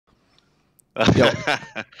Yo,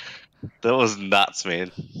 That was nuts,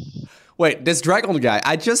 man. wait, this Dragon guy,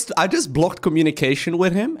 I just blocked communication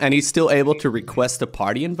with him, and he's still able to request a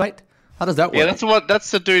party invite. How does that Yeah, work?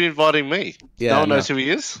 that's the dude inviting me. Yeah, No one no. knows who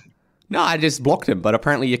he is. No, I just blocked him, but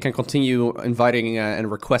apparently you can continue inviting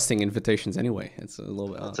and requesting invitations anyway. It's a little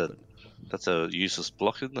bit odd. That's a useless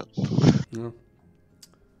block, isn't it? Do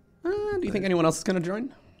you think anyone else is going to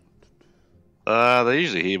join? They're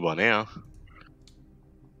usually here by now.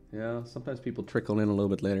 Yeah, sometimes people trickle in a little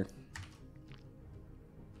bit later.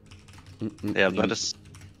 Yeah, I've noticed.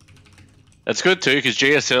 It's good too because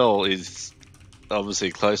GSL is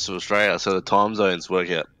obviously close to Australia, so the time zones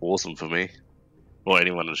work out awesome for me or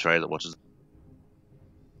anyone in Australia that watches.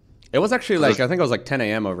 It was actually like, I think it was like 10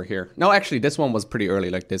 a.m. over here. No, actually, this one was pretty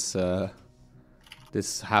early, like this half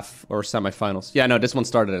or semifinals. Yeah, no, this one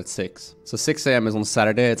started at 6. So 6 a.m. is on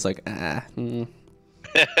Saturday. It's like,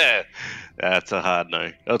 That's a hard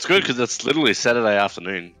no. It's good because it's literally Saturday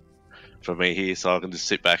afternoon for me here, so I can just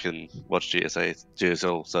sit back and watch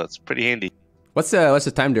GSL. So it's pretty handy. What's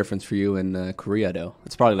the time difference for you in Korea though?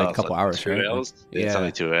 It's probably like a couple hours, 2 right? hours. Like, Yeah, it's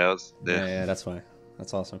only 2 hours. Yeah, that's fine.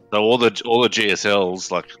 That's awesome. So all the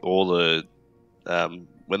GSLs, like all the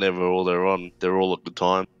whenever all they're on, they're all at the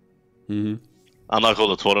time. Unlike all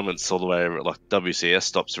the tournaments all the way over, like WCS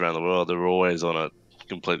stops around the world, they're always on at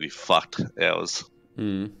completely fucked hours.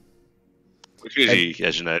 Which usually,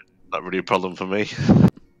 as you know, not really a problem for me.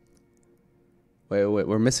 Wait,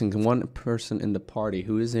 we're missing one person in the party.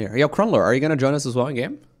 Who is there? Yo, Cronlor, are you gonna join us as well in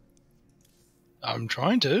game? I'm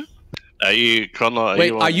trying to. Are you Cronlor?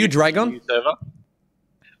 Wait, are you Dragon?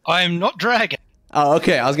 I am not Dragon. Oh,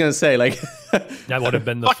 okay. I was gonna say like that would have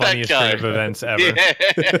been the funniest turn of events ever.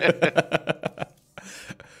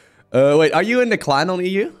 Yeah. Wait, are you in the clan on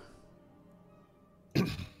EU?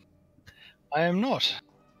 I am not.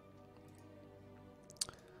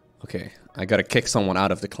 Okay, I gotta kick someone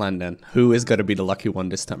out of the clan then. Who is gonna be the lucky one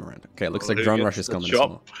this time around? Okay, it looks like Drone Rush is coming as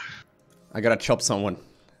well. I gotta chop someone.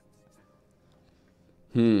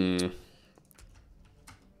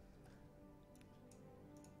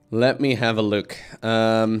 Let me have a look.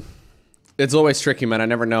 It's always tricky, man. I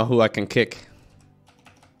never know who I can kick.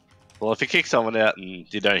 Well, if you kick someone out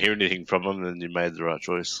and you don't hear anything from them, then you made the right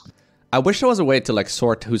choice. I wish there was a way to like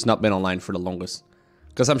sort who's not been online for the longest.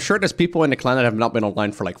 Because I'm sure there's people in the clan that have not been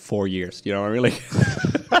online for like 4 years. You know what I mean? Like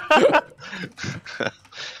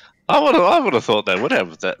I would have thought they would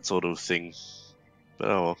have that sort of thing. But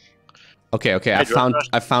oh well. Okay, I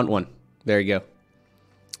found one. There you go.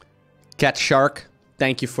 Cat Shark,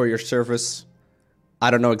 thank you for your service.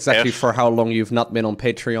 I don't know exactly for how long you've not been on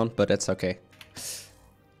Patreon, but that's okay.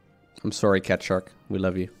 I'm sorry, Cat Shark. We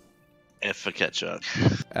love you. F for Cat Shark.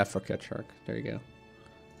 F for Cat Shark. There you go.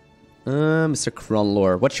 Mr.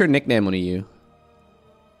 Cronlore. What's your nickname on EU?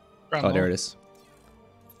 Oh, there it is.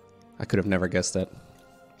 I could have never guessed that.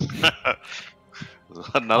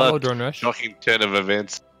 Another shocking turn of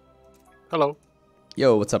events. Hello.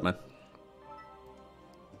 Yo, what's up, man?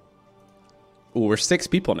 Ooh, we're 6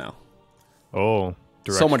 people now. Oh,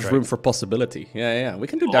 so much room for possibility. Yeah. We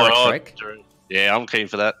can do direct strike. Yeah, I'm keen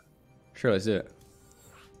for that. Sure, let's do it.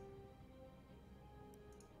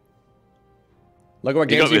 Look what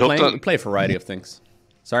games you're playing. We play a variety of things.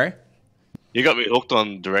 Sorry? You got me hooked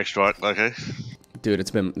on direct strike, okay? Dude,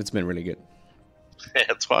 it's been really good. Yeah,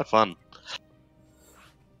 it's quite fun.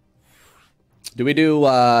 Do we do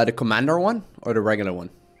the Commander one or the regular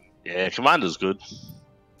one? Yeah, Commander's good.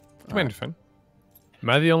 Commander's fun. Am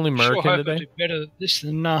I the only American sure today? I do better at this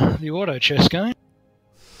than the auto chess game.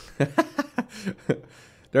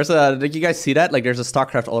 There's did you guys see that? Like, there's a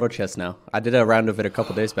StarCraft auto chess now. I did a round of it a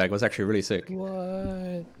couple days back. It was actually really sick.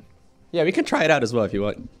 What? Yeah, we can try it out as well if you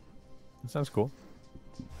want. That sounds cool.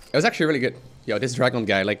 It was actually really good. Yo, this Dragon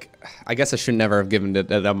guy, like, I guess I should never have given it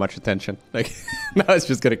that much attention. Like, now it's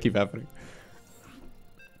just gonna keep happening.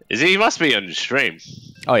 He must be on your stream.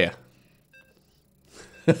 Oh, yeah.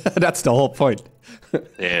 That's the whole point.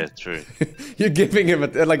 Yeah, true. You're giving him,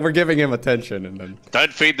 like, we're giving him attention and then...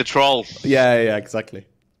 Don't feed the troll. Yeah, exactly.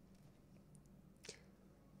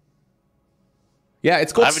 Yeah,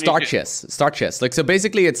 it's called Star Chess. Star Chess. Like, so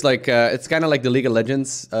basically, it's like it's kind of like the League of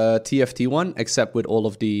Legends TFT one, except with all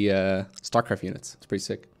of the StarCraft units. It's pretty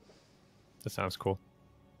sick. That sounds cool.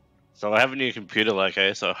 So I have a new computer,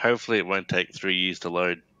 okay, so hopefully it won't take 3 years to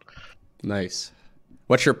load. Nice.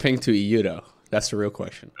 What's your ping to EU though? That's the real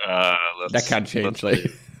question. That can't change, like.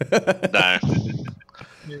 No.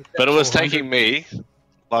 But it was taking me,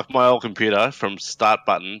 like my old computer, from start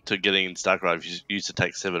button to getting in StarCraft used to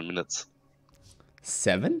take 7 minutes.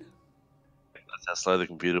 7? That's how slow the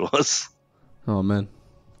computer was. Oh man.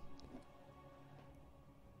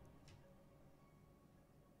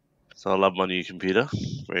 So I love my new computer.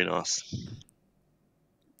 Very nice.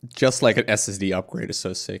 Just like an SSD upgrade is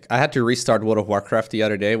so sick. I had to restart World of Warcraft the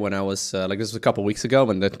other day when I was, like this was a couple weeks ago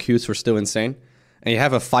when the queues were still insane. And you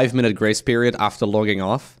have a 5-minute grace period after logging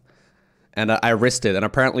off. And I risked it, and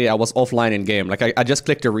apparently I was offline in game. Like I just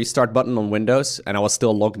clicked the restart button on Windows, and I was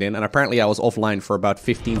still logged in. And apparently I was offline for about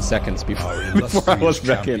 15 seconds before I was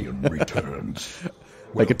back in.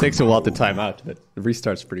 Like it takes a while to time out, but the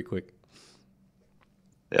restart's pretty quick.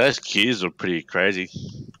 Yeah, those queues are pretty crazy.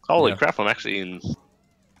 Holy crap! I'm actually in.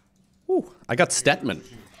 Ooh, I got Statman.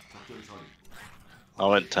 I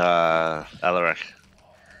went to Alarak.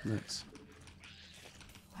 Nice.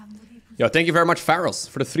 Yo, thank you very much, Farrells,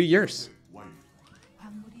 for the 3 years.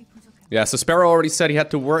 Yeah, so Sparrow already said he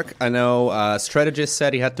had to work. I know Strategist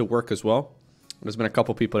said he had to work as well. There's been a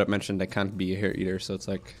couple people that mentioned they can't be here either, so it's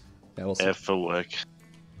like... Yeah, we'll see. Yeah, for work.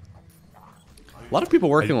 A lot of people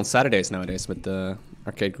working on Saturdays nowadays with the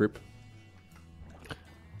arcade group.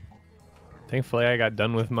 Thankfully, I got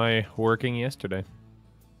done with my working yesterday.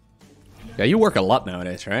 Yeah, you work a lot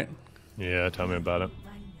nowadays, right? Yeah, tell me about it.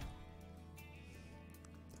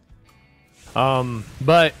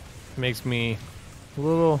 But it makes me a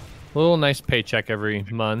little nice paycheck every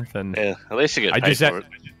month, and yeah, at least you get paid for it.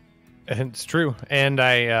 It's true, and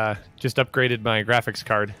I just upgraded my graphics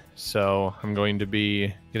card, so I'm going to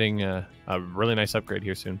be getting a really nice upgrade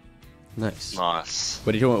here soon. Nice. Nice.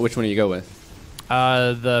 What do you want? Which one do you go with?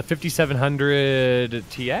 The 5700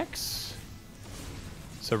 TX.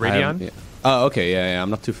 So Radeon. Yeah. Oh, okay, yeah. I'm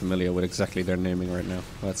not too familiar with exactly their naming right now.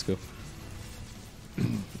 Well, that's cool.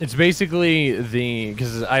 It's basically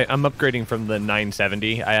because I'm upgrading from the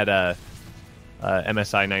 970. I had a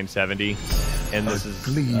MSI 970, and this is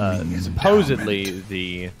supposedly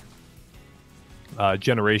the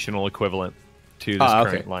generational equivalent to this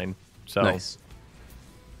current line. So nice.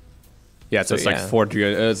 Yeah, so it's like 4.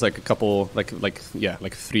 It's like a couple, like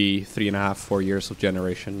 3.5, 4 years of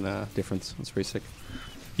generation difference. That's pretty sick.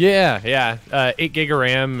 Yeah. 8 gig of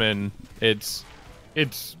RAM, and it's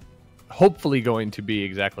hopefully going to be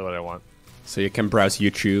exactly what I want. So you can browse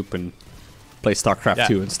YouTube and play StarCraft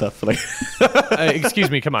 2 and stuff. Like, excuse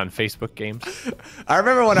me, come on, Facebook games. I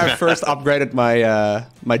remember when I first upgraded my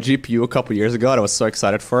my GPU a couple years ago, and I was so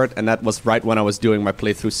excited for it. And that was right when I was doing my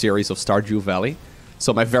playthrough series of Stardew Valley.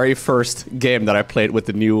 So my very first game that I played with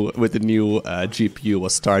the new GPU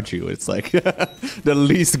was Stardew. It's like the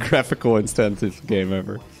least graphical intensive game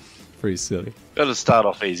ever. Pretty silly. Gotta start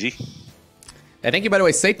off easy. And thank you, by the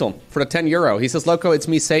way, Satan, for the 10 euro. He says, Lowko, it's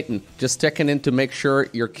me, Satan. Just checking in to make sure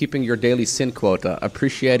you're keeping your daily sin quota.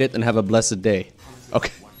 Appreciate it and have a blessed day.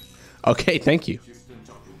 Okay. Okay, thank you.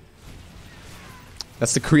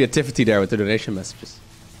 That's the creativity there with the donation messages.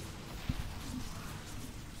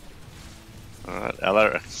 Alright,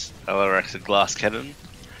 LRX and glass cannon.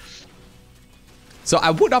 So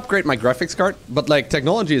I would upgrade my graphics card, but like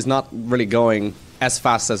technology is not really going as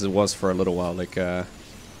fast as it was for a little while. Like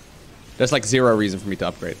there's like zero reason for me to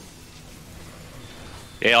upgrade.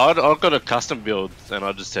 Yeah, I've got a custom build, and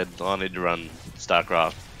I just said I need to run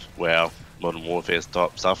StarCraft, WoW, Modern Warfare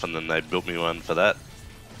type stuff, and then they built me one for that.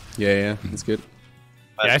 Yeah, that's good.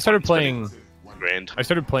 Yeah, I started playing. Grand. I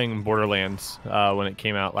started playing Borderlands when it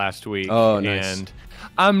came out last week. Oh, nice. And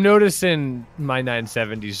I'm noticing my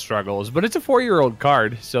 970 struggles, but it's a 4-year-old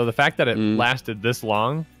card, so the fact that it lasted this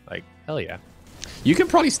long, like, hell yeah. You can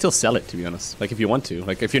probably still sell it, to be honest. Like if you want to,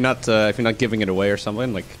 like if you're not giving it away or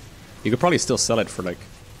something, like you could probably still sell it for like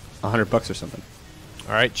 $100 or something.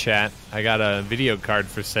 All right, chat. I got a video card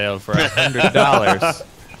for sale for $100.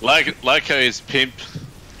 Lowko's pimp.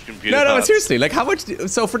 No, seriously. Like, how much?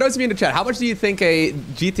 So, for those of you in the chat, how much do you think a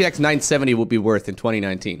GTX 970 would be worth in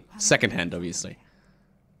 2019? Secondhand, obviously.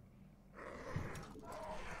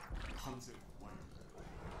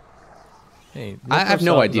 Hey, I have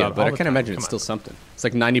no idea, but I can't imagine it's still something. It's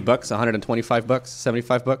like $90, $125,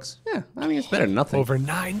 $75. Yeah, I mean it's better than nothing. Over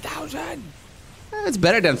 9,000. It's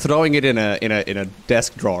better than throwing it in a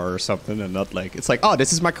desk drawer or something, and not like it's like, oh,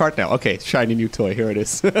 this is my card now. Okay, shiny new toy. Here it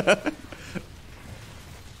is.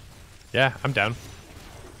 Yeah, I'm down.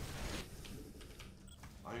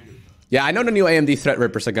 Yeah, I know the new AMD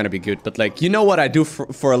Threadrippers are going to be good, but like, you know what I do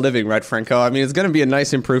for a living, right, Franco? I mean, it's going to be a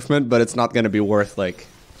nice improvement, but it's not going to be worth like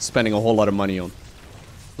spending a whole lot of money on.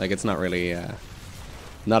 Like, it's not really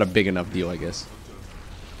not a big enough deal, I guess.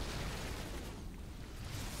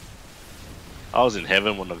 I was in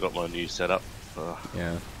heaven when I got my new setup.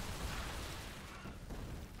 Yeah.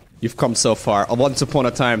 You've come so far. Once upon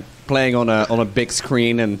a time, playing on a big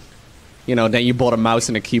screen, and you know, then you bought a mouse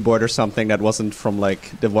and a keyboard or something that wasn't from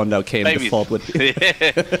like the one that came default with.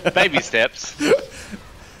 Yeah, baby steps.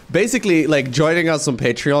 Basically, like, joining us on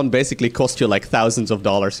Patreon basically cost you, like, thousands of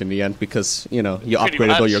dollars in the end because, you know, you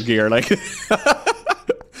upgraded all your gear. Like,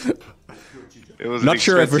 it was not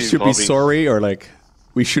sure if we should be sorry or, like,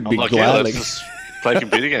 we should be glad. Yeah, like, just play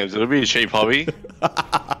computer games. It'll be a cheap hobby.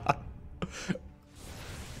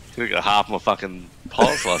 You got half my fucking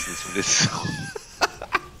pilot's license for this.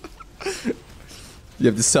 You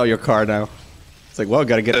have to sell your car now. It's like, well,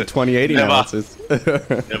 gotta get the 2080 now.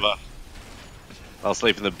 Never. I'll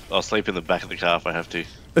sleep in the back of the car if I have to.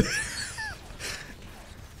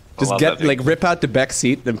 Just get like rip out the back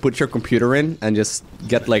seat, then put your computer in, and just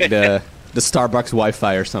get like the Starbucks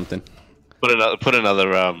Wi-Fi or something. Put another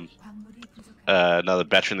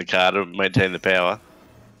battery in the car to maintain the power.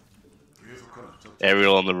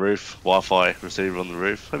 Aerial on the roof, Wi-Fi receiver on the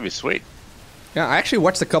roof. That'd be sweet. Yeah, I actually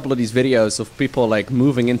watched a couple of these videos of people like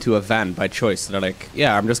moving into a van by choice. They're like,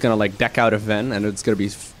 yeah, I'm just gonna like deck out a van and it's gonna be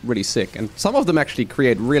really sick. And some of them actually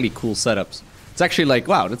create really cool setups. It's actually like,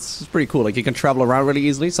 wow, that's pretty cool. Like you can travel around really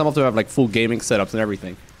easily. Some of them have like full gaming setups and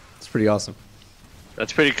everything. It's pretty awesome.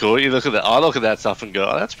 That's pretty cool. You look at that. I look at that stuff and go,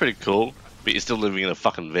 oh, that's pretty cool. But you're still living in a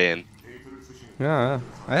fucking van. Yeah.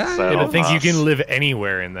 I think you can live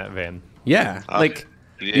anywhere in that van. Yeah, like.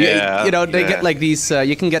 Yeah, you know, they get like these,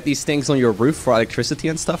 you can get these things on your roof for electricity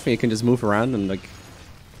and stuff, and you can just move around and like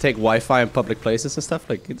take Wi-Fi in public places and stuff.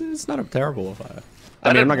 Like, it's not a terrible.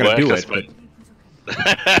 I mean, I'm not going to do it, but...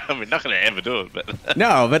 I mean, not going to ever do it, but...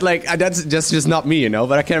 No, but like, that's just not me, you know,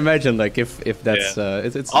 but I can imagine, like, if that's,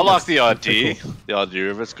 it's I like the idea. Cool. The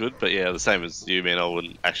idea of it's good, but yeah, the same as you, man, I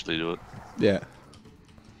wouldn't actually do it. Yeah.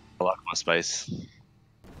 I like my space.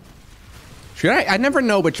 I never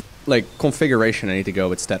know which like configuration I need to go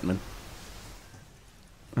with Stetman.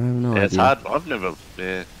 I don't know. Yeah, it's hard. I've never.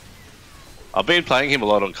 Yeah, I've been playing him a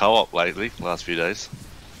lot on co-op lately. The last few days.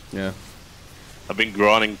 Yeah. I've been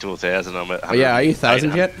grinding to 1,000. I'm at. Oh, yeah, are you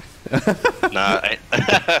 1,000 yet? Nah.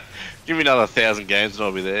 Give me another 1,000 games and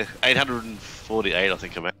I'll be there. 848, I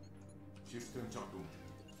think I'm at.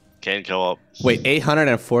 Can co-op. Wait,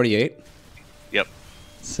 848? Yep.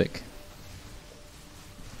 Sick.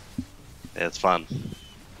 Yeah, it's fun.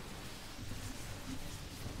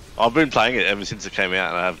 I've been playing it ever since it came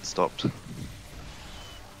out and I haven't stopped.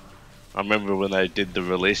 I remember when they did the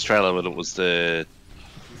release trailer when it was the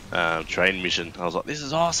train mission. I was like, this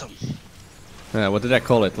is awesome. What did I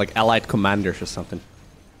call it? Like Allied Commanders or something?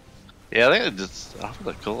 Yeah, I think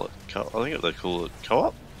they call it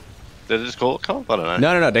co-op? Did they just call it co-op? I don't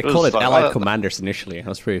know. No. They call it like, Allied Commanders initially. That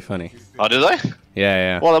was pretty funny. Oh, did they?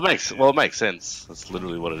 Yeah. Well, it makes sense. That's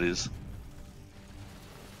literally what it is.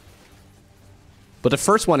 But the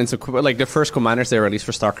first one, like the first commanders they released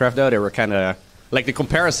for StarCraft, though, they were kind of like the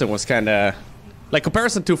comparison was kind of like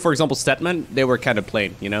comparison to, for example, Stetman. They were kind of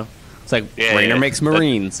plain, you know. It's like Raynor makes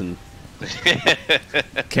Marines and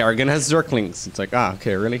Kerrigan has Zerglings. It's like,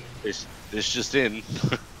 okay, really? It's just in.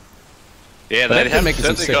 Yeah, but they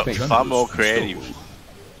have got far more creative.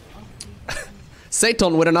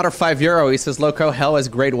 Satan with another €5. He says, Loco, hell has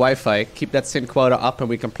great Wi-Fi. Keep that sin quota up and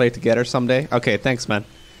we can play together someday. Okay, thanks, man.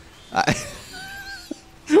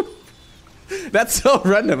 That's so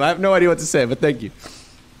random. I have no idea what to say, but thank you.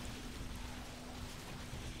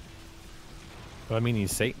 Well, I mean,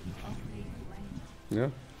 he's Satan. Yeah.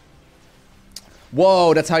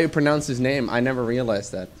 Whoa, that's how you pronounce his name. I never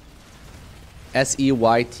realized that.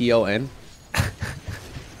 Seyton.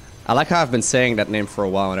 I like how I've been saying that name for a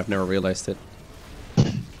while and I've never realized it.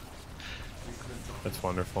 That's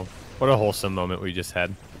wonderful. What a wholesome moment we just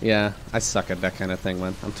had. Yeah, I suck at that kind of thing,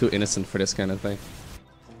 man. I'm too innocent for this kind of thing.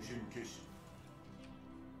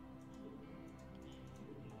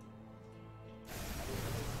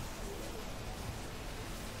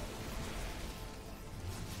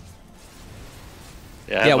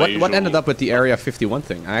 Yeah, what ended up with the Area 51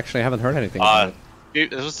 thing? I actually haven't heard anything about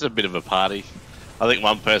it. It was just a bit of a party. I think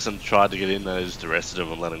one person tried to get in and they just arrested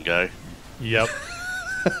him and let him go. Yep.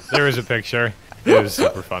 There was a picture. It was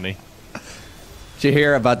super funny. Did you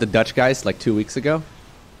hear about the Dutch guys like 2 weeks ago?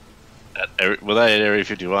 Were they at Area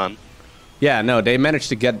 51? Yeah, no, they managed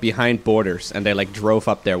to get behind borders and they like drove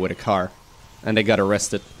up there with a car and they got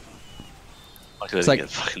arrested. It's like, get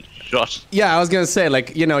fucking shot. Yeah, I was gonna say,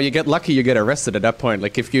 like, you know, you get lucky, you get arrested at that point.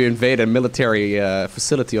 Like, if you invade a military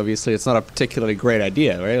facility, obviously, it's not a particularly great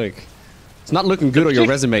idea, right? Like, it's not looking good on your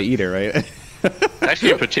resume either, right?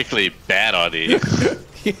 Actually, a particularly bad idea.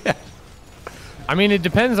 Yeah. I mean, it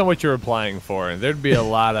depends on what you're applying for. There'd be a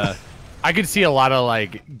lot of... I could see a lot of,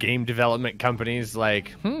 like, game development companies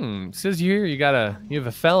like, it says you have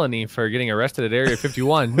a felony for getting arrested at Area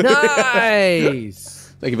 51.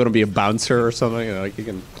 Nice! Like, if you want to be a bouncer or something, you know, like, you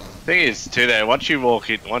can... Thing is, too, though, once you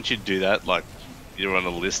walk in, once you do that, like, you're on a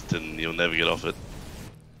list and you'll never get off it.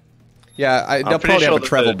 Yeah, they'll probably have a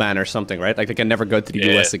travel ban or something, right? Like they can never go to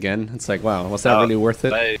the US again. It's like, wow, was that really worth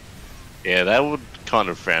it? They would kind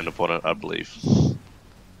of frown upon it, I believe. It's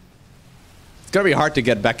gonna be hard to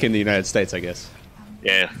get back in the United States, I guess.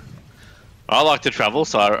 Yeah. I like to travel,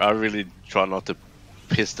 so I really try not to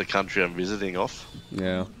piss the country I'm visiting off.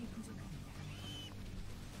 Yeah.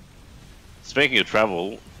 Speaking of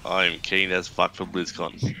travel, I'm keen as fuck for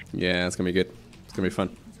BlizzCon. Yeah, it's gonna be good. It's gonna be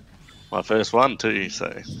fun. My first one too,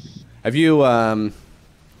 so... Have you,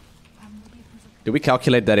 did we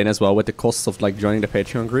calculate that in as well with the costs of, like, joining the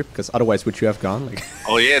Patreon group? Because otherwise, would you have gone? Like...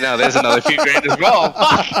 Oh yeah, now there's another few grand as well.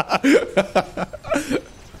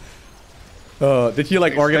 Did you,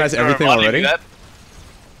 like, organize everything already?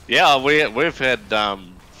 Yeah, we've had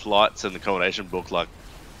flights and accommodation booked, like,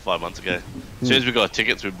 5 months ago. As soon as we got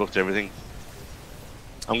tickets, we booked everything.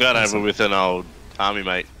 I'm going over with an old army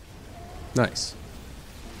mate. Nice.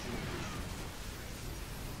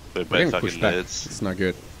 We're both fucking nerds. It's not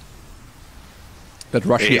good. That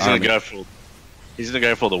Russian army. He's gonna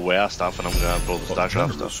go for the WoW stuff, and I'm going for all the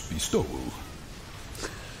StarCraft stuff.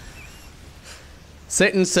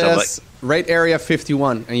 Satan says, rate Area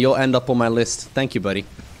 51, and you'll end up on my list. Thank you, buddy.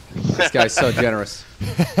 This guy's so generous.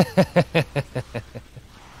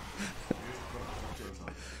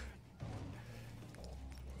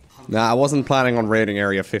 Nah, I wasn't planning on raiding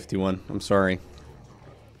Area 51. I'm sorry.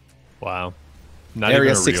 Wow. Not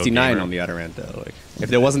Area 69 on the other end, though. Like, if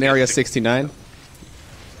there wasn't Area 69,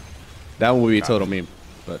 that would be a total meme.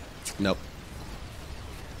 But nope.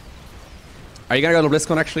 Are you gonna go to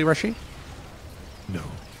BlizzCon actually, Rashi? No.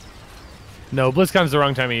 No, BlizzCon's the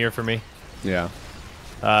wrong time of year for me. Yeah.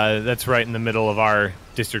 That's right in the middle of our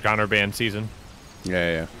District Honor Band season.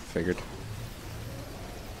 Yeah, figured.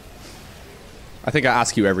 I think I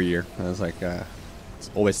ask you every year. I was like, it's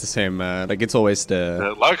always the same. Like it's always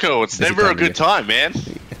the Loco. It's never a good time, man.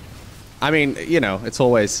 I mean, you know, it's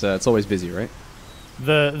always busy, right?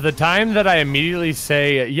 The time that I immediately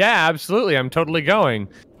say, yeah, absolutely, I'm totally going.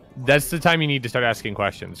 That's the time you need to start asking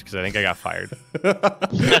questions because I think I got fired.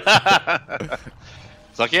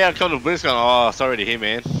 It's like, yeah, I'll come to BlizzCon. Oh, sorry to hear,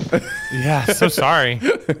 man. Yeah, so sorry.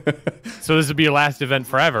 So this would be your last event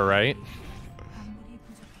forever, right?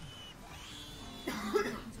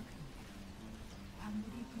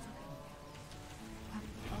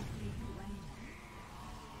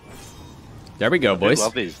 There we go, boys. I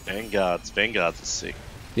love these Vanguards. Vanguards are sick.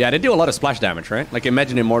 Yeah, they do a lot of splash damage, right? Like,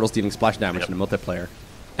 imagine Immortals dealing splash damage in the multiplayer.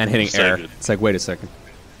 And hitting air. Good. It's like, wait a second.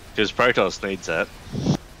 Because Protoss needs that.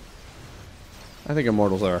 I think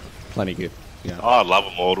Immortals are plenty good. Yeah. Oh, I love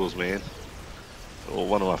Immortals, man. Oh,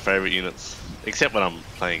 one of my favorite units. Except when I'm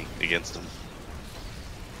playing against them.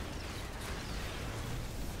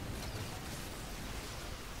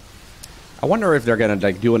 I wonder if they're gonna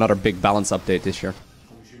like do another big balance update this year.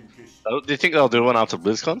 Do you think they'll do one after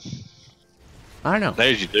BlizzCon? I don't know. They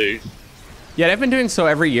usually do. Yeah, they've been doing so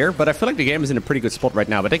every year, but I feel like the game is in a pretty good spot right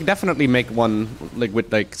now. But they can definitely make one like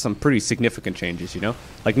with like some pretty significant changes, you know?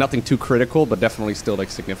 Like nothing too critical, but definitely still like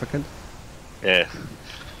significant. Yeah.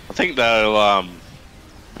 I think they'll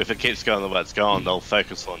if it keeps going the way it's going, they'll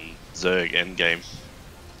focus on Zerg endgame.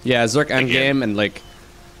 Yeah, Zerg endgame and like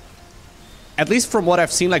at least from what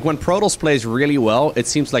I've seen, like when Protoss plays really well, it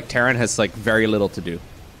seems like Terran has like very little to do.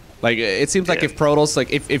 Like, it seems like if Protoss,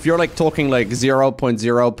 like, if you're, like, talking, like,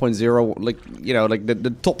 0.0.0, like, you know, like,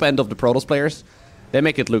 the top end of the Protoss players, they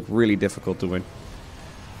make it look really difficult to win.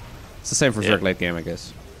 It's the same for Zerg late game, I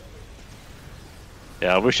guess.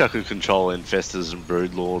 Yeah, I wish I could control Infestors and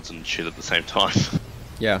Broodlords and shit at the same time.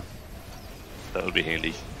 Yeah. That would be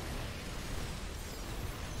handy.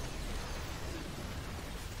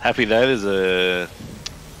 Happy that is a...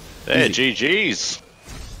 Yeah, GG's.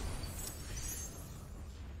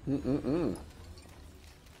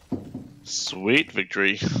 Sweet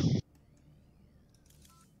victory.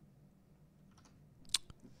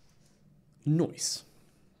 Nice.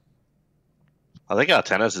 I think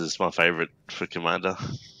Artanis is my favorite for Commander.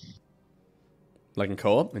 Like in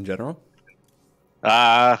co-op in general?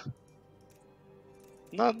 Not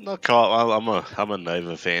co-op. I'm a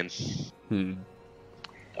Nova fan.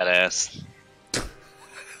 Badass.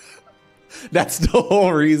 That's the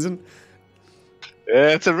whole reason. Yeah,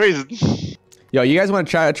 it's a reason. Yo, you guys want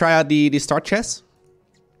to try out the start chess?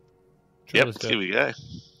 Yep, here we go.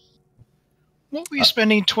 What were you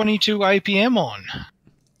spending 22 APM on?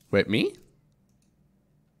 Wait, me?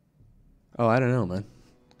 Oh, I don't know, man.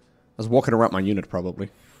 I was walking around my unit, probably.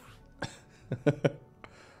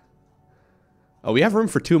 Oh, we have room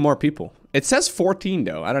for 2 more people. It says 14,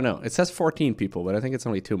 though. I don't know. It says 14 people, but I think it's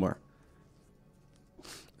only 2 more.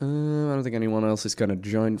 I don't think anyone else is gonna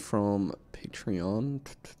join from Patreon.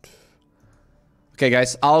 Okay,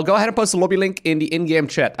 guys, I'll go ahead and post the lobby link in the in-game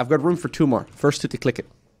chat. I've got room for 2 more. First 2 to click it.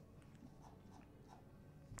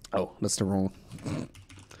 Oh, that's the wrong one.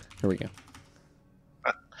 Here we go.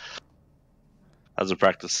 As a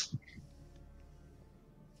practice.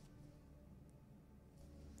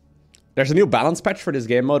 There's a new balance patch for this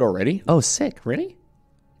game mode already. Oh, sick! Really?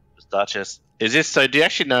 Star chess. Is this so? Do you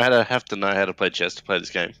actually know how to play chess to play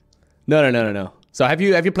this game? No. So have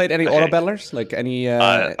you played any auto battlers? Like any?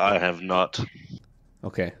 I have not.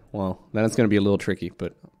 Okay, well then it's gonna be a little tricky,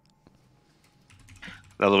 but.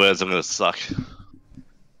 In other words, I'm gonna suck.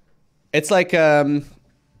 It's like Is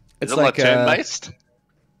it like turn-based?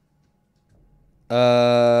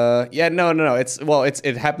 Yeah, no.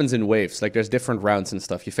 It happens in waves. Like there's different rounds and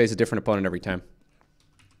stuff. You face a different opponent every time.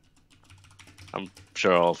 I'm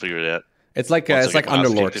sure I'll figure it out. It's like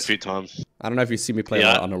Underlords. A few times. I don't know if you see me play a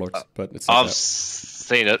lot of Underlords, but it's. Like I've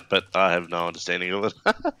seen it, but I have no understanding of it.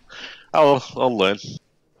 I'll learn.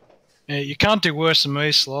 Yeah, you can't do worse than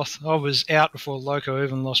me, Sloth. I was out before Loco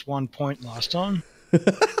even lost 1 point last time.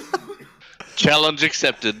 Challenge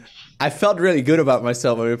accepted. I felt really good about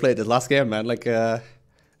myself when we played this last game, man. Like, it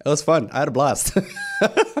was fun. I had a blast.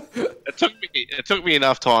 It took me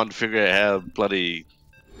enough time to figure out how bloody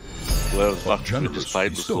whatever the fuck we just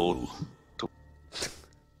played was called.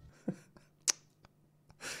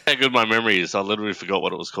 How good my memory is, I literally forgot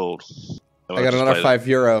what it was called. I got another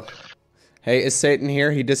 €5. Hey, is Satan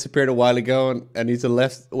here? He disappeared a while ago and he's the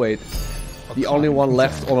left. Wait. The only one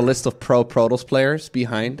left on a list of pro Protoss players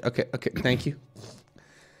behind. Okay, thank you.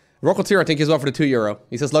 RockleTV, I think he's offered a €2.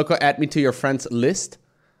 He says, Loco, add me to your friends list.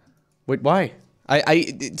 Wait, why?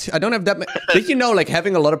 I don't have that many. Did you know, like,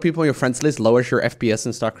 having a lot of people on your friends list lowers your FPS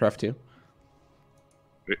in StarCraft 2?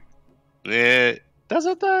 Yeah, does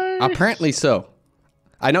it though? Apparently so.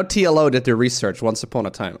 I know TLO did the research once upon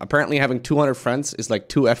a time. Apparently having 200 friends is like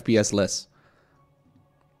 2 FPS less.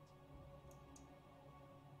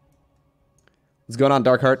 What's going on,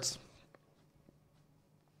 Dark Hearts?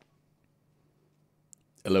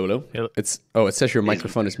 Hello. It says your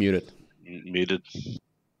microphone is muted. Muted.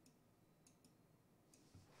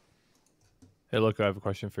 Hey, look, I have a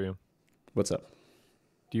question for you. What's up?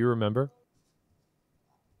 Do you remember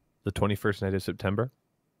the 21st night of September?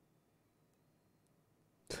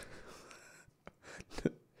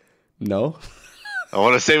 No. I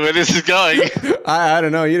want to see where this is going. I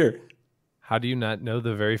don't know either. How do you not know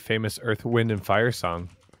the very famous Earth, Wind, and Fire song,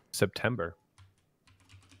 September?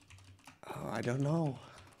 Oh, I don't know.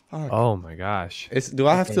 Oh my gosh. Do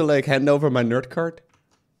I have to like hand over my nerd card?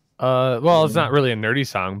 Well, it's not really a nerdy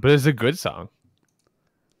song, but it's a good song.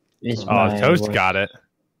 Toast got it.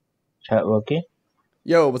 Chat working?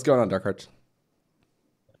 Yo, what's going on, Dark Hearts?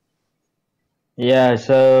 Yeah,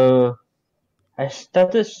 so I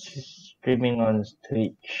started streaming on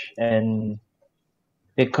Twitch, and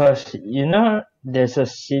because there's a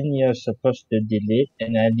scene you're supposed to delete,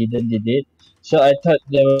 and I didn't delete, so I thought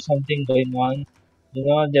there was something going on.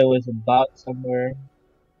 There was a bug somewhere.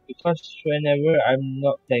 Because whenever I'm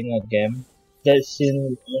not playing a game, that scene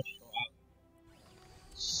will not show up.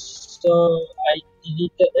 So I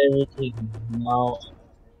deleted everything now.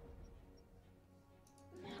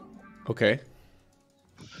 Okay.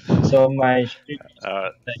 So my stream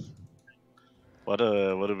What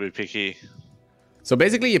are we picky? So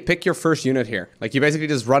basically you pick your first unit here. Like you basically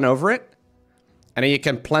just run over it, and then you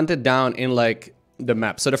can plant it down in like the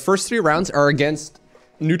map. So the first 3 rounds are against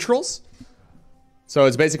neutrals. So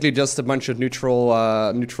it's basically just a bunch of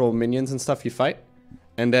neutral minions and stuff you fight.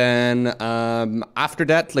 And then after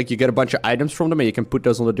that, like you get a bunch of items from them and you can put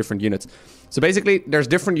those on the different units. So basically there's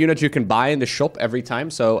different units you can buy in the shop every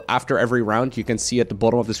time. So after every round you can see at the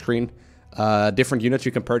bottom of the screen different units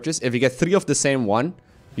you can purchase. If you get 3 of the same one,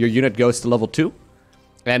 your unit goes to level 2.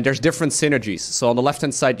 And there's different synergies. So on the left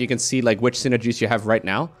hand side you can see like which synergies you have right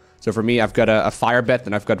now. So for me I've got a fire bet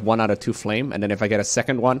and I've got 1 out of 2 flame. And then if I get a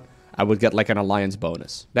second one, I would get like an alliance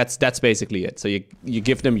bonus. That's basically it. So you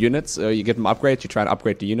give them units, you give them upgrades, you try and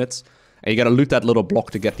upgrade the units, and you gotta loot that little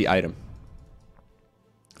block to get the item.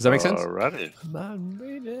 Does that make sense? Alrighty.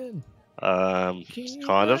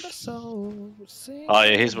 Kind of. Oh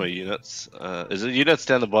yeah, here's my units. Is it units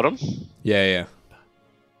down the bottom? Yeah.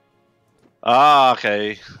 Ah,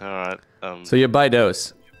 okay. Alright. So you buy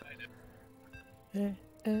those.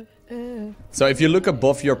 So if you look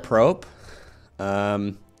above your probe,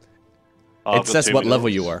 it says what level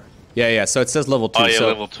you are. Yeah. So it says level 2. Oh yeah, so,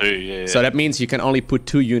 level 2. Yeah. So that means you can only put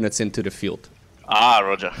 2 units into the field. Ah,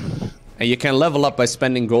 roger. And you can level up by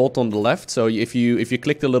spending gold on the left. So if you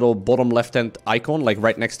click the little bottom left-hand icon, like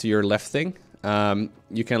right next to your left thing,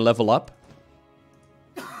 you can level up.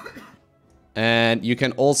 And you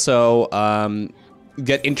can also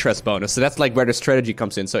get interest bonus. So that's like where the strategy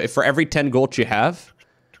comes in. So if for every 10 gold you have,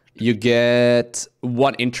 you get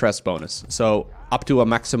 1 interest bonus. So up to a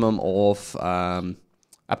maximum of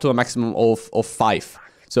 5.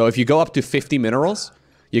 So if you go up to 50 minerals,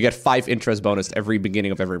 you get 5 interest bonus every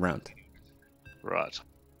beginning of every round. Right.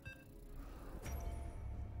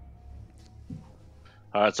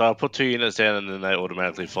 Alright, so I'll put 2 units down and then they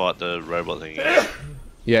automatically fight the robot thing.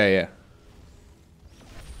 Yeah.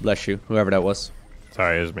 Bless you, whoever that was.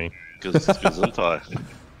 Sorry, it was me. Gesundheit.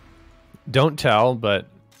 Don't tell, but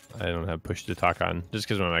I don't have push to talk on just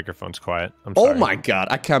because my microphone's quiet. I'm sorry. Oh my god,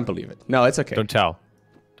 I can't believe it. No, it's okay. Don't tell.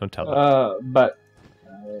 Don't tell them. But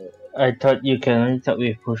I thought you can only talk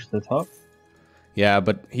with push to talk. Yeah,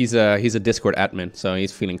 but he's a Discord admin, so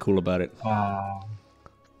he's feeling cool about it.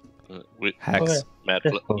 Hacks. Okay.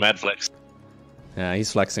 Mad flex. Yeah,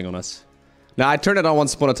 he's flexing on us. Now, I turned it on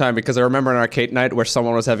once upon a time because I remember an arcade night where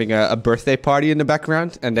someone was having a birthday party in the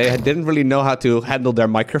background, and they didn't really know how to handle their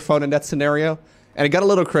microphone in that scenario. And it got a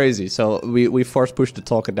little crazy, so we forced push to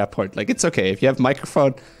talk at that point. Like, it's okay, if you have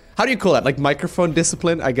microphone... How do you call that? Like, microphone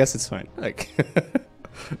discipline? I guess it's fine. Like...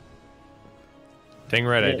 Dang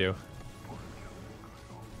right I do.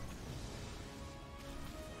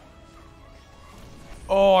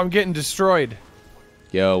 Oh, I'm getting destroyed.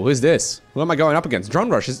 Yo, who's this? Who am I going up against? Drone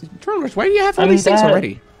Rush. Drone Rush, why do you have all these things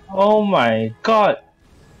already? Oh my god.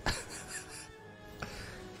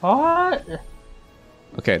 What?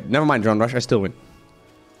 Okay, never mind, Drone Rush. I still win.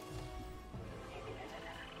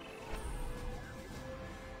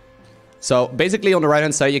 So, basically on the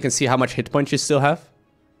right-hand side, you can see how much hit points you still have.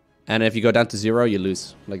 And if you go down to 0, you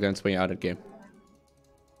lose. Like, that's when you're out of the game.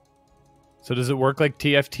 So does it work like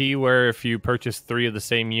TFT, where if you purchase 3 of the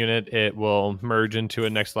same unit, it will merge into a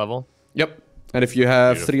next level? Yep. And if you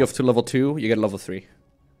have 3 of to level 2, you get level 3.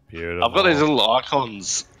 Beautiful. I've got these little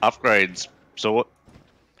icons upgrades. So what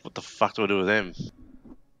the fuck do I do with them?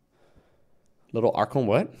 Little Archon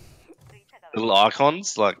what? Little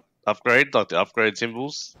icons, like upgrade, like the upgrade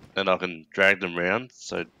symbols, and I can drag them around.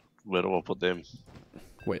 So where do I put them?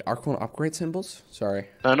 Wait, Archon upgrade symbols? Sorry.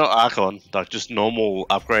 No, not Archon, like just normal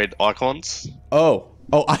upgrade icons. Oh,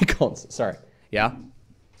 icons. Sorry. Yeah.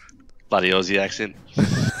 Bloody Aussie accent.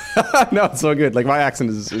 No, it's so good. Like, my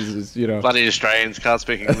accent is you know. Bloody Australians can't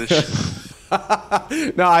speak English.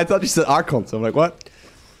 No, I thought you said Archons. I'm like, what?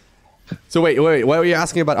 So wait, what were you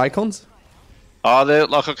asking about icons? Oh, they're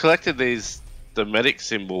like, I collected the medic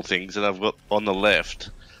symbol things, and I've got on the left,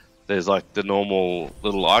 there's like the normal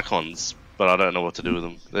little icons, but I don't know what to do with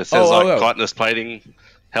them. It says chitinous plating,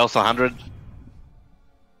 health 100.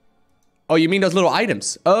 Oh, you mean those little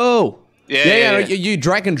items? Oh. Yeah. You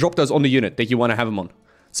drag and drop those on the unit that you want to have them on.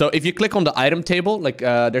 So if you click on the item table, like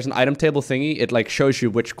there's an item table thingy, it like shows you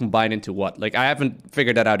which combine into what. Like, I haven't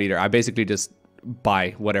figured that out either. I basically just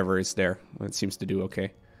buy whatever is there. It seems to do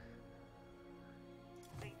okay.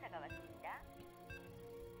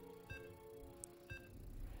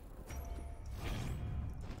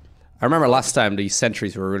 I remember last time the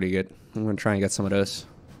sentries were really good. I'm gonna try and get some of those.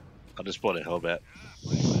 I just bought a Hellbat.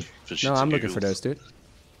 No, I'm looking for those, dude.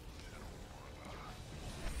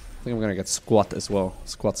 I think I'm gonna get Squat as well.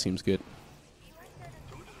 Squat seems good.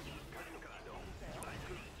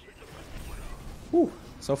 Whew,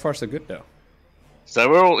 so far so good though. So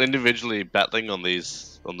we're all individually battling on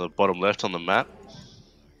these, on the bottom left on the map?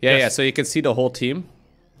 Yeah, so you can see the whole team.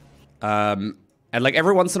 And like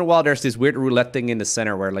every once in a while there's this weird roulette thing in the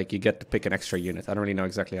center where like you get to pick an extra unit. I don't really know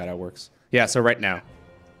exactly how that works. Yeah, so right now.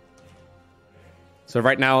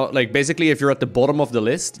 Like basically if you're at the bottom of the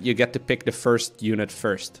list, you get to pick the first unit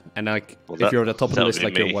first. And like if you're at the top of the list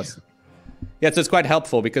like you was. Yeah, so it's quite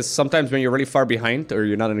helpful because sometimes when you're really far behind or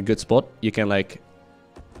you're not in a good spot, you can like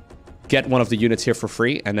get one of the units here for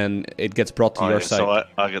free and then it gets brought to your side. So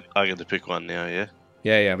I get to pick one now, yeah?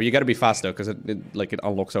 Yeah, but you gotta be fast though, because it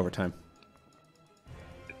unlocks over time.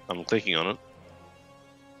 I'm clicking on it.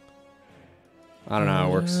 I don't know how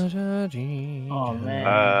it works. Oh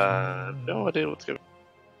man. No idea what's going on.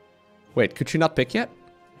 Wait, could you not pick yet?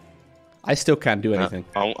 I still can't do anything.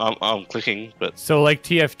 I'm clicking, but... So like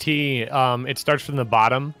TFT, it starts from the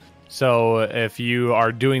bottom. So if you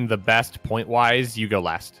are doing the best point-wise, you go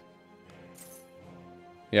last.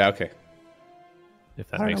 Yeah, okay. If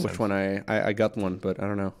that I don't makes know sense. which one I got one, but I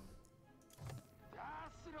don't know.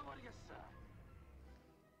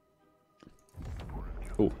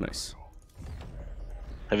 Oh, nice.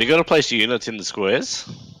 Have you got to place your units in the squares?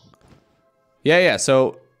 Yeah,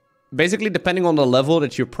 so basically depending on the level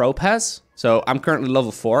that your probe has, so I'm currently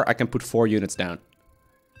level 4, I can put 4 units down.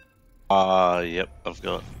 Yep, I've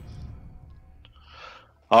got.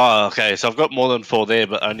 Oh, okay. So I've got more than 4 there,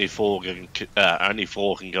 but only 4 can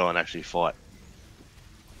go and actually fight.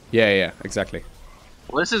 Yeah, exactly.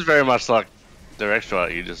 Well, this is very much like Direct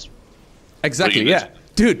Strike. You just exactly, yeah,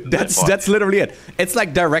 dude. That's literally it. It's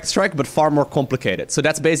like Direct Strike, but far more complicated. So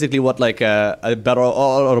that's basically what like a battle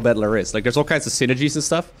auto battler is. Like, there's all kinds of synergies and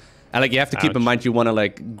stuff, and like you have to keep in mind you want to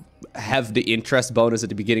like have the interest bonus at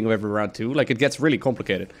the beginning of every round too. Like, it gets really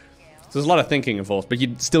complicated. So there's a lot of thinking involved, but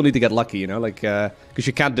you still need to get lucky, you know, like because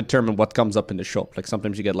you can't determine what comes up in the shop. Like,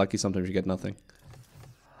 sometimes you get lucky, sometimes you get nothing.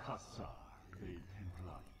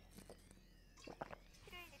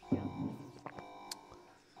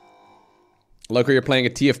 Lowko, you're playing a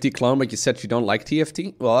TFT clone, but you said you don't like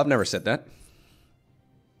TFT? Well, I've never said that.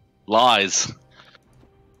 Lies.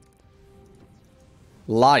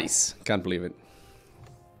 Lies. Can't believe it.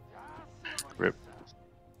 Rip.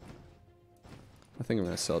 I think I'm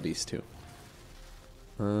gonna sell these two.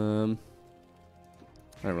 I don't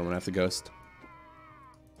know, I'm gonna have to ghost.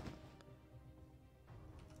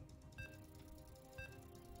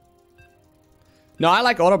 No, I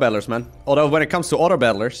like auto battlers, man. Although when it comes to auto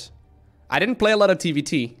battlers, I didn't play a lot of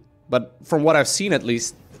TVT, but from what I've seen at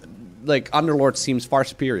least, like, Underlord seems far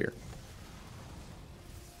superior.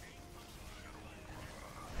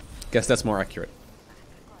 Guess that's more accurate.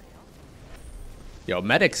 Yo,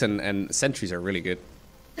 medics and sentries are really good.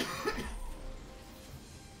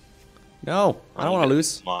 No, I don't want to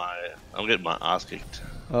lose. I'm getting my ass kicked.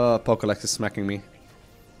 Pokélex is smacking me.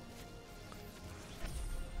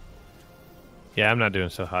 Yeah, I'm not doing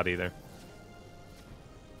so hot either.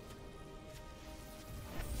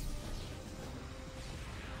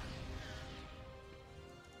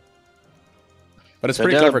 But it's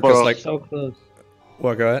pretty clever because, like, So close.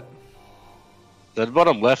 Well, go ahead. The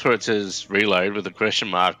bottom left where it says reload with a question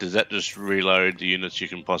mark, does that just reload the units you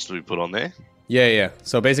can possibly put on there? Yeah.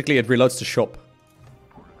 So basically, it reloads the shop.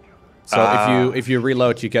 So if you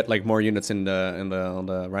reload, you get like more units on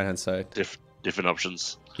the right hand side. Different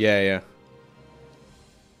options. Yeah.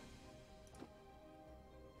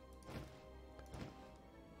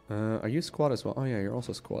 Are you squad as well? Oh yeah, you're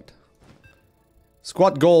also squad.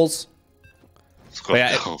 Squad goals. Squad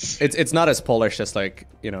yeah, goals. It's not as polished as, like,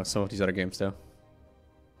 you know, some of these other games though.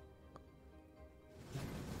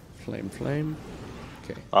 Flame.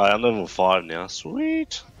 Okay. I'm level 5 now.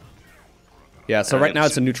 Sweet. Yeah, so right now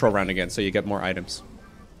it's a neutral round again, so you get more items.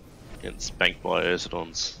 Getting spanked by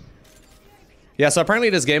Ursidons. Yeah, so apparently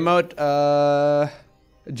this game mode,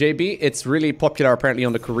 JB, it's really popular apparently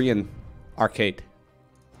on the Korean arcade.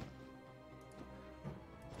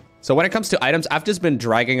 So when it comes to items, I've just been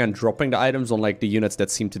dragging and dropping the items on, like, the units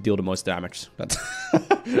that seem to deal the most damage.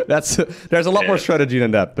 That's there's a lot more strategy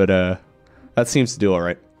than that, but that seems to do all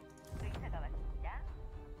right.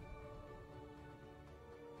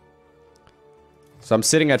 So I'm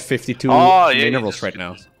sitting at 52 minerals right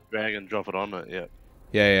now. Drag and drop it on it, yeah.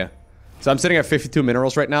 Yeah. So I'm sitting at 52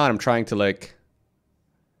 minerals right now, and I'm trying to, like,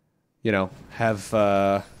 you know,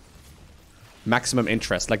 have maximum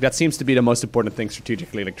interest. Like, that seems to be the most important thing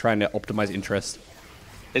strategically, like trying to optimize interest.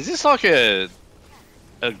 Is this like a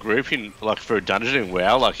grouping, like for a dungeon in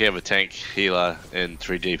WoW, like you have a tank, healer, and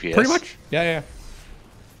 3 DPS? Pretty much. Yeah.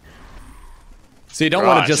 So you don't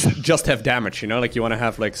want to just have damage, you know? Like, you want to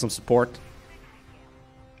have, like, some support.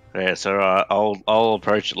 Yeah, so I'll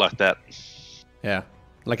approach it like that. Yeah.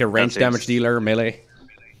 Like a ranged damage dealer, melee.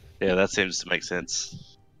 Yeah, that seems to make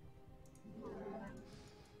sense.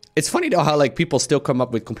 It's funny though how, like, people still come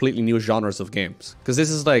up with completely new genres of games. Because this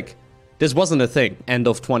is like, this wasn't a thing end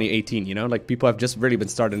of 2018, you know? Like, people have just really been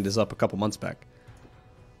starting this up a couple months back.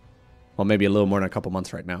 Well, maybe a little more than a couple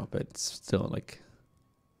months right now, but it's still, like,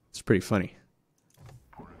 it's pretty funny.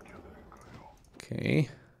 Okay.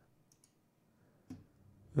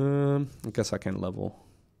 I guess I can level.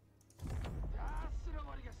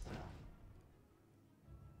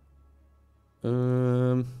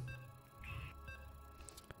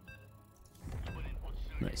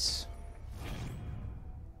 Nice.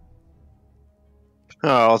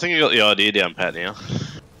 Oh, I think you got the idea down pat now.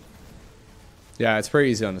 Yeah, it's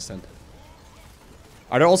very easy to understand.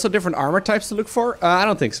 Are there also different armor types to look for? I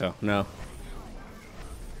don't think so, no.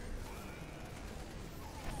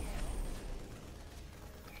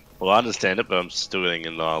 Well, I understand it, but I'm still getting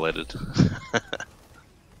annihilated.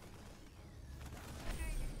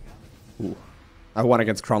 Ooh. I won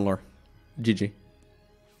against Kronlor. GG.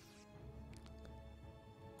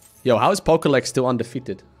 Yo, how is Pokélex still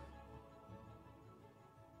undefeated?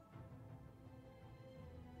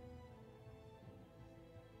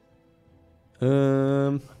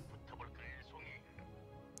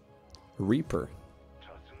 Reaper.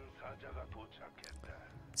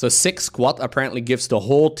 So 6 squat apparently gives the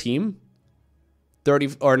whole team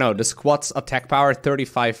 30, or no, the squat's attack power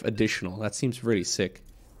 35 additional. That seems really sick.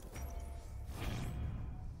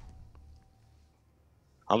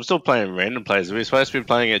 I'm still playing random players. Are we supposed to be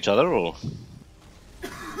playing each other, or?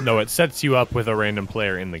 No, it sets you up with a random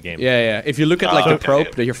player in the game. Yeah, yeah. If you look at like the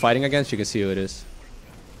probe that you're fighting against, you can see who it is.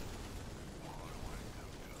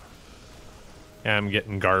 Yeah, I'm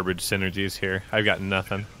getting garbage synergies here. I've got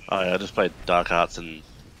nothing. Oh yeah, I just played Dark Arts and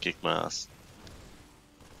kicked my ass.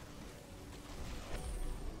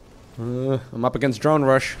 I'm up against Drone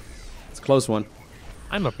Rush. It's a close one.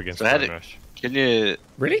 I'm up against So Drone Rush. Can you...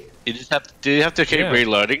 Really? You just have to, do you have to keep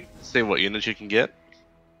reloading to see what units you can get?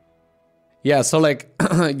 Yeah, so like,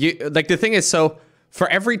 the thing is, so for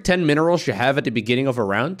every 10 minerals you have at the beginning of a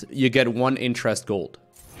round, you get 1 interest gold.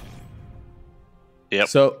 Yep.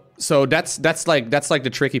 So that's like the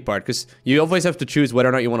tricky part, because you always have to choose whether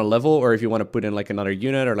or not you want to level, or if you want to put in like another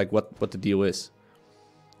unit, or like what the deal is.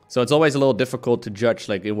 So it's always a little difficult to judge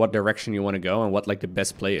like in what direction you want to go and what like the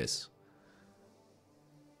best play is.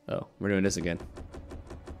 Oh, we're doing this again.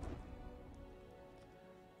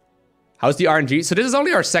 How's the RNG? So this is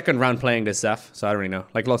only our 2nd round playing this, Zeph, so I don't really know.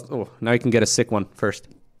 Like, now you can get a sick one first.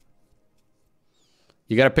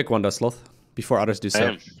 You gotta pick one, though, Sloth, before others do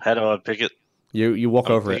so. How do I pick it? You walk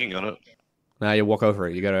over it. On it. Nah, you walk over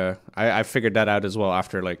it. You gotta... I figured that out as well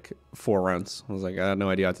after, like, 4 rounds. I was like, I had no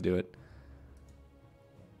idea how to do it.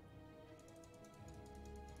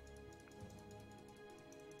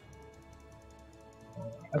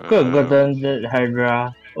 I could have gotten the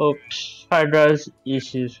Hydra. Oops, Hydra's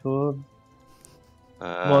is useful.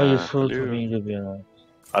 More useful to me, to be honest.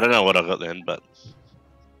 I don't know what I got then, but...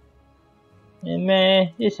 Yeah,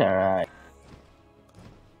 man, it's alright.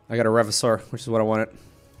 I got a Revisaur, which is what I wanted.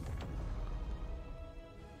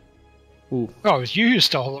 Ooh. Oh, it was you who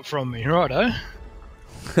stole it from me, righto?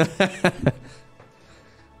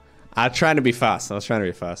 I was trying to be fast,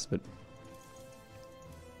 but...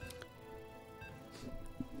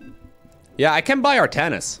 Yeah, I can buy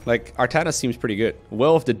Artanis. Like, Artanis seems pretty good.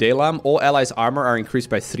 Will of the Daylam, all allies' armor are increased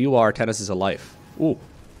by 3 while Artanis is alive. Ooh.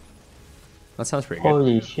 That sounds pretty good.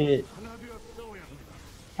 Holy shit.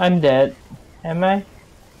 I'm dead. Am I?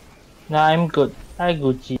 Nah, I'm good. I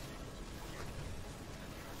Gucci.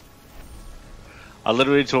 I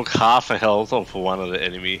literally took half a health off for one of the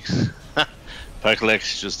enemy.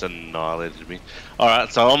 Pokelex just annihilated me.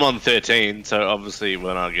 Alright, so I'm on 13, so obviously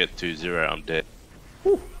when I get 2-0, I'm dead.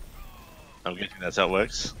 Ooh. I'm guessing that's how it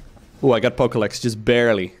works. Ooh, I got Pokelex, just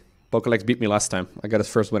barely. Pokelex beat me last time. I got his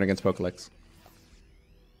first win against Pokelex.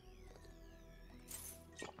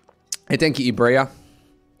 Hey, thank you, Ibrea.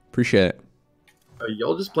 Appreciate it. Are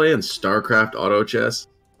y'all just playing StarCraft auto chess?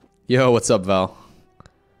 Yo, what's up, Val?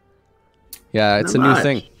 Yeah, it's a new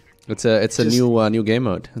thing. It's a new game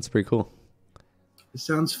mode. It's pretty cool. It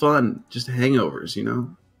sounds fun. Just hangovers, you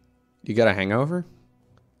know? You got a hangover?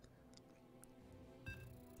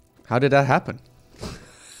 How did that happen?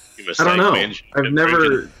 I don't know. I've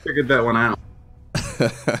never figured that one out.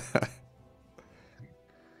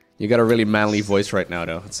 You got a really manly voice right now,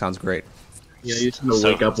 though. It sounds great. Yeah, you tend to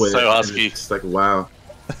wake up with so it. husky. It's like, wow.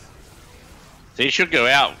 So you should go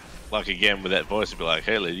out, like, again with that voice and be like,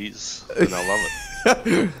 hey, ladies. And I love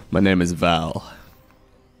it. My name is Val.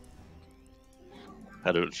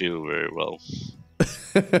 I don't feel very well.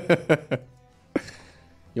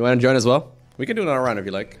 You want to join as well? We can do another round if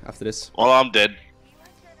you like, after this. Well, I'm dead.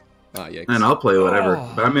 Ah, yikes. And I'll play whatever,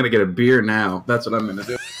 but I'm going to get a beer now. That's what I'm going to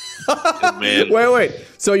do. Man. Wait.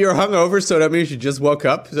 So you're hungover, so that means you just woke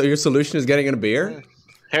up? So your solution is getting in a beer?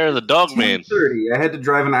 Hair of the dog, man. 2:30. I had to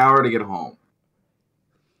drive an hour to get home.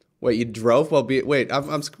 Wait, you drove while being... Wait,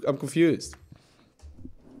 I'm confused.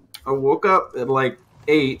 I woke up at like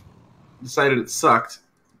 8, decided it sucked,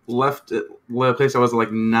 left the place I was at like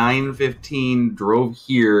 9:15, drove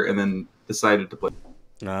here, and then decided to play.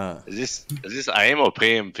 Is this AM or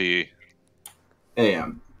PM for you?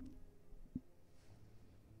 AM.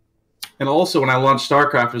 And also, when I launched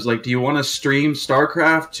StarCraft, it was like, do you want to stream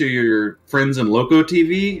StarCraft to your friends in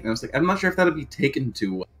LowkoTV? And I was like, I'm not sure if that would be taken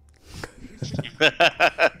too well.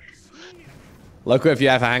 Loco, if you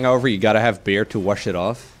have a hangover, you gotta have beer to wash it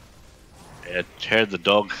off. Yeah, hair of the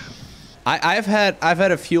dog. I've had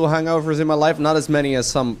a few hangovers in my life, not as many as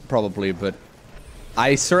some probably, but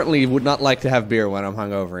I certainly would not like to have beer when I'm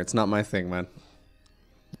hungover. It's not my thing, man.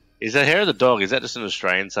 Is that hair of the dog? Is that just an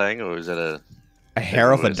Australian saying, or is that a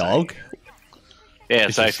hair of a dog? Yeah,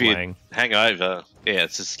 It's so just if you slang. hang over, yeah,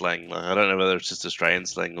 it's just slang. I don't know whether it's just Australian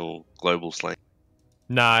slang or global slang.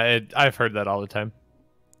 Nah, I've heard that all the time.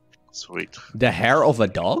 Sweet. The hair of a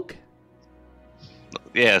dog?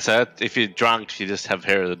 Yeah, so if you're drunk, you just have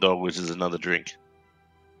hair of the dog, which is another drink.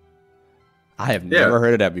 I have never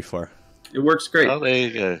heard of that before. It works great. Oh, there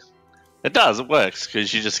you go. It does. It works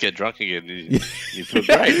because you just get drunk again. You feel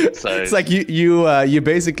great. So it's like you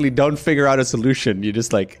basically don't figure out a solution. You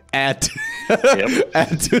just like add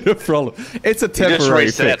add to the problem. It's a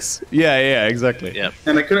temporary fix. Yeah, exactly. Yeah.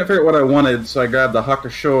 And I couldn't figure out what I wanted, so I grabbed the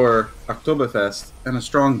Hakkashore Oktoberfest and a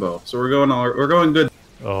strongbow. So we're going good.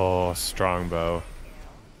 Oh, strongbow.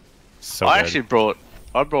 So I good. actually brought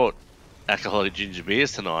alcoholic ginger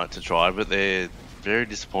beers tonight to try, but they're very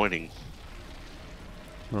disappointing.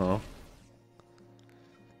 Oh.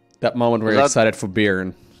 That moment where you're excited for beer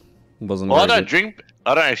and wasn't. Well, I don't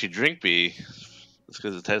actually drink beer. It's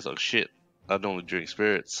because it tastes like shit. I normally drink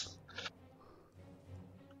spirits.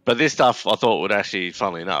 But this stuff I thought would actually,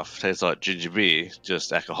 funnily enough, taste like ginger beer,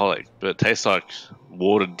 just alcoholic. But it tastes like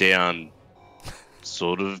watered down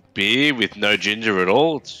sort of beer with no ginger at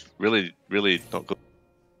all. It's really, really not good.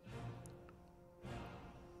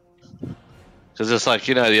 Because it's like,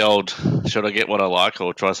 the old, should I get what I like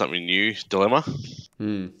or try something new dilemma?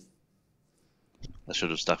 I should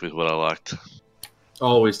have stuck with what I liked.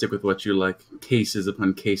 Always stick with what you like. Cases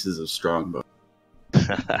upon cases of strongbow.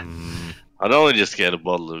 I'd only just get a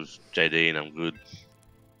bottle of JD and I'm good.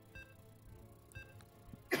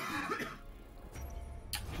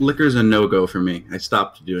 Liquor's a no-go for me. I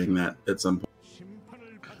stopped doing that at some point.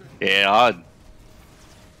 Yeah, I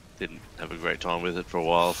didn't have a great time with it for a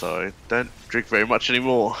while, so I don't drink very much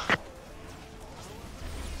anymore.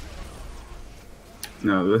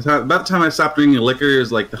 No, about the time I stopped drinking liquor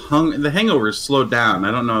is like the hangovers slowed down. I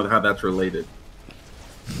don't know how that's related.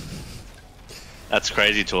 That's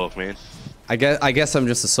crazy talk, man. I guess I'm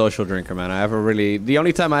just a social drinker, man. The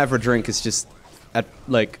only time I ever drink is just at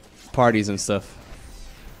like parties and stuff.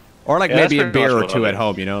 Or like maybe a beer or two at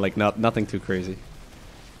home, like nothing too crazy.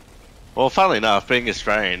 Well, funnily enough, being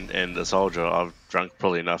Australian and a soldier, I've drunk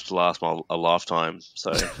probably enough to last a lifetime.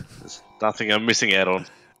 So there's nothing I'm missing out on.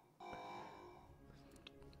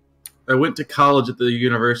 I went to college at the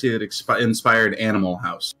university that inspired Animal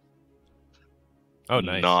House. Oh,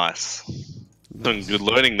 nice. Nice. Some good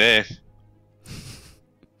learning there.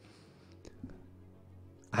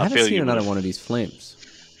 I haven't seen another one of these flames.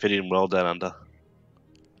 Fit in well down under.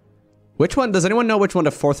 Which one? Does anyone know which one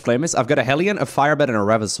the fourth flame is? I've got a Hellion, a Firebed, and a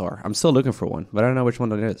Revizor. I'm still looking for one, but I don't know which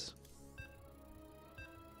one it is.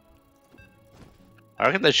 I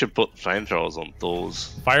reckon they should put flamethrowers on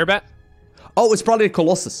Thor's. Firebet? Oh, it's probably a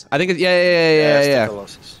Colossus. I think it's yeah.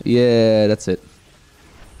 Colossus. Yeah, that's it.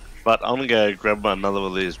 But I'm gonna go grab another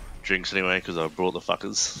one of these drinks anyway because I brought the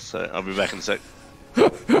fuckers. So I'll be back in a sec.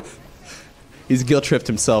 He's guilt tripped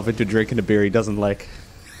himself into drinking a beer he doesn't like.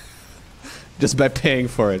 Just by paying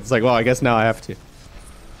for it. It's like, well, I guess now I have to.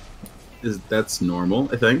 That's normal,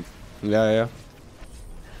 I think. Yeah.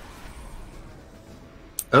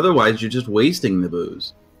 Otherwise, you're just wasting the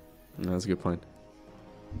booze. No, that's a good point.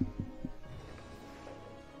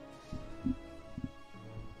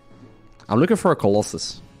 I'm looking for a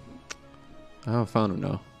Colossus. I haven't found him,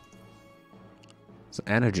 no. It's an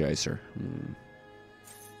Energizer.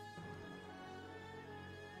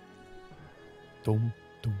 Dum,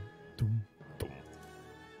 dum, dum, dum.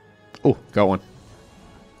 Oh, got one.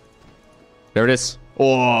 There it is.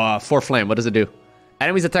 Oh, 4 flame. What does it do?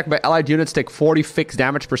 Enemies attacked by allied units take 40 fixed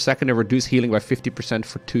damage per second and reduce healing by 50%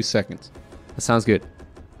 for 2 seconds. That sounds good.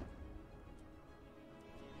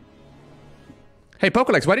 Hey,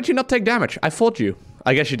 Pokélex, why did you not take damage? I fought you.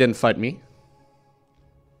 I guess you didn't fight me.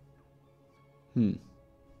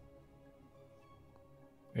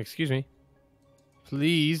 Excuse me.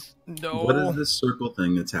 Please. No. What is this circle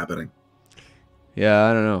thing that's happening? Yeah,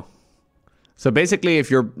 I don't know. So basically,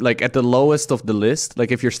 if you're like at the lowest of the list,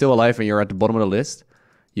 like if you're still alive and you're at the bottom of the list,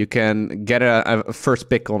 you can get a first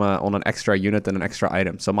pick on an extra unit and an extra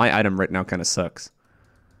item. So my item right now kind of sucks.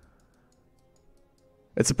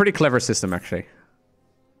 It's a pretty clever system, actually.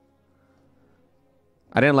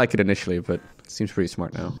 I didn't like it initially, but it seems pretty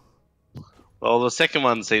smart now. Well, the second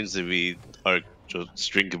one seems to be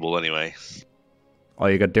just drinkable anyway. Oh,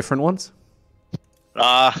 you got different ones?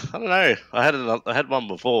 I don't know. I had one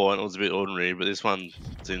before and it was a bit ordinary, but this one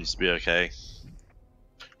seems to be okay.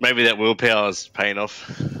 Maybe that willpower is paying off.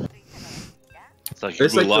 It's like you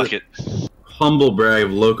will like it. Humble brag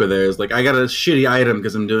of Lowko there is like, I got a shitty item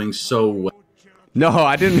because I'm doing so well. No,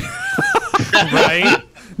 I didn't. Right?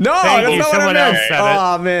 No, Thank that's you. not what I Someone meant. else said it.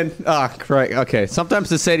 Oh, man. Oh, correct. Okay, sometimes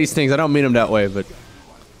to say these things, I don't mean them that way, but...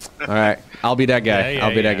 Alright, I'll be that guy.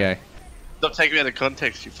 I'll be that guy. Stop taking me out of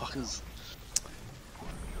context, you fuckers.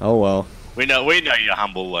 Oh, well. We know you're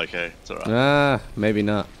humble, Lowko. It's alright. Maybe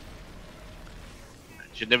not.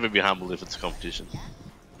 should never be humble if it's a competition.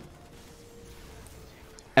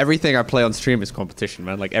 Everything I play on stream is competition,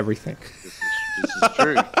 man. Like everything. This is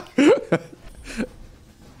true.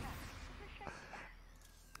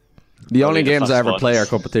 The only games I ever play are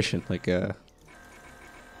competition. Like,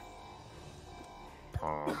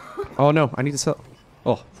 oh no, I need to sell.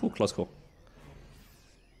 Oh, close call.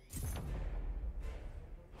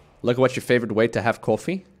 Look, what's your favorite way to have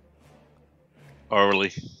coffee?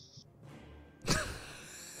 Orally.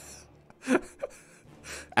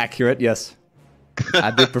 Accurate, yes. I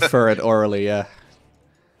do prefer it orally, yeah.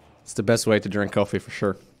 It's the best way to drink coffee for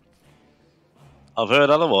sure. I've heard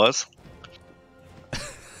otherwise.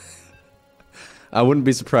 I wouldn't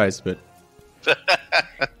be surprised, but...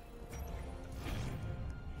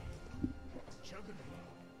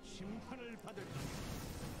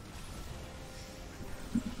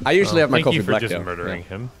 I usually have my coffee black, though. Thank you for just murdering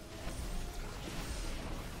him.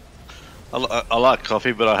 I like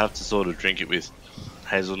coffee, but I have to sort of drink it with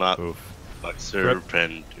hazelnut, like syrup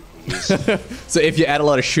and... So if you add a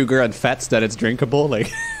lot of sugar and fats, then it's drinkable,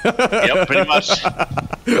 like... Yep, pretty much.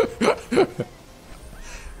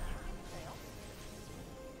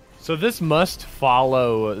 So this must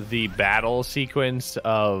follow the battle sequence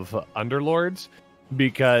of Underlords,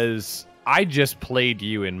 because I just played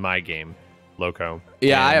you in my game, Lowko.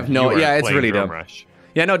 Yeah, I have no... Yeah, it's really Drum dumb. Rush.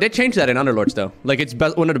 Yeah, no, they changed that in Underlords, though. Like, it's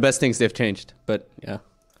one of the best things they've changed, but, yeah.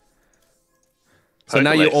 So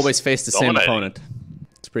now you always face the same opponent.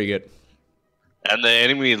 It's pretty good. And the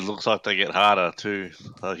enemy looks like they get harder, too.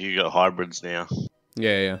 Like, you got hybrids now.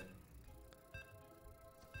 Yeah.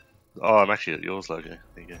 Oh, I'm actually at yours, Logo. There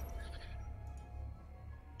you go.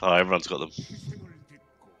 Oh, everyone's got them.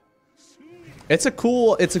 It's a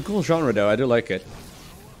cool genre, though. I do like it.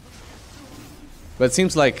 But it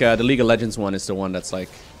seems like the League of Legends one is the one that's like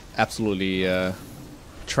absolutely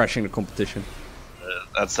trashing the competition.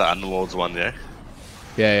 That's the Underlords one, yeah?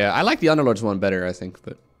 Yeah. I like the Underlords one better, I think,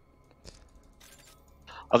 but...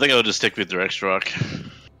 I think I'll just stick with Direct Strike.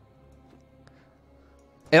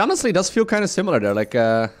 It honestly does feel kind of similar, though. Like,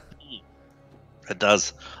 It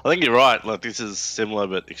does. I think you're right. Like, this is similar,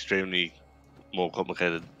 but extremely more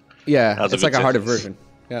complicated. Yeah, it's like a harder version.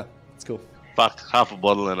 Yeah, it's cool. Fuck, half a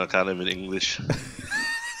bottle and I can't even English.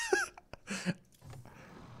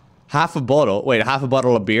 Half a bottle? Wait, half a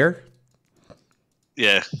bottle of beer?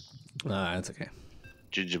 Yeah. That's okay.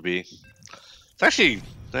 Ginger beer. It's actually...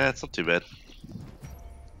 it's not too bad.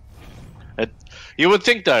 You would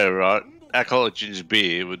think, though, right? Alcoholic ginger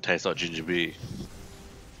beer would taste like ginger beer.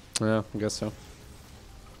 Yeah, I guess so.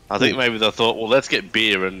 I think maybe they thought, well, let's get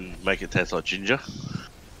beer and make it taste like ginger.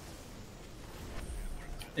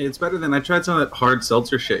 It's better than... I tried some of that hard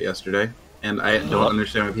seltzer shit yesterday, and I don't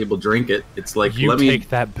understand why people drink it. It's like, let me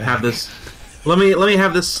have this... Let me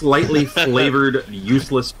have this slightly flavored,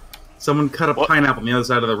 useless... Someone cut a pineapple on the other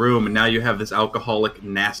side of the room, and now you have this alcoholic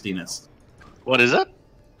nastiness. What is it?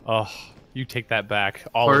 Oh, you take that back.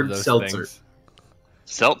 All hard of those seltzer. things.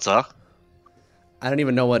 Seltzer? I don't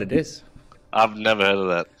even know what it is. I've never heard of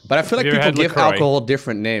that. But I feel like people give LaCroix? alcohol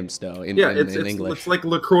different names, though, in English. It's like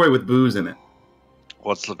LaCroix with booze in it.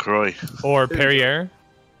 What's LaCroix? Or Perrier.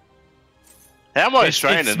 How am I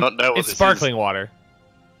Australian and not know what this is? It's sparkling water.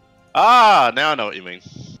 Ah, now I know what you mean.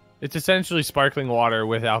 It's essentially sparkling water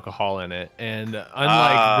with alcohol in it, and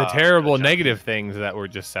unlike the terrible negative things that were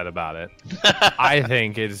just said about it, I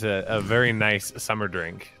think it's a very nice summer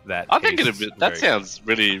drink. That sounds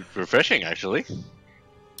really refreshing, actually.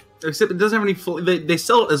 Except it doesn't have any... They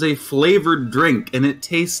sell it as a flavored drink, and it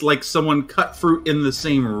tastes like someone cut fruit in the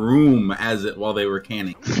same room as it while they were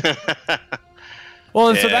canning. Well,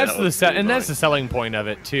 and so that's that's the selling point of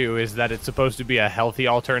it too, is that it's supposed to be a healthy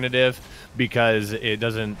alternative because it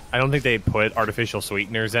doesn't. I don't think they put artificial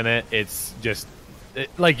sweeteners in it. It's just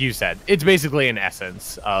like you said. It's basically an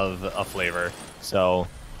essence of a flavor. So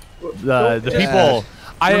the people.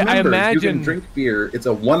 I imagine you can drink beer. It's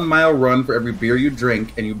a 1 mile run for every beer you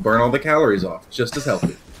drink, and you burn all the calories off. Just as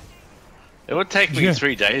healthy. It would take me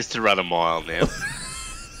 3 days to run a mile now.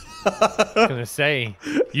 I was gonna say,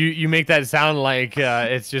 you make that sound like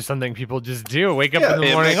it's just something people just do. Wake up in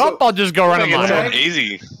the morning, I'll just go run a mile.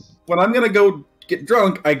 Easy. When I'm gonna go get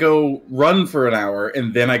drunk, I go run for an hour,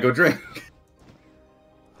 and then I go drink.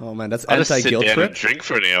 Oh man, that's anti-guilt trip. Just sit down and drink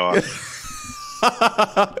for an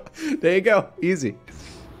hour. There you go, easy.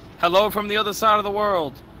 Hello from the other side of the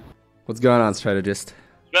world. What's going on, strategist?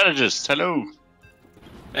 Strategist, hello.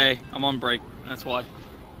 Hey, I'm on break. That's why.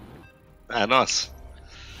 Ah, nice.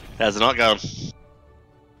 How's it not going?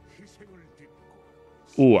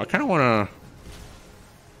 Ooh, I kind of want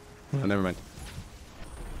to... Oh, never mind.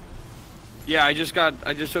 Yeah, I just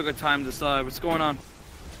took a time to decide what's going on.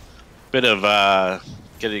 Bit of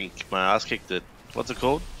getting my ass kicked at what's it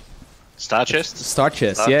called? Star chest. Star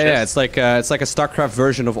chest. Yeah. It's like a StarCraft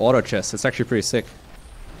version of auto chest. It's actually pretty sick.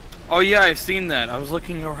 Oh yeah, I've seen that. I was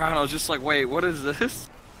looking around. I was just like, wait, what is this?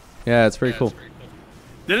 Yeah, it's pretty cool.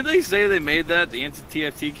 Didn't they say they made that? The instant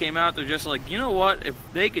TFT came out. They're just like, you know what? If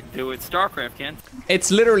they could do it, StarCraft can.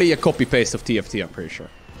 It's literally a copy paste of TFT. I'm pretty sure.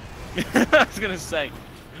 I was gonna say.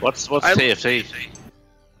 What's TFT?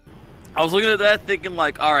 I was looking at that, thinking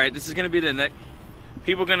like, all right, this is gonna be the next.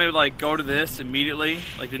 People are gonna like go to this immediately.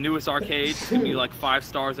 Like the newest arcade, it's gonna be like 5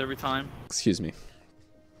 stars every time. Excuse me.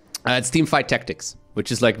 It's Teamfight Tactics,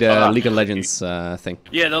 which is like the League of Legends thing.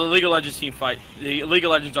 Yeah, the League of Legends team fight. The League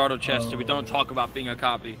of Legends auto chest, so we don't talk about being a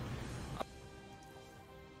copy.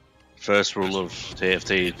 First rule of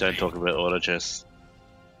TFT: don't talk about auto chess.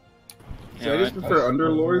 So yeah, I just prefer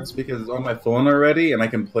Underlords because it's on my phone already, and I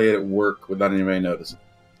can play it at work without anybody noticing.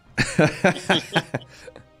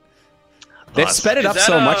 They've sped it up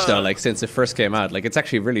so much though, like since it first came out. Like it's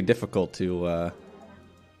actually really difficult to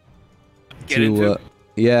get into.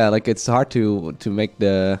 Yeah, like it's hard to make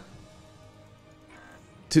the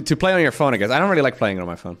to play on your phone. I guess I don't really like playing it on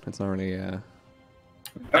my phone. It's not really.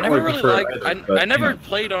 I never really liked. I never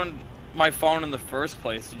played on my phone in the first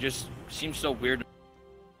place. It just seems so weird.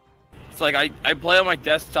 It's like I play on my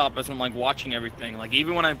desktop as I'm like watching everything. Like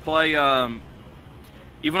even when I play like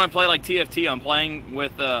TFT, I'm playing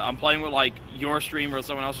with like your stream or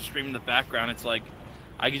someone else's stream in the background. It's like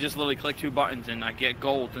I can just literally click 2 buttons and I get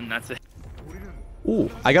gold and that's it.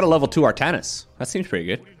 Ooh, I got a level 2 Artanis. That seems pretty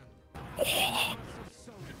good.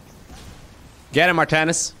 Get him,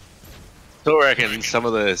 Artanis. I reckon some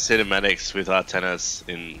of the cinematics with Artanis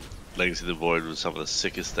in Legacy of the Void was some of the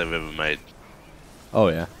sickest they've ever made. Oh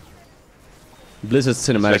yeah. Blizzard's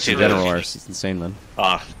cinematics in general are insane, man.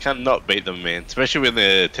 Ah, cannot beat them, man. Especially with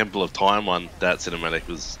the Temple of Time one, that cinematic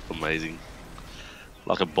was amazing.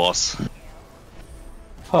 Like a boss.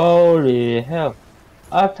 Holy hell.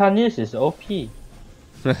 Artanis is OP.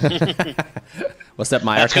 What's that,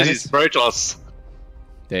 my That's because Artanis? he's Protoss.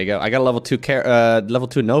 There you go. I got a level 2 level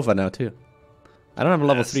 2 Nova now too. I don't have a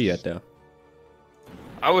level 3 yet though.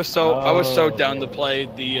 I was so down to play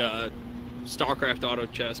the StarCraft auto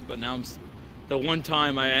chess, but now the one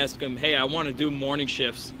time I asked them, hey, I want to do morning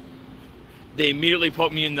shifts, they immediately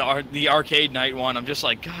put me in the arcade night one. I'm just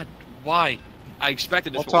like, God, why? I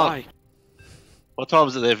expected this. Why? What time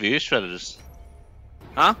is it there for you, strategist?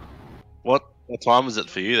 Huh? What time is it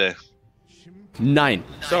for you there? 9.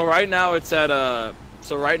 So right now it's at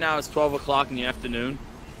right now it's 12 o'clock in the afternoon.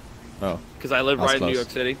 Oh. Because I live right in New York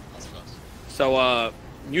City. So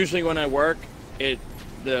usually when I work,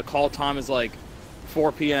 the call time is like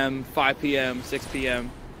 4 p.m., 5 p.m., 6 p.m.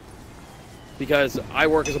 Because I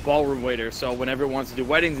work as a ballroom waiter, so when everyone wants to do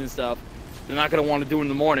weddings and stuff, they're not going to want to do it in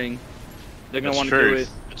the morning. They're going to want to do it.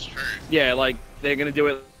 That's true. Yeah, like they're going to do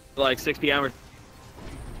it like 6 p.m.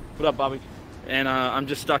 What up, Bobby? And I'm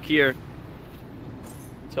just stuck here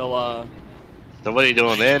till So what are you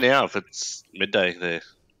doing there now if it's midday there?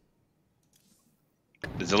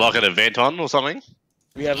 Is it like an event on or something?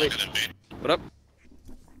 we have it. What up?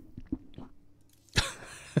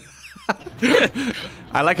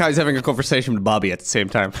 I like how he's having a conversation with Bobby at the same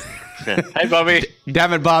time. Hey, Bobby.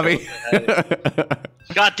 Damn it, Bobby.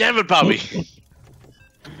 God damn it, Bobby.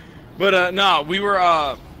 But no, we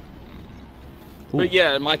were but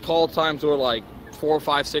yeah, my call times were like 4,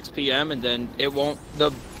 5, 6 p.m. and then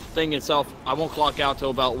the thing itself, I won't clock out till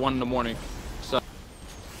about 1 in the morning. So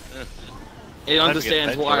it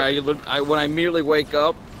understands why when I immediately wake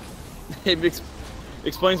up, it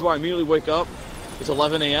explains why I immediately wake up. It's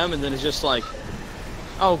 11 a.m. and then it's just like,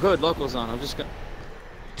 oh good, local's on. I'm just gonna.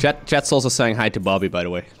 Chat's also saying hi to Bobby, by the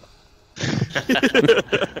way.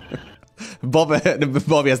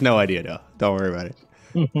 Bobby has no idea though. Don't worry about it.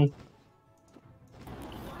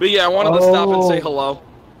 But yeah, I wanted to stop and say hello.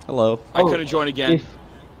 Hello. I couldn't join again.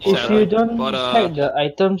 If you don't hide the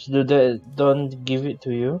items, don't give it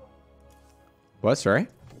to you. What? Sorry?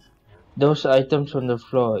 Those items on the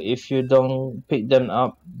floor, if you don't pick them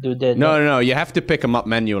up, do they? No. You have to pick them up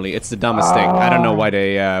manually. It's the dumbest thing. I don't know why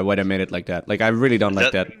they made it like that. Like I really don't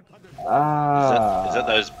like that. Is that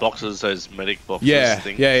those boxes, those medic boxes?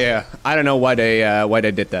 Yeah. I don't know why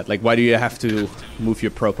they did that. Like why do you have to move your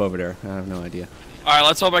prop over there? I have no idea. All right,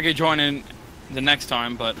 let's hope I can join in the next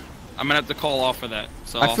time, but I'm gonna have to call off for that.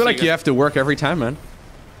 So I feel like you have to work every time, man.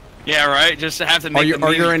 Yeah, right. Just have to make.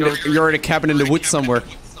 You're in a cabin in the woods somewhere.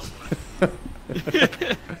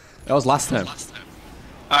 That was last time.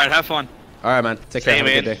 Alright, have fun. Alright, man. Take care. Have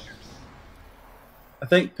a good day. I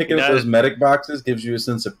think picking up those medic boxes gives you a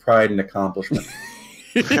sense of pride and accomplishment.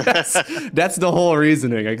 Yes, that's the whole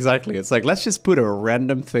reasoning, exactly. It's like, let's just put a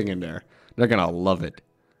random thing in there. They're gonna love it.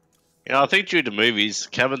 Yeah, I think due to movies,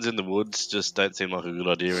 cabins in the woods just don't seem like a good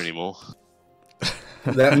idea anymore.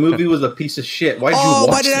 That movie was a piece of shit. Why did you watch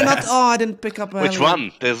why did I that? not? Oh, I didn't pick up. Which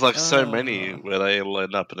one? There's like so many where they all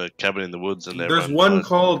end up in a cabin in the woods and There's one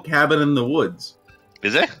called Cabin in the Woods.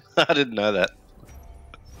 Is there? I didn't know that.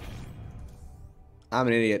 I'm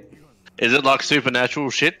an idiot. Is it like supernatural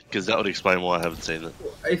shit? Because that would explain why I haven't seen it.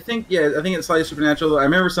 I think it's slightly supernatural. I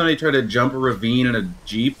remember somebody tried to jump a ravine in a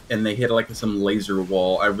Jeep and they hit like some laser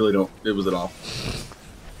wall. I really don't. It was it all.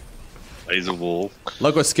 Laser wall.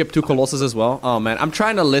 Loko skip 2 Colossus as well. Oh man, I'm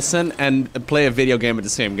trying to listen and play a video game at the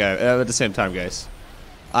same time, guys.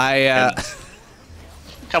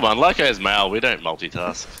 Come on, Loko's male. We don't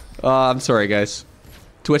multitask. I'm sorry, guys.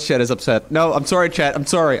 Twitch chat is upset. No, I'm sorry, chat. I'm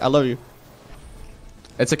sorry. I love you.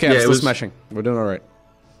 It's okay. I'm still smashing. We're doing all right.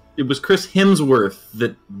 It was Chris Hemsworth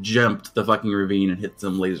that jumped the fucking ravine and hit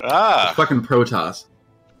some laser. Ah, fucking Protoss.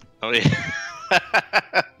 Oh yeah.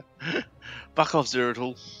 Fuck off,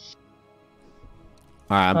 Zeratul.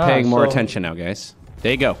 Alright, I'm paying more attention now, guys.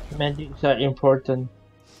 There you go. Medics are important.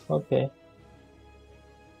 Okay.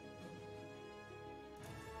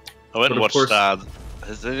 I went and watched.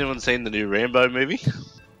 Has anyone seen the new Rambo movie?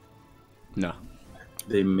 No.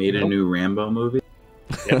 They made a new Rambo movie.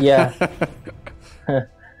 Yep. Yeah.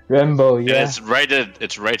 Rambo. Yeah. And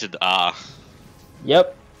it's rated R.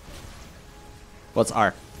 Yep. What's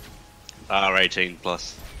R? R18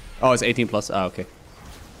 plus. Oh, it's 18 plus. Oh, okay.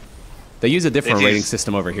 They use a different rating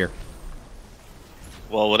system over here.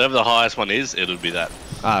 Well, whatever the highest one is, it'll be that.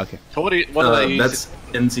 Ah, okay. So what do they use? That's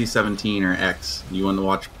NC-17 or X. You want to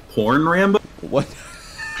watch porn Rambo? What?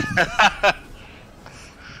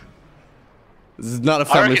 This is not a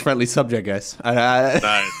family-friendly subject, guys.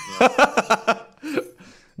 No.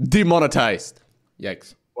 Demonetized.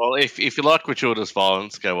 Yikes. Well, if you like gratuitous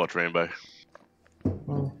violence, go watch Rambo.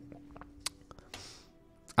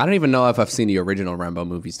 I don't even know if I've seen the original Rambo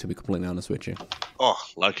movies, to be completely honest with you. Oh,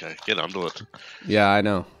 Loko, get onto it. Yeah, I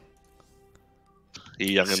know.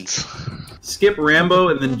 You youngins. Skip Rambo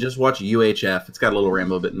and then just watch UHF. It's got a little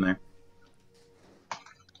Rambo bit in there.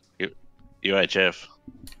 UHF.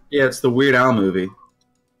 Yeah, it's the Weird Al movie.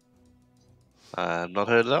 I've not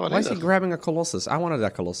heard of that one. Why is he grabbing a Colossus? I wanted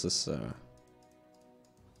that Colossus.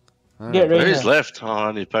 Who's left? Oh,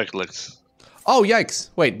 I need Pokedex. Oh, yikes.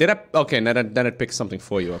 Wait, did I... Okay, then it picked something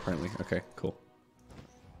for you, apparently. Okay, cool.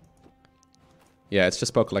 Yeah, it's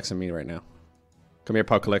just Pokélex and me right now. Come here,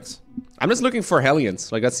 Pokélex. I'm just looking for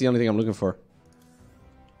Hellions. Like, that's the only thing I'm looking for.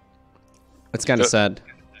 It's kind of sad.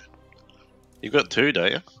 You've got 2,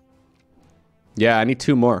 don't you? Yeah, I need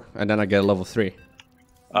 2 more, and then I get a level 3.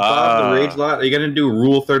 Bob the Rage Lot, are you going to do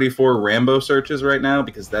Rule 34 Rambo searches right now?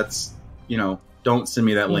 Because that's, don't send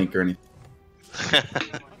me that link or anything.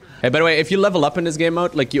 Hey, by the way, if you level up in this game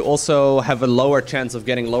mode, like, you also have a lower chance of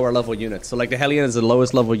getting lower level units. So, like, the Hellion is the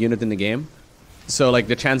lowest level unit in the game. So, like,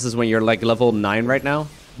 the chances when you're, like, level 9 right now,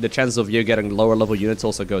 the chances of you getting lower level units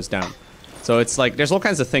also goes down. So, it's like, there's all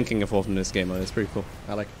kinds of thinking involved in this game mode. It's pretty cool.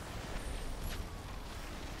 I like it.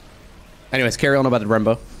 Anyways, carry on about the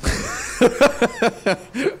Rambo.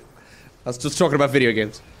 I was just talking about video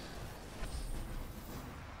games.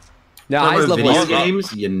 Now, eyes level video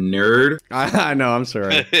games, you nerd. I know, I'm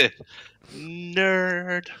sorry.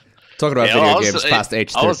 Nerd. Talking about video games past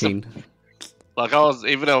age 13.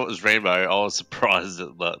 Even though it was Rainbow, I was surprised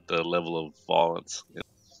at the level of violence.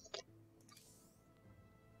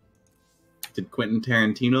 Did Quentin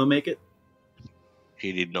Tarantino make it?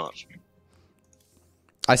 He did not.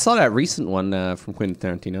 I saw that recent one from Quentin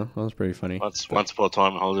Tarantino. That was pretty funny. Once Upon a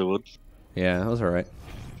Time in Hollywood. Yeah, that was alright.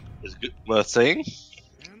 It's good, worth seeing.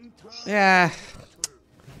 Yeah.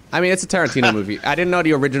 I mean, it's a Tarantino movie. I didn't know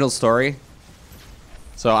the original story,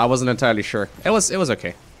 so I wasn't entirely sure. It was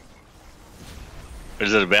okay.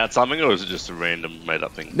 Is it about something, or is it just a random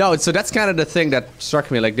made-up thing? No, so that's kind of the thing that struck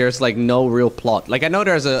me. Like, there's like no real plot. Like, I know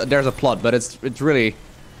there's a plot, but it's really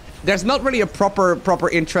there's not really a proper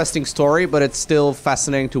interesting story, but it's still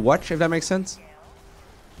fascinating to watch. If that makes sense.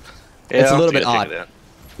 Yeah, it's a little bit odd.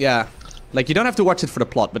 Yeah, like you don't have to watch it for the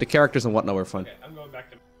plot, but the characters and whatnot were fun. Okay, I'm going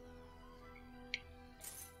back to.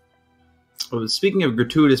 Well, speaking of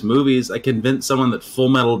gratuitous movies, I convinced someone that Full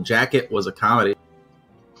Metal Jacket was a comedy.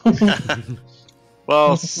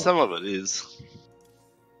 Well, some of it is.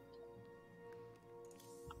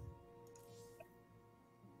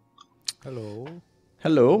 Hello.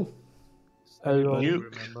 Hello. Hello.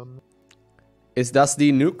 Nuke. Is that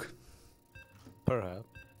the Nuke? Perhaps.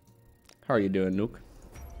 How are you doing, Nuke?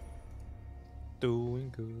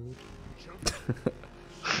 Doing good.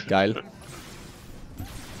 Geil.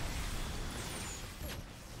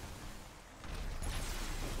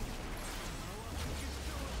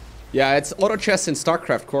 Yeah, it's auto chess in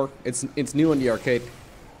StarCraft core. It's new in the arcade.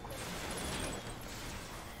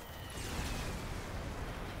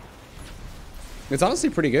 It's honestly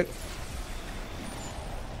pretty good.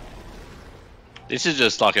 This is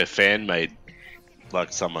just like a fan made,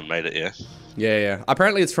 like someone made it, yeah. Yeah.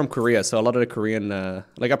 Apparently it's from Korea, so a lot of the Korean,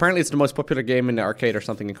 like apparently it's the most popular game in the arcade or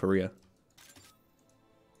something in Korea.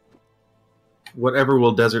 Whatever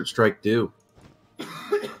will Desert Strike do?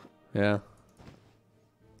 Yeah.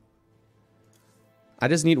 I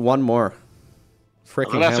just need one more. Freaking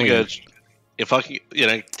I'm gonna have to Hellion. go. If I can,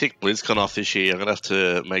 tick BlizzCon off this year, I'm gonna have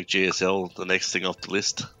to make GSL the next thing off the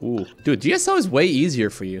list. Ooh, dude, GSL is way easier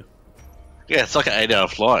for you. Yeah, it's like an 8-hour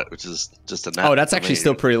flight, which is just a nap. Oh, that's actually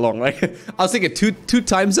still pretty long. Like, I was thinking two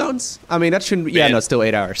time zones. I mean, that shouldn't. Yeah, no, still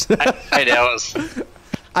 8 hours. 8 hours.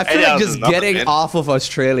 I feel like just getting off of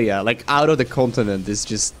Australia, like out of the continent, is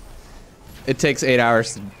just. It takes 8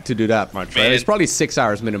 hours to do that much, right? It's probably 6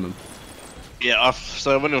 hours minimum. Yeah,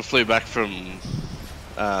 so when I flew back from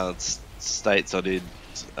States, I did.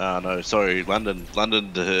 London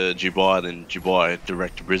to Dubai, then Dubai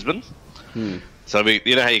direct to Brisbane. So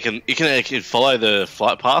you know how you can follow the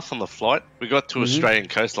flight path on the flight. We got to Australian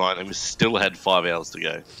coastline and we still had 5 hours to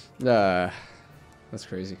go. That's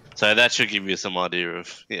crazy. So that should give you some idea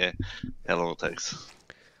of how long it takes.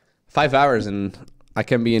 5 hours and I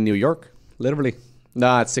can be in New York, literally.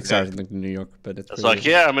 Nah, it's 6 hours in New York, but it's like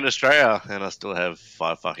I'm in Australia and I still have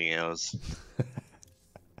 5 fucking hours.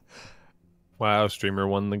 Wow, streamer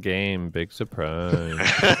won the game. Big surprise.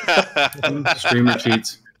 Streamer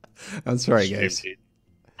cheats. I'm sorry, guys.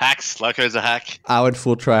 Hacks. Loko's a hack. I would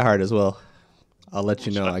full try hard as well. I'll let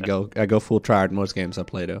you know. I go full try hard in most games I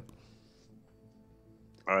play though.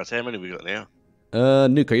 All right, so how many we got now?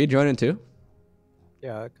 Nuke, are you joining too?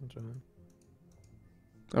 Yeah, I can join.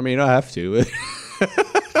 I mean, I have to.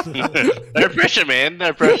 No pressure, man.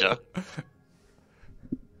 No pressure.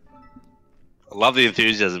 I love the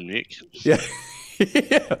enthusiasm, Nick. Yeah.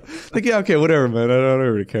 Yeah. Like, yeah, okay, whatever, man. I don't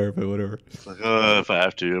really care, but whatever. It's like, if I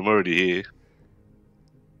have to, I'm already here.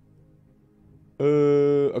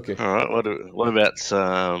 Okay. All right. What about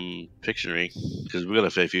some Pictionary? Because we've got a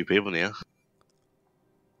fair few people now.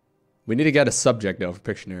 We need to get a subject though for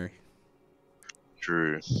Pictionary.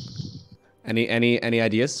 True. Any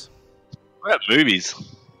ideas? What about movies?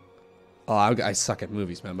 Oh, I suck at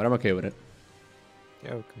movies, man, but I'm okay with it.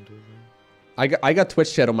 Yeah, we can do that. I got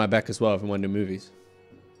Twitch chat on my back as well if we want to do movies.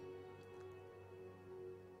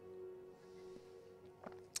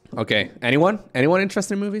 Okay. Anyone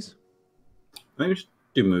interested in movies? I think we should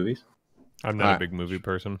do movies. I'm not a big movie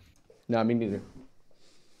person. No, me neither.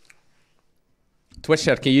 Twitch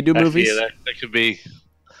chat, can you do movies? Yeah, that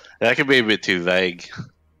could be a bit too vague.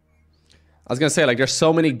 I was gonna say, like, there's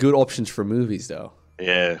so many good options for movies, though.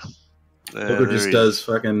 Yeah. Loko just does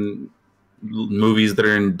fucking movies that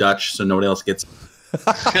are in Dutch, so nobody else gets.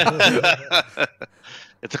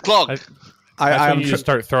 It's a clog. I'm just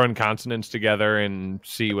start throwing consonants together and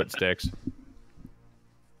see what sticks.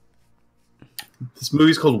 This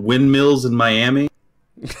movie's called Windmills in Miami.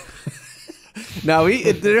 No,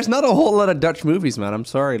 there's not a whole lot of Dutch movies, man. I'm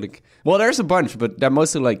sorry. Like, well, there's a bunch, but they're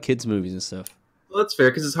mostly like kids' movies and stuff. Well, that's fair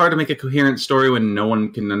because it's hard to make a coherent story when no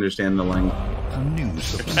one can understand the language. A new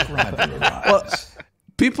subscriber arrives. Well,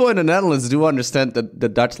 people in the Netherlands do understand the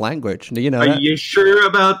Dutch language. You know. Are you sure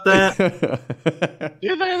about that?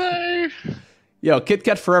 Do they though? Yo, Kit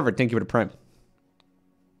Kat Forever. Thank you for the prime.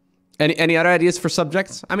 Any other ideas for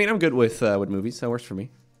subjects? I mean, I'm good with movies. That works for me.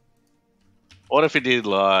 What if we did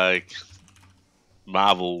like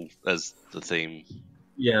Marvel as the theme?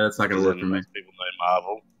 Yeah, that's not gonna work for me. Most people know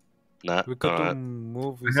Marvel. No, We could do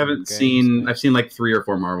movies. I haven't seen. I've seen like 3 or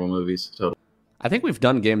 4 Marvel movies total. I think we've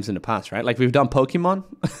done games in the past, right? Like we've done Pokemon.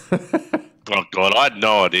 Oh god, I had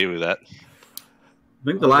no idea with that. I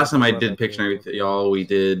think the last time I did Pictionary with y'all, we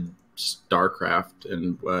did StarCraft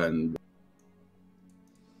and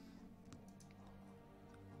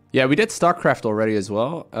Yeah, we did StarCraft already as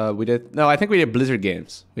well. No, I think we did Blizzard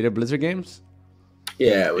games. We did Blizzard games.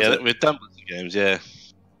 Yeah, we've done Blizzard games. Yeah.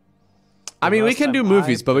 I mean, we can do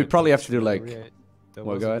movies, but we probably have to do like.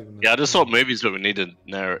 Well, go ahead. Yeah, I just thought movies, but we need to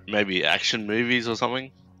narrow maybe action movies or something.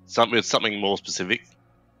 Something more specific,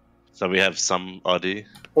 so we have some idea.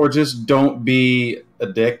 Or just don't be a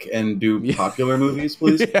dick and do popular movies,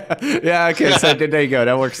 please. Yeah. Okay. So there you go.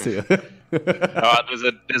 That works too. All right.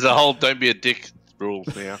 There's a whole don't be a dick rule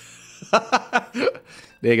now.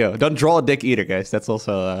 There you go. Don't draw a dick either, guys. That's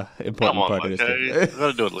also an important part of this.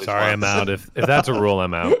 Gotta do it at least Sorry, once. I'm out. If that's a rule,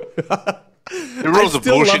 I'm out. The rules are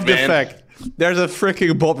bullshit, love man. the fact there's a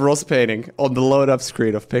freaking Bob Ross painting on the load up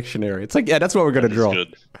screen of Pictionary. It's like, yeah, that's what we're gonna draw.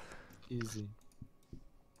 Good. Easy.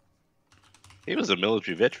 He was a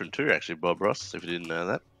military veteran too, actually, Bob Ross, if you didn't know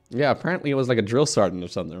that. Yeah, apparently it was like a drill sergeant or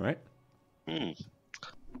something, right? Hmm.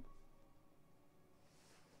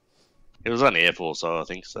 He was on the Air Force, so I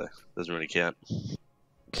think so. Doesn't really count.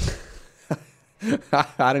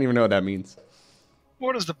 I don't even know what that means.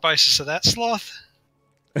 What is the basis of that, Sloth?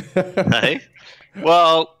 Hey?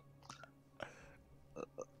 Well,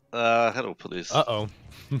 how do I put this? Uh-oh.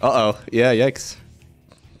 Uh-oh. Yeah, yikes.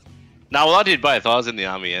 No, well, I did both. I was in the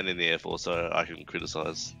Army and in the Air Force, so I can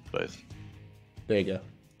criticize both. There you go.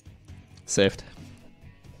 Saved.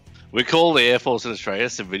 We call the Air Force in Australia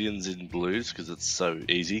civilians in blues because it's so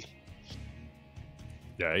easy.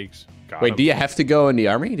 Yikes. Wait, do you have to go in the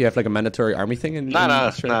army? Do you have like a mandatory army thing in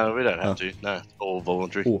Australia? No, we don't have to. No, it's all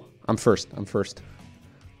voluntary. Ooh, I'm first.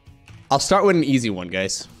 I'll start with an easy one,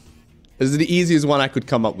 guys. This is the easiest one I could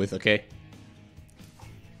come up with, okay?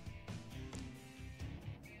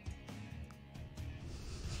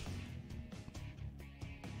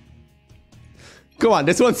 Come on,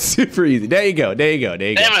 this one's super easy. There you go. Damn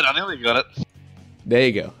it, I nearly got it. There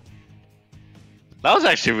you go. That was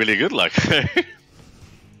actually really good luck.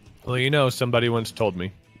 Well, you know, somebody once told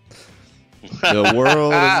me. The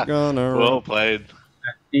world is gonna... Well played.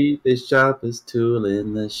 Keep the sharpest tool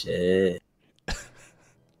in the shed.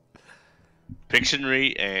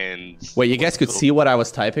 Pictionary and... Wait, you guys could see what I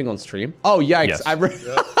was typing on stream? Oh, yikes.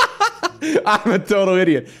 Yes. I'm a total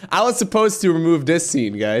idiot. I was supposed to remove this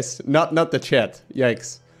scene, guys. Not the chat.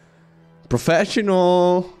 Yikes.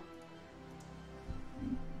 Professional.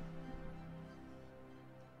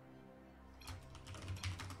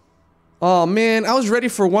 Oh, man. I was ready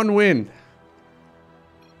for one win.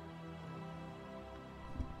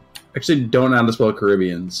 Actually, don't know how to spell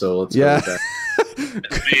Caribbean, so let's go with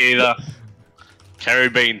that. Me either.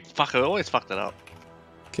 Caribbean. Fuck, I always fucked it up.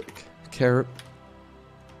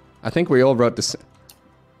 I think we all wrote this.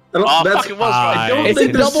 Fuck, it was right. I don't It's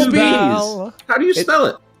think a there's double two B. B's. How do you spell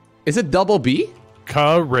it? Is it double B?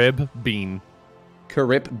 Caribbean.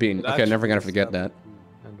 Caribbean. Okay, never gonna forget that.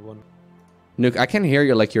 And one. Nuke, I can hear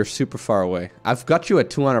you like you're super far away. I've got you at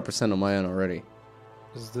 200% on my end already.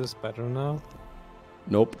 Is this better now?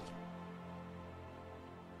 Nope.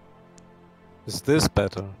 Is this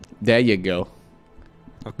better? There you go.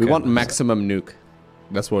 Okay, We want maximum nuke.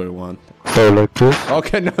 That's what we want. So like this?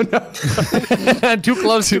 Okay, no. Too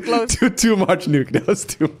close, too close. Too much nuke. That was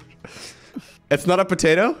too much. It's not a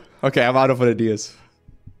potato? Okay, I'm out of ideas.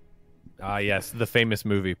 Ah, yes, the famous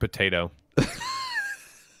movie, Potato.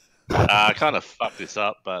 I kind of fucked this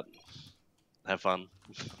up, but have fun.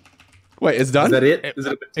 Wait, it's done? Is that it? Is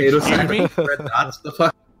it a potato Excuse me? sack? Red dots? The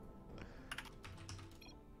fuck?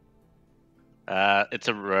 It's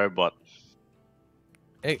a robot,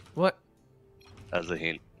 Hey, what? as a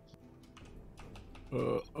hint.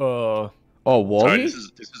 Oh, Sorry, Wall-E? this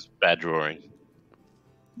is bad drawing.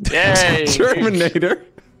 Yay! Terminator?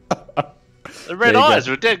 The red There you eyes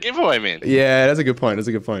go. were dead giveaway, man. Yeah, that's a good point.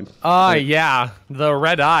 Yeah, the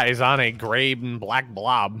red eyes on a gray and black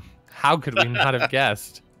blob. How could we not have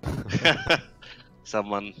guessed?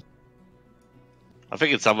 Someone. I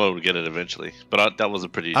figured someone would get it eventually, but that was a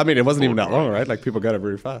pretty... I mean, it wasn't even cool that long, drawing. right? Like, people got it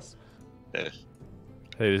really fast. Yeah.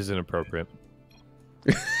 It is inappropriate.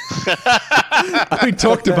 We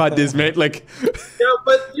talked about this, mate. Like, Yeah,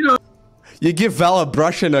 but, you know... you give Val a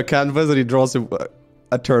brush and a canvas and he draws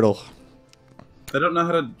a turtle. I don't know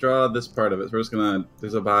how to draw this part of it, so we're just gonna...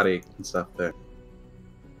 There's a body and stuff there.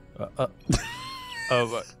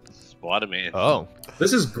 Spider-Man. Oh.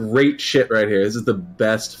 This is great shit right here. This is the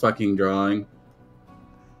best fucking drawing.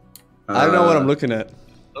 I don't know what I'm looking at. It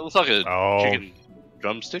looks like a chicken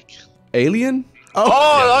drumstick. Alien? Oh,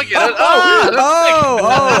 I get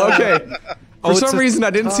it. Okay. For some reason, I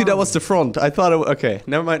didn't see that was the front. I thought it was... Okay,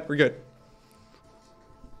 never mind. We're good.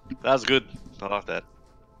 That was good. I like that.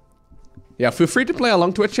 Yeah, feel free to play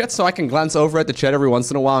along Twitch chat so I can glance over at the chat every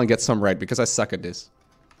once in a while and get some right, because I suck at this.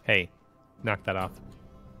 Hey, knock that off.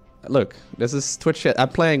 Look, this is Twitch chat. I'm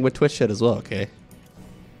playing with Twitch chat as well, okay?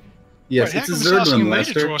 Yes, Wait, it's a how come it's asking Zerglin, me to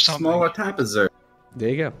Lester. draw something? Smaller type of Zerg. There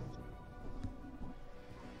you go.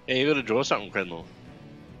 Yeah, you gotta draw something, Crenlaw.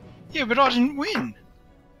 Yeah, but I didn't win.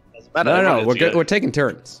 No, we're taking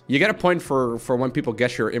turns. You get a point for when people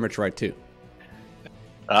guess your image right, too.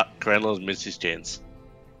 Crenlaw's missed his chance.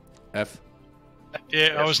 F.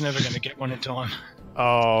 Yeah, I was never going to get one in time.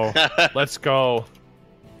 Oh, let's go.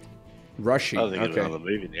 Rushy. I think it's Okay. another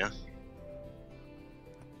movie now.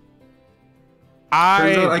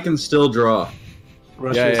 Turns out I can still draw.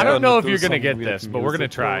 Yeah, I don't know if Do you're gonna some get weird this, but we're gonna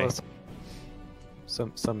music try. or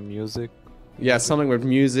some music. Yeah, something with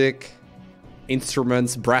music,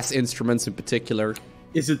 instruments, brass instruments in particular.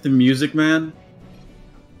 Is it the Music Man?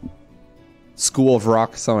 School of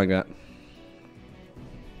Rock, something like that.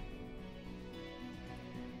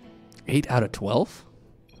 8 out of 12?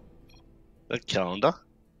 A calendar?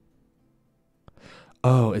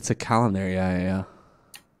 Oh, it's a calendar. Yeah.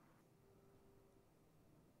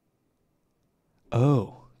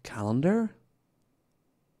 Oh, calendar?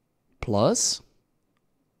 Plus?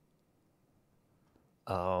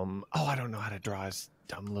 Oh, I don't know how to draw his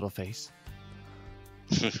dumb little face.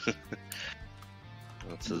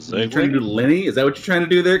 That's a Are you trying to do Lenny? Is that what you're trying to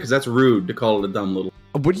do there? Because that's rude to call it a dumb little.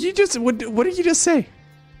 What did you just? What did you just say?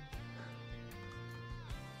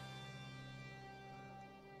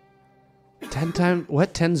 Ten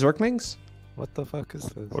Zerglings? What the fuck is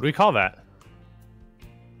this? What do we call that?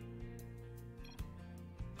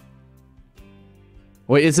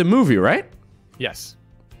 Wait, it's a movie, right? Yes.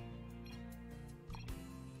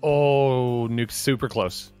 Oh, Nuke's super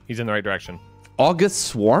close. He's in the right direction. August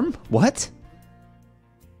Swarm? What?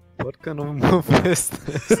 What kind of movie is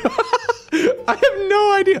this? I have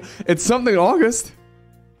no idea. It's something August.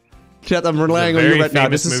 Chat, I'm relying on you right now.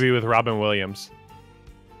 This is a movie with Robin Williams.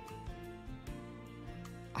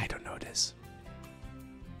 I don't know this.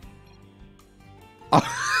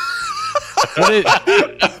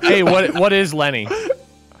 What is Lenny?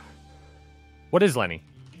 What is Lenny?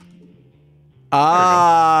 So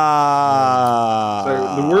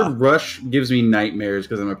the word rush gives me nightmares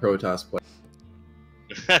because I'm a Protoss player.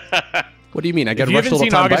 What do you mean? I get rushed all the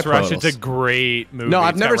time by August Rush, Protoss. it's a great movie. No,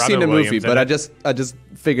 I've never seen the movie, but I it. just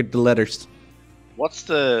figured the letters. What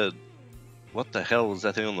the hell is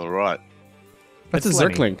that thing on the right? That's a It's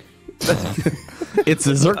Zergling. It's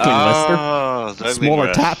a Zergling, Lester.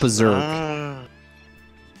 Smaller tap of Zerg.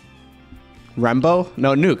 Rambo?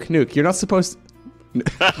 No, Nuke. You're not supposed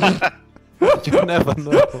to... You never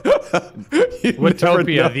know.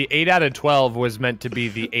 Watopia, the 8 out of 12 was meant to be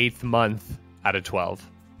the 8th month out of 12.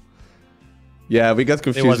 Yeah, we got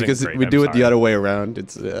confused because we do it the other way around.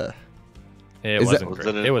 It's It wasn't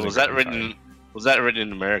great. Was that written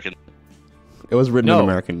in American? It was written in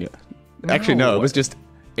American, yeah. Actually, no, it was just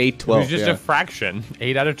 8/12. It was just a fraction.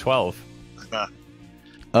 8 out of 12.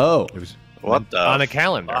 Oh. It was What the on a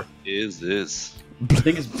calendar. fuck is this? I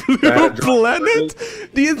think it's Blue planet?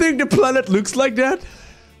 Do you think the planet looks like that?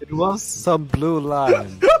 It was some blue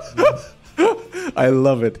line. I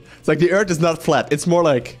love it. It's like the Earth is not flat. It's more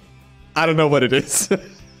like, I don't know what it is.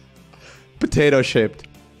 Potato shaped.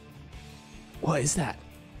 What is that?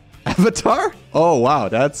 Avatar? Oh wow,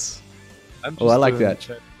 that's. I'm just I like doing that.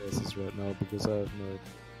 chat faces right now because I have no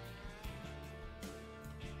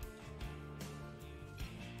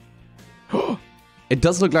idea. It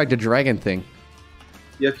does look like the dragon thing.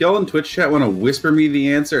 Yeah, if y'all in Twitch chat want to whisper me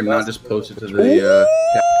the answer and not just post it to the.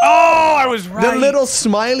 Oh, I was right. The little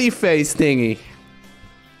smiley face thingy.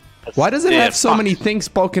 Why does it have so many things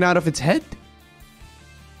poking out of its head?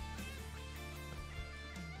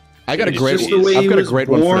 I got a great. I've got a great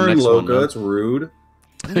one for the next one. That's rude.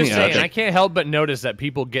 I'm just saying, I can't help but notice that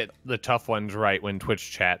people get the tough ones right when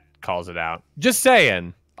Twitch chat calls it out. Just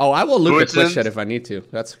saying. Oh, I will look at Twitch chat if I need to.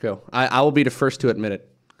 That's cool. I will be the first to admit it.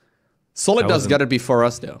 Solid does got to be for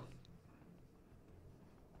us though.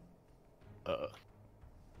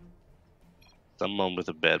 Someone with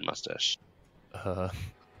a bad mustache.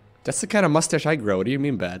 That's the kind of mustache I grow. What do you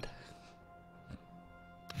mean bad?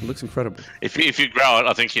 It looks incredible. If you grow it,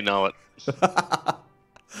 I think you know it.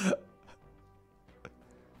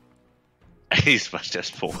 80s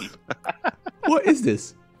mustache porn. What is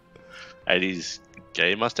this? 80s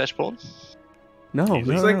gay mustache porn? No, It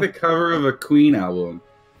looks like the cover of a Queen album.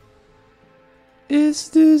 Is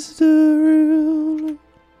this the real?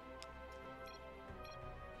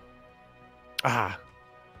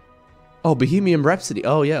 Oh, Bohemian Rhapsody.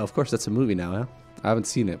 Oh yeah, of course that's a movie now. Huh? I haven't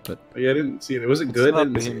seen it, but Yeah, I didn't see it. Was it good? It's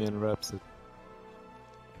not Bohemian Rhapsody.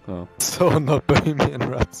 Oh. So not Bohemian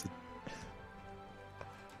Rhapsody.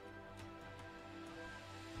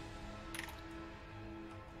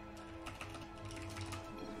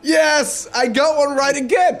 Yes, I got one right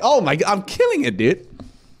again. Oh my god, I'm killing it, dude.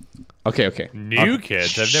 Okay. New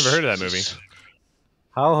Kids. I've never heard of that movie.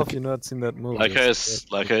 How have you not seen that movie?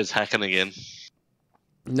 Loko's hacking again.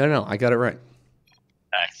 No, I got it right.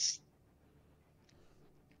 Hacks.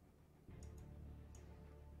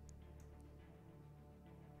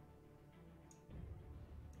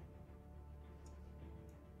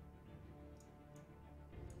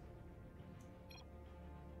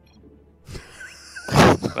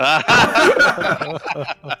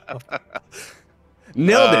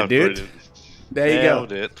 Nailed it, dude. Brilliant. There you Nailed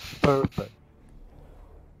go. it. Perfect.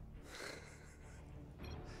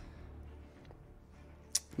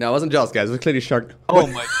 No, it wasn't jealous, guys. It was clearly Shark. Oh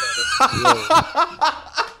my god.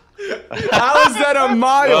 How that a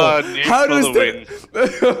mile? Oh, How does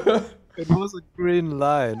that? It was a green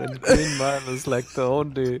line, and Green Mile is like the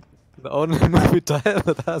only movie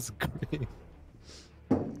title that has green.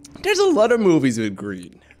 There's a lot of movies with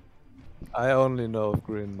green. I only know of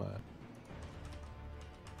Green Mile.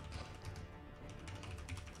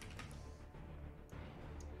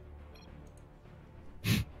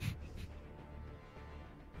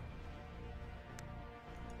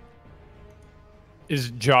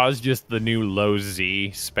 Is Jaws just the new low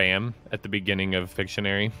Z spam at the beginning of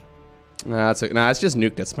Fictionary? Nah, it's just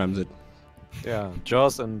Nuke that spams it. Yeah,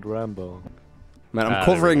 Jaws and Rambo. Man, I'm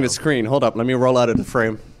covering the screen. Hold up, let me roll out of the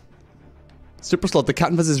frame. Super Slot, the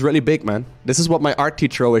canvas is really big, man. This is what my art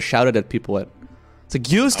teacher always shouted at people at. It's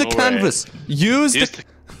like, use the canvas! Use the...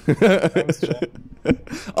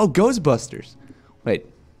 Oh, Ghostbusters. Wait,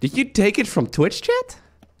 did you take it from Twitch chat?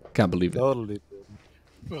 Can't believe it. Totally.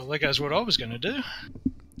 Well, that goes what I was going to do.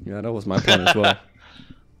 Yeah, that was my plan as well.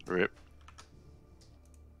 Rip.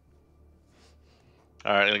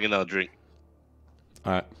 Alright, I'm gonna get another drink.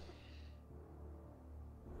 Alright.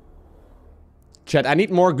 Chat, I need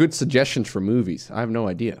more good suggestions for movies. I have no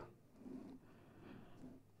idea.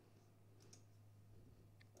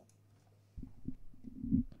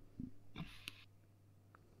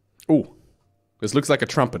 Ooh. This looks like a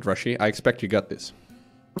trumpet, Rushy. I expect you got this.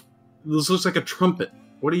 This looks like a trumpet.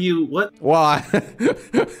 What are you... What? Why?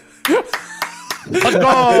 Let's go!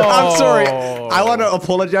 I'm sorry. I want to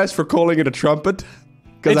apologize for calling it a trumpet.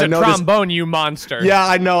 It's I a know trombone, you monster. Yeah,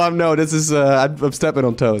 I know. This is... I'm stepping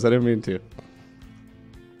on toes. I didn't mean to.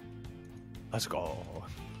 Let's go.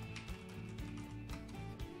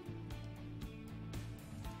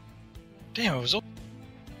 Damn, I was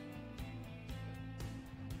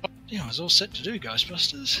all set to do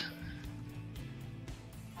Ghostbusters.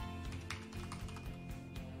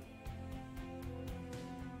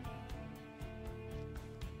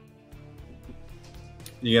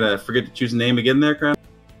 You gotta forget to choose a name again there, Crown?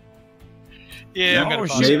 Yeah, I'm gonna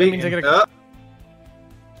pass maybe. it.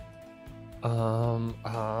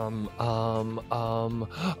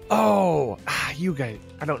 You guys,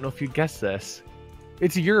 I don't know if you guessed this.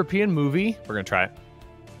 It's a European movie. We're gonna try it.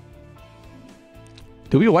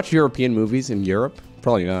 Do we watch European movies in Europe?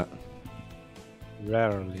 Probably not.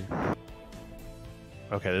 Rarely.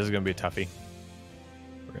 Okay, this is gonna be a toughie.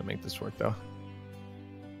 We're gonna make this work though.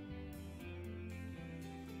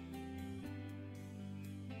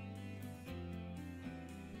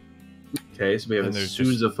 Okay, so we have a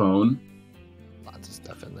sousaphone. Lots of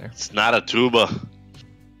stuff in there. It's not a tuba.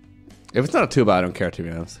 If it's not a tuba, I don't care, to be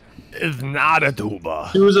honest. It's not a tuba.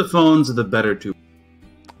 Sousaphones are the better tuba.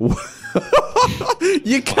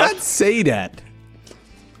 You can't say that.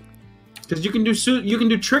 Because you can do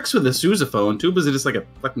tricks with a sousaphone. Tubas are just like a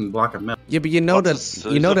fucking block of metal. Yeah, but you know that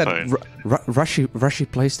Rushy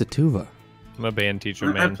plays the tuba. I'm a band teacher,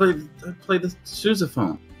 I man. play the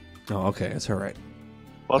sousaphone. Oh, okay, that's all right.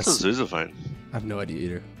 What's a sousaphone? I have no idea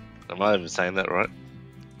either. Am I even saying that right?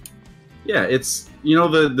 Yeah, it's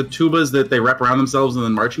the tubas that they wrap around themselves in the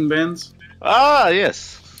marching bands. Ah,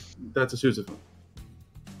 yes. That's a sousaphone.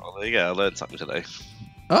 Oh, there you go. I learned something today.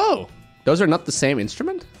 Oh, those are not the same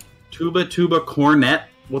instrument? Tuba, cornet.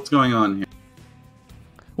 What's going on here?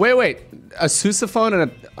 Wait. A sousaphone and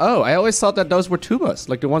a... Oh, I always thought that those were tubas,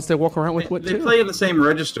 like the ones they walk around with They too. play in the same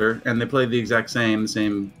register, and they play the exact same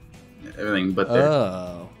everything, but they're...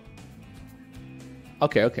 Oh.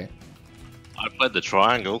 Okay. I played the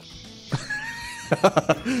triangle.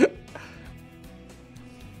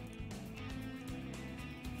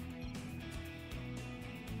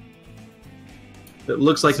 It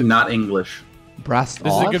looks like not English. Brass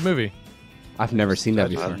This is a good movie. I've never seen that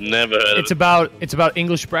before. I've never heard It's about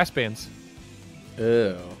English brass bands.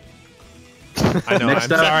 Ew. I know.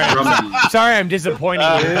 Next I'm up, sorry. Sorry, I'm disappointing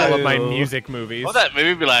you with all of my music movies. Well, that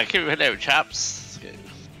movie be like, hello, chaps.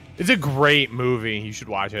 It's a great movie. You should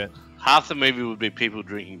watch it. Half the movie would be people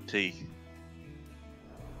drinking tea.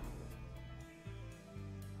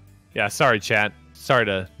 Yeah, sorry, chat. Sorry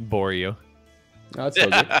to bore you. No, it's so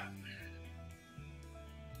good.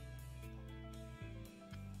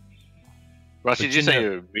 Rush, did you say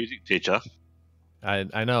you're a music teacher?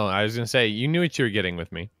 I know. I was gonna say you knew what you were getting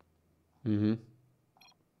with me. Mm-hmm.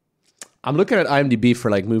 I'm looking at IMDb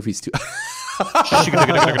for like movies too.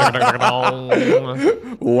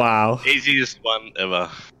 Wow. Easiest one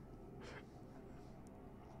ever.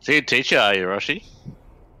 So you're a teacher, are you, Rushy?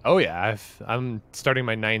 Oh yeah, I'm starting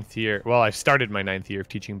my 9th year. Well, I've started my 9th year of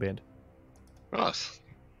teaching band. Nice.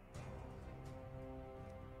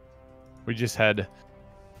 We just had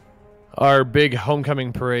our big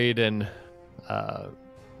homecoming parade and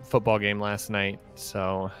football game last night,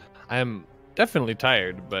 so I'm Definitely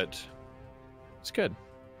tired, but it's good.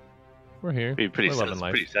 We're here. Be pretty, We're loving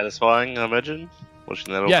life. pretty satisfying, I imagine,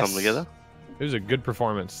 watching that all come together. It was a good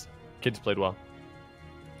performance. Kids played well.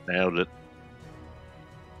 Nailed it.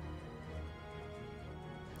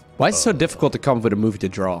 Why is it so difficult to come up with a movie to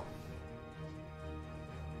draw?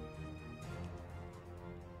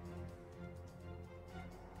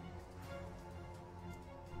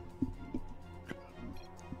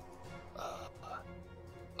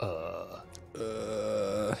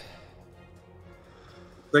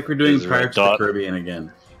 It's like we're doing Pirates of the Caribbean again.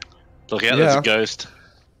 Look out, there's a ghost.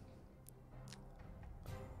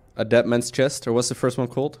 A Dead Man's Chest, or what's the first one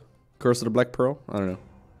called? Curse of the Black Pearl? I don't know.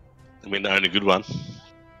 I mean, the only good one.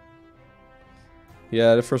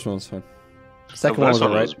 Yeah, the first one was fine. The second one was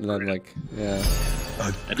alright, and then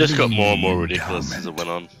It just got more and more ridiculous as it went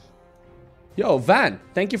on. Yo, Van,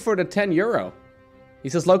 thank you for the €10. He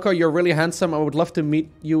says, Lowko, you're really handsome. I would love to meet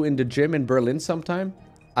you in the gym in Berlin sometime.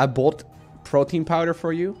 I bought protein powder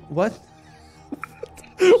for you. What?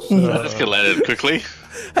 That escalated quickly.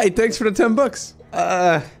 Hey, thanks for the $10.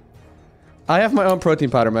 I have my own protein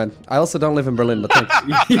powder, man. I also don't live in Berlin, but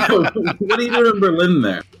thanks. Yo, what are you doing in Berlin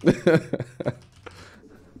there?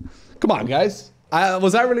 Come on, guys.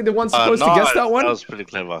 Was I really the one supposed to guess that one? That was pretty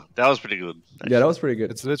clever. That was pretty good. Actually. Yeah, that was pretty good.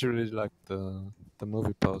 It's literally like the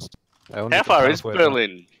movie post. How far is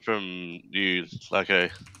Berlin from you, Lowko?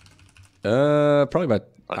 Probably about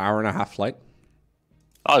an hour and a half flight.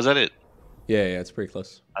 Oh, is that it? Yeah, it's pretty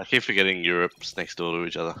close. I keep forgetting Europe's next door to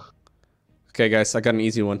each other. Okay, guys, I got an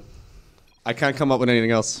easy one. I can't come up with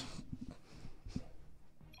anything else.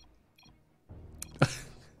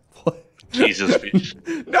 Jesus fish.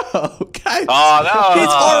 No, guys. Oh, no.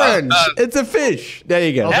 It's orange. It's a fish. There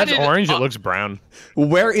you go. Oh, that's orange. It looks brown.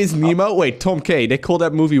 Where is Nemo? Wait, Tom K. They call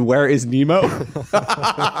that movie Where is Nemo?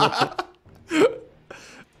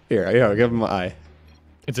 Here, give him my eye.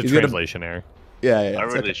 It's a translation error. Yeah. I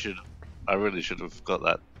really should have got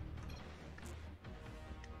that.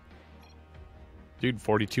 Dude,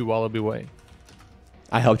 42 Wallaby Way.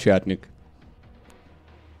 I helped you out, Nick.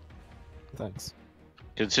 Thanks.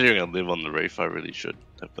 Considering I live on the reef, I really should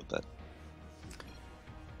have got that.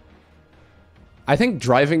 I think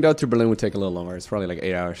driving though to Berlin would take a little longer. It's probably like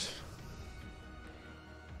 8 hours.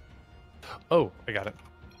 Oh, I got it.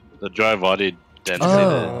 The drive I did.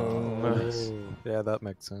 Nice. Yeah, that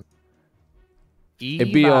makes sense.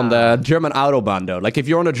 It'd be on the German Autobahn though. Like if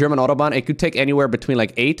you're on the German Autobahn, it could take anywhere between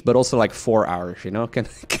like 8, but also like 4 hours. You know, kind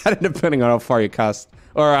of depending on how far you cast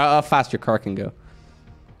or how fast your car can go.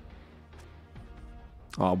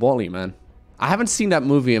 Oh, Wall-E, man. I haven't seen that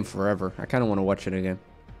movie in forever. I kind of want to watch it again.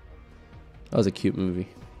 That was a cute movie.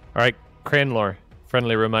 All right, Cranlore,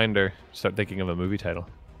 friendly reminder. Start thinking of a movie title.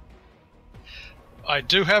 I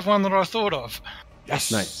do have one that I thought of.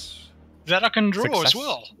 Yes. Nice. That I can draw as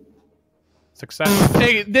well. Success.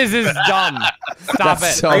 Hey, this is dumb. Stop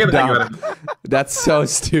That's it. So dumb. That's so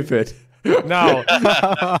stupid. No.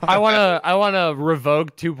 I wanna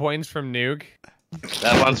revoke 2 points from Nuke.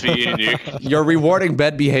 That one's for you, Nuke. You're rewarding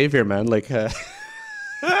bad behavior, man. Like, yeah,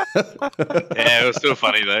 it was still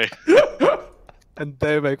funny though. And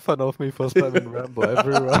they make fun of me for spamming Rambo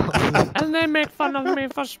every round. And they make fun of me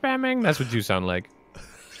for spamming. That's what you sound like.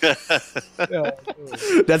 Yeah.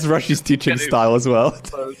 That's Rushy's teaching style as well.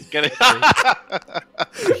 Get it?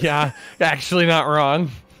 Yeah, actually not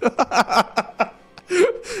wrong.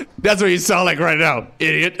 That's what you sound like right now,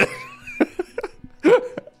 idiot.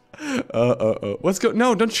 Let's go.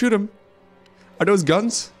 No, don't shoot him. Are those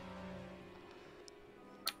guns?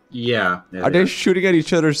 Yeah. Are they shooting at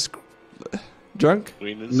each other's drunk?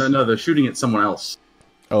 No, they're shooting at someone else.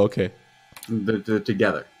 Oh, okay. They're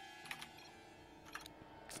together.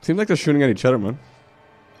 Seems like they're shooting at each other, man.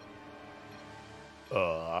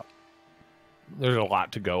 There's a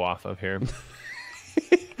lot to go off of here.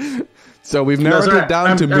 So we've narrowed it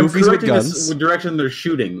down to movies with guns. This direction they're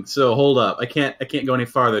shooting. So hold up, I can't go any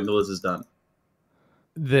farther until this is done.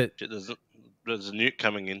 There's a nuke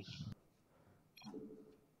coming in.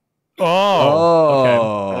 Oh. Okay.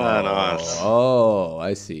 Oh, nice. Oh,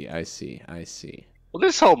 I see. Well,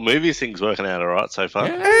 this whole movie thing's working out alright so far.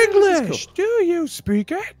 Yeah, English, do you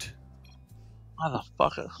speak it?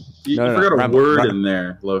 Motherfucker. You forgot a word in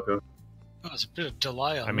there, Lowko. Oh, there's a bit of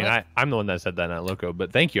delay on I mean, that. I'm the one that said that, not Lowko,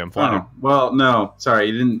 but thank you. I'm flattered. Oh, well, no, sorry,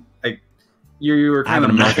 you didn't. You were kind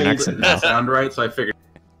of American muffled. accent It didn't sound right, so I figured.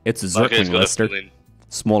 It's a Okay, Zerkling, Lester.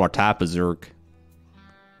 Smaller tap is Zerk.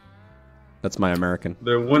 That's my American.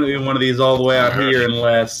 There wouldn't be one of these all the way out here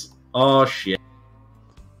unless. Oh shit.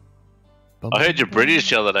 I heard you're British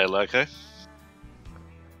the other day, Lowko.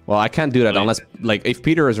 Well, I can't do that unless, like, if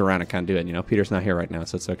Peter is around, I can't do it. You know, Peter's not here right now,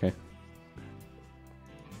 so it's okay.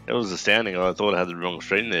 It was astounding. I thought I had the wrong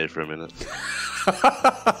stream there for a minute.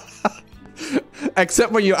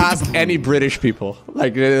 Except when you ask any British people.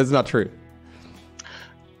 Like, it's not true.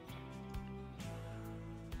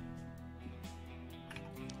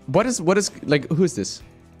 What is, like, who's this?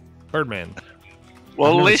 Birdman.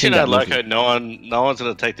 Well, at least you know, Lowko, no one's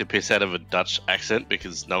going to take the piss out of a Dutch accent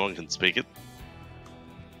because no one can speak it.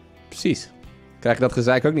 Precies. Krijg je dat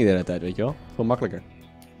gezeik ook niet de hele tijd, weet je wel? Gewoon makkelijker.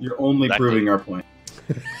 You're only proving our point.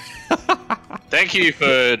 Thank you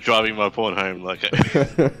for driving my point home, Lowko.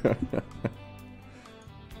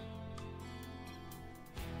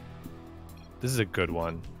 This is a good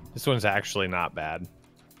one. This one's actually not bad.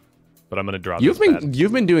 But I'm gonna draw you've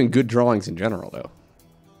been doing good drawings in general, though.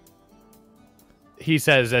 He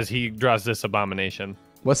says as he draws this abomination.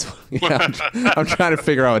 Yeah, I'm trying to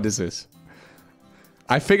figure out what this is.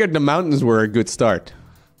 I figured the mountains were a good start.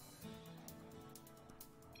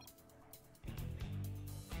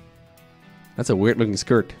 That's a weird looking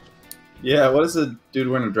skirt. Yeah, what is a dude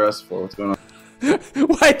wearing a dress for? What's going on?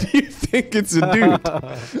 Why do you think it's a dude?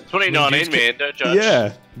 2019, man, don't judge.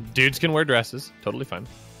 Yeah. Dudes can wear dresses. Totally fine.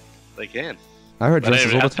 They can. I heard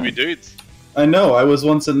dresses all the have to time. be dudes. I know. I was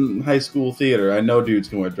once in high school theater. I know dudes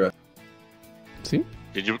can wear dresses. See?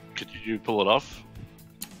 Could you pull it off?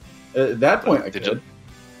 At that point, I could.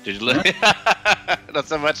 Did you let Not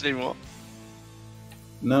so much anymore.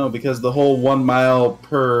 No, because the whole 1 mile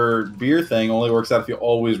per beer thing only works out if you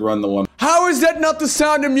always run the one. How is that not the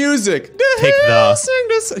Sound of Music? Take the. Sing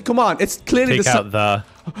this. Come on, it's clearly Take the out the.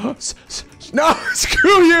 No,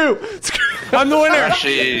 screw you! I'm the winner.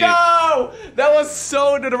 Rushy. No, that was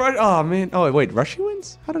so to the rush. Oh man. Oh wait, Rushy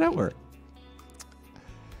wins. How did that work?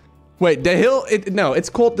 Wait, the hill. No, it's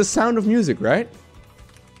called the Sound of Music, right?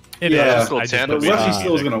 Yeah, but Rushy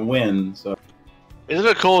still is gonna win. So, isn't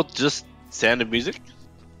it called just Sound of Music?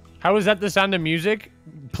 How is that the Sound of Music?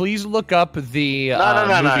 Please look up the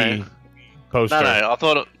movie poster. No,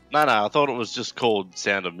 I thought it was just called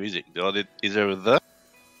Sound of Music. Is there a the?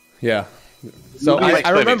 Yeah. So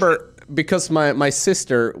I remember because my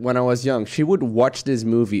sister, when I was young, she would watch this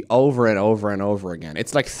movie over and over and over again.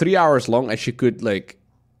 It's like 3 hours long, and she could like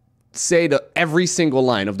say every single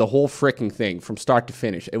line of the whole freaking thing from start to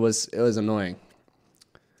finish. It was annoying.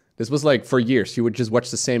 This was like for years. She would just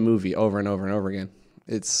watch the same movie over and over and over again.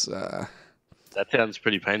 It's that sounds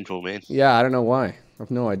pretty painful, man. Yeah, I don't know why. I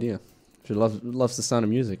have no idea. She loves the Sound of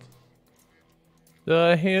Music.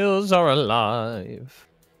 The hills are alive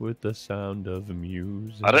with the sound of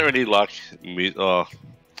music. I don't really like music.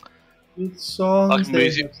 songs. Like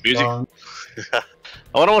music. I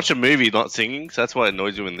want to watch a movie, not singing. So that's why it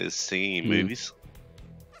annoys me when there's singing in movies.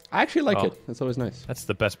 I actually like it. That's always nice. That's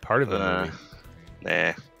the best part of the movie.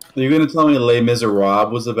 Nah. Are you going to tell me Les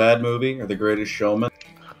Miserables was a bad movie or The Greatest Showman?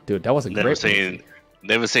 Dude, that was a great movie.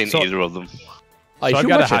 Never seen either of them. Oh, you should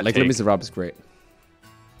watch it. Like, Les Miserables is great.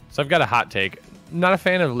 So I've got a hot take. Not a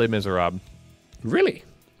fan of Les Miserables. Really?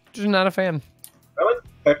 Just not a fan. I like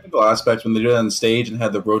the technical aspects when they did it on stage and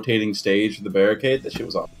had the rotating stage for the barricade. That shit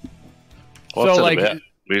was awesome. What's it about?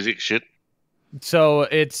 Music shit? So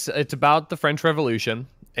it's about the French Revolution,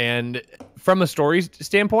 and from a story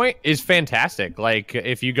standpoint, is fantastic. Like,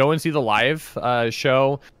 if you go and see the live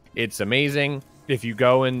show, it's amazing. If you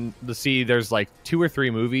go and see, there's like 2 or 3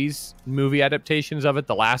 movie adaptations of it.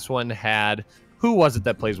 The last one had, who was it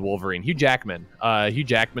that plays Wolverine? Hugh Jackman. Hugh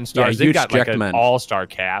Jackman stars. They've got like an all-star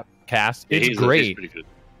cast. It's great. He's pretty good.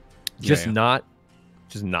 Just not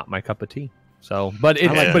my cup of tea. So, but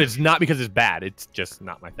it's not because it's bad. It's just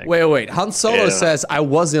not my thing. Wait. Han Solo says, I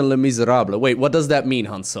was in Les Miserables. Wait, what does that mean,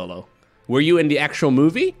 Han Solo? Were you in the actual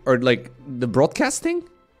movie? Or, like, the broadcasting?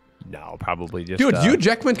 No, probably just... Dude, Hugh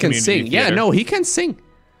Jackman can sing. Theater. Yeah, no, he can sing.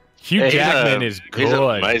 Hugh Jackman is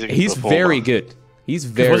good. He's very good. He's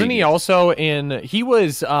very Wasn't he also in... He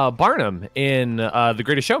was Barnum in The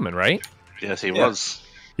Greatest Showman, right? Yes, he was.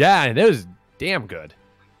 Yeah, and it was damn good.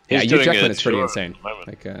 Yeah, Hugh Jackman is pretty insane.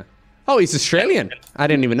 Like, oh, he's Australian. I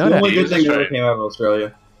didn't even know that. The only good thing that ever came out of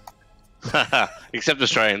Australia. Except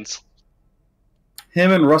Australians.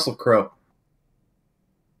 Him and Russell Crowe.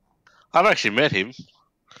 I've actually met him.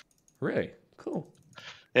 Really? Cool.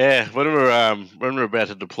 Yeah, when we were about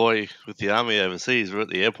to deploy with the army overseas, we were at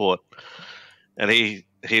the airport, and he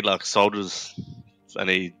liked soldiers, and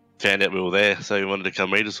he found out we were there, so he wanted to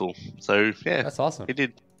come meet us all. So yeah, that's awesome. He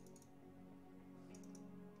did.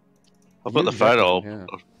 I've got the photo.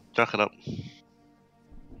 I'll chuck it up.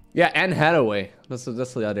 Yeah, Anne Hathaway. That's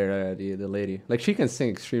the other the lady. Like, she can sing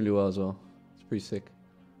extremely well as well. It's pretty sick.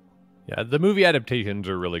 Yeah, the movie adaptations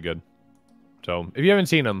are really good. So if you haven't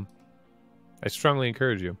seen them, I strongly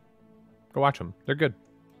encourage you. Go watch them. They're good.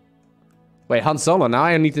 Wait, Han Solo, now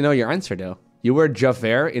I need to know your answer, though. You were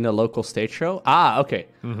Javert in a local stage show? Ah, okay.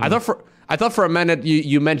 I thought for a minute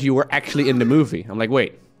you meant you were actually in the movie. I'm like,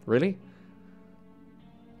 wait, really?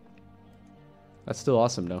 That's still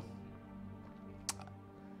awesome, though.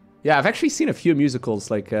 Yeah, I've actually seen a few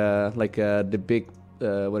musicals, like the big, what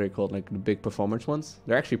are they called? Like the big performance ones.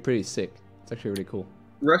 They're actually pretty sick. It's actually really cool.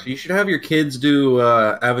 Rush, you should have your kids do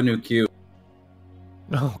Avenue Q.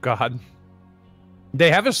 Oh God. They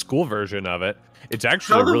have a school version of it. It's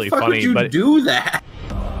actually really funny. How the fuck would you do that?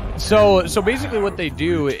 So basically what they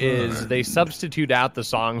do is they substitute out the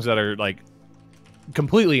songs that are like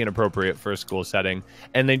completely inappropriate for a school setting,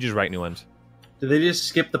 and they just write new ones. Do they just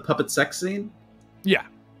skip the puppet sex scene? Yeah.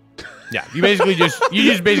 Yeah, you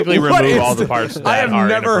just basically remove all the parts that I have are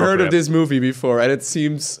never heard of this movie before, and it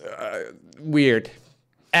seems weird.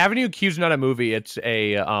 Avenue Q's not a movie. It's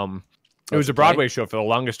a it was a Broadway show for the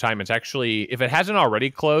longest time. It's actually, if it hasn't already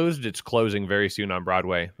closed, it's closing very soon on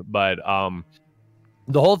Broadway. But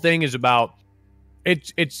the whole thing is about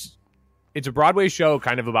it's a Broadway show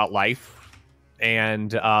kind of about life.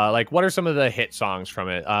 And like, what are some of the hit songs from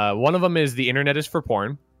it? One of them is "The Internet Is for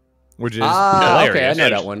Porn," which is hilarious. Okay, I know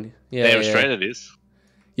that one. Yeah, Damn straight it is.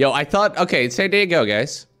 Yo, I thought. Okay, so there you go,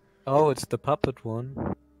 guys. Oh, it's the puppet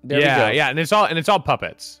one. There we go. Yeah, and it's all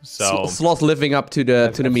puppets. So Sloth living up to the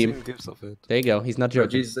meme. Of it. There you go. He's not joking.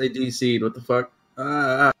 Jesus, they DC'd. What the fuck?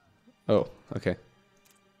 Oh, okay.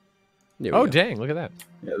 Oh, dang! Look at that.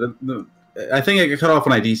 Yeah, I think I got cut off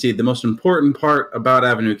when I DC'd. The most important part about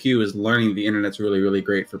Avenue Q is learning the internet's really, really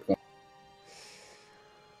great for porn.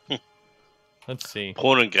 Let's see.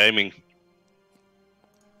 Porn and gaming.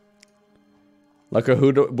 Like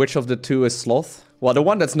which of the two is Sloth? Well, the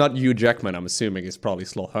one that's not Hugh Jackman, I'm assuming, is probably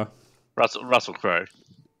Sloth, huh? Russell Crowe.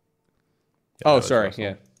 Oh, sorry, Russell.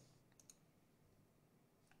 Yeah.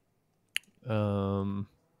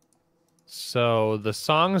 So the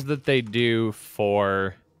songs that they do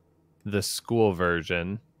for the school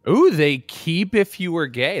version. Ooh, they keep "If You Were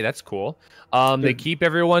Gay." That's cool. They keep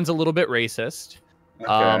 "Everyone's a Little Bit Racist."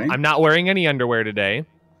 Okay. I'm not wearing any underwear today.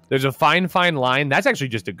 There's a fine, fine line. That's actually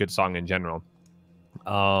just a good song in general.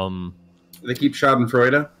 They keep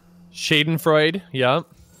Schadenfreude. Schadenfreude, yeah.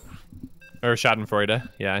 Or Schadenfreude,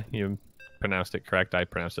 yeah. You pronounced it correct. I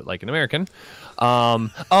pronounced it like an American.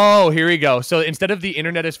 Oh, here we go. So instead of "The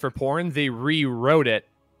Internet Is for Porn," they rewrote it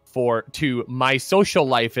to "My Social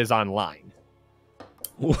Life Is Online."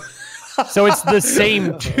 So it's the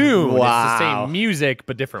same tune. Wow. It's the same music,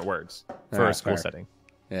 but different words for a school setting.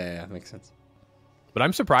 Yeah, makes sense. But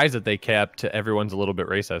I'm surprised that they kept "Everyone's a Little Bit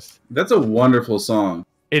Racist." That's a wonderful song.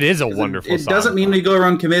 It is a wonderful song. It doesn't mean we go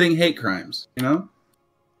around committing hate crimes, you know?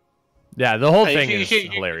 Yeah, the whole thing is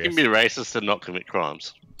hilarious. You can be racist and not commit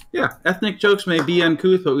crimes. Yeah, ethnic jokes may be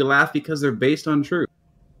uncouth, but we laugh because they're based on truth.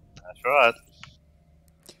 That's right.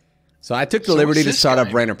 So I took the liberty to start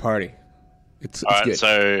up Rainer Party. It's Alright, good.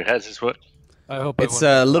 So how does this work? I hope it's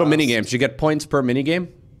little mini games. You get points per mini game.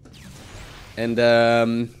 And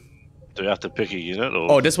do you have to pick a unit? Or?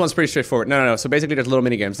 Oh, this one's pretty straightforward. No. So basically, there's little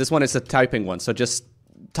mini games. This one is a typing one. So just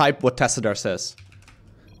type what Tassadar says.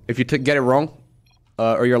 If you get it wrong,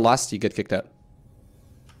 or you're lost, you get kicked out.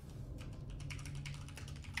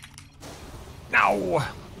 No.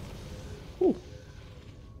 Ooh.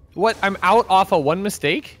 What? I'm out off of one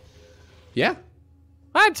mistake? Yeah.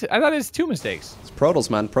 What? I thought it was 2 mistakes. It's Protoss,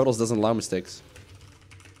 man. Protoss doesn't allow mistakes.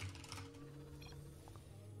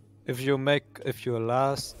 If you're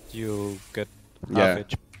last, you get half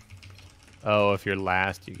HP. Oh, if you're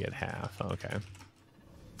last, you get half. Okay.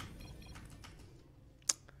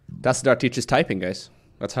 Tassadar teaches typing, guys.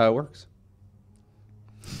 That's how it works.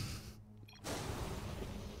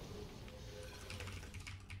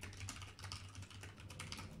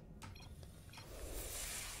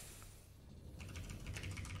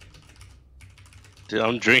 Dude,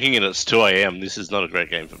 I'm drinking and it's 2 AM. This is not a great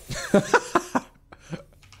game for me.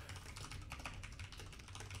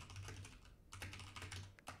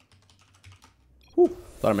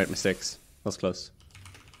 Thought I made mistakes. That was close.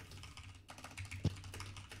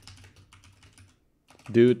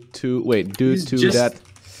 Due to that.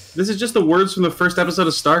 This is just the words from the first episode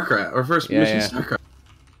of StarCraft, or first mission of StarCraft.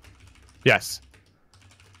 Yes.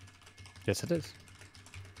 Yes, it is.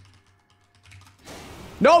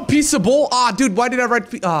 No, piece of bull. Ah, dude, why did I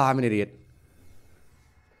write? I'm an idiot.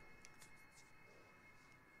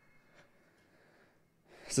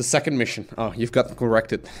 It's the second mission. Oh, you've got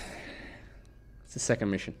corrected. It's the second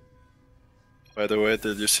mission. By the way,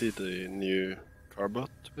 did you see the new Carbot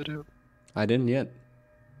video? I didn't yet.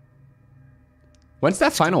 When's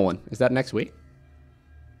that final one? Is that next week?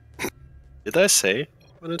 Did I say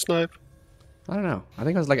when it's live? I don't know. I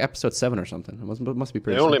think it was like episode 7 or something. It must be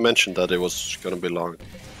pretty. They only mentioned that it was gonna be long.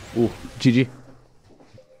 Ooh, GG.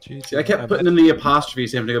 See, I kept putting in the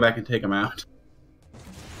apostrophes, so I have to go back and take them out.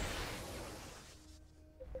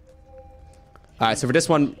 Alright, so for this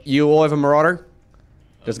one, you all have a Marauder.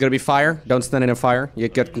 There's gonna be fire. Don't stand in a fire. You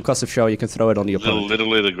get concussive shell, you can throw it on the opponent.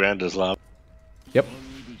 Literally the ground is loud. Yep.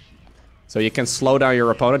 So you can slow down your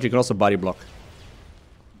opponent, you can also body block.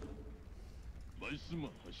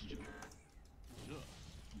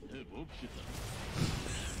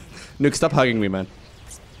 Nuke, stop hugging me, man.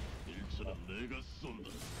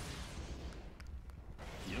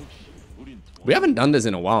 We haven't done this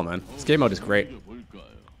in a while, man. This game mode is great.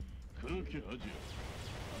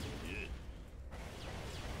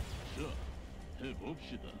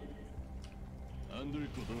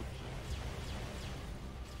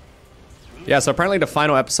 Yeah, so apparently the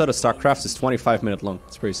final episode of StarCraft is 25 minutes long.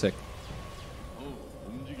 It's pretty sick.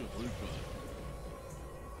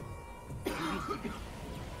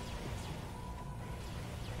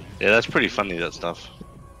 Yeah, that's pretty funny, that stuff.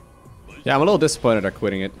 Yeah, I'm a little disappointed at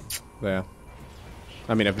quitting it. But yeah.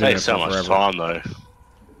 I mean, I've been It takes so much time, though.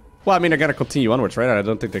 Well, I mean, they're gonna continue onwards, right? I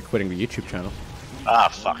don't think they're quitting the YouTube channel. Ah,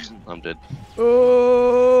 fuck. I'm dead.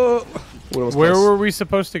 Oh! Where were we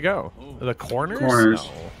supposed to go? The corners? Corners.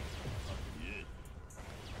 No.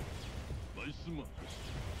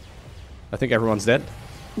 I think everyone's dead.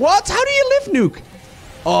 What? How do you live, Nuke?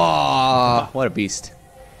 Oh, what a beast.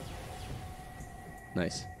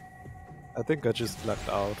 Nice. I think I just lucked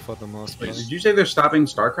out for the most part. Wait, did you say they're stopping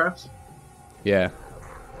StarCraft? Yeah.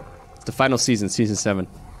 It's the final season, season 7.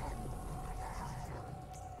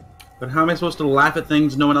 But how am I supposed to laugh at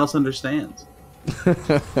things no one else understands?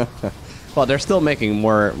 Well, they're still making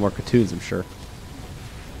more cartoons, I'm sure.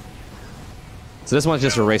 So this one's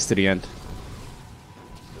just a race to the end.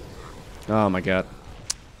 Oh my god.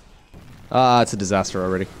 Ah, it's a disaster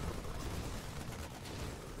already.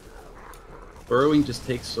 Burrowing just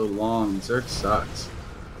takes so long. Zerg sucks.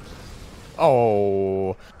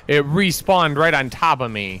 Oh, it respawned right on top of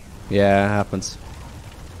me. Yeah, it happens.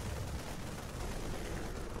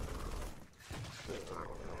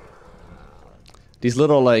 These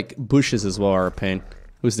little, like, bushes as well are a pain.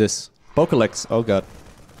 Who's this? Pokélex. Oh god.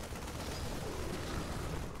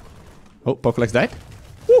 Oh, Pokélex died?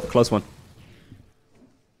 Woo, close one.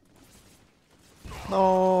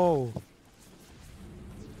 No.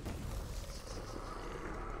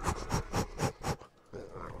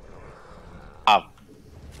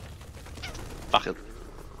 Fuck it.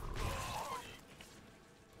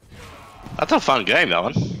 That's a fun game, that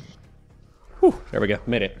one. Whew, there we go.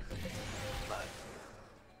 Made it.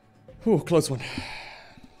 Whew, close one.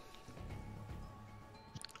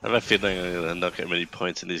 I have a feeling I'm gonna not get many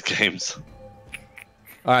points in these games.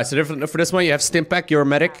 Alright, so for this one, you have Stimpack, you're a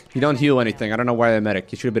medic. You don't heal anything. I don't know why you're a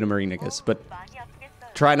medic. You should have been a marine, I guess. But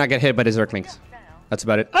try not get hit by the Zerglings. That's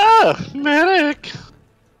about it. Ah, medic!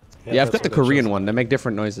 Yeah, I've got the Korean one. They make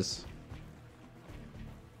different noises.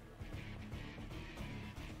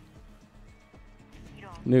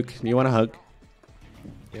 Nuke, you want a hug?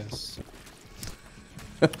 Yes.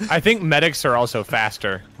 I think medics are also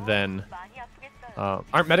faster than...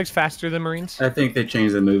 aren't medics faster than Marines? I think they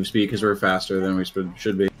changed the move speed because we're faster than we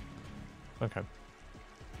should be. Okay.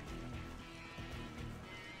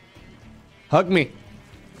 Hug me.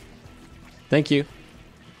 Thank you.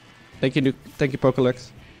 Thank you, Nuke. Thank you,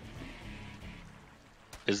 Pokélex.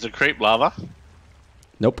 Is the creep lava?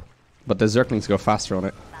 Nope. But the Zerglings go faster on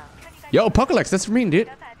it. Yo, Pokélex, that's mean,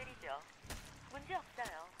 dude.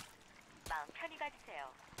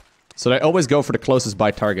 So they always go for the closest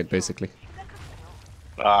by target, basically.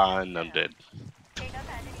 Ah, and I'm dead.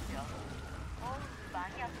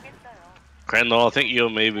 Crandall, I think you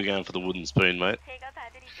and me were going for the wooden spoon, mate.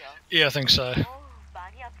 Yeah, I think so.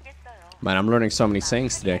 Man, I'm learning so many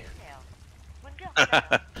sayings today.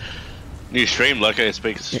 New stream, Lowko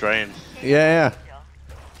speaks Australian. Yeah.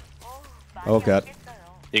 Oh god.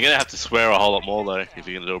 You're gonna have to swear a whole lot more though if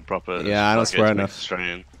you're gonna do it proper. Yeah, I don't swear enough.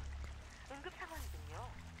 Australian.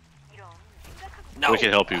 No. We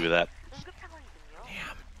can help you with that.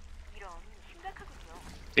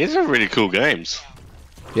 These are really cool games.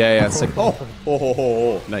 Yeah, sick.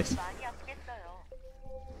 Oh, nice.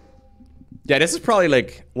 Yeah, this is probably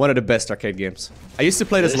like one of the best arcade games. I used to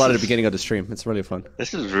play this a lot at the beginning of the stream. It's really fun.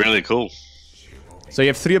 This is really cool. So you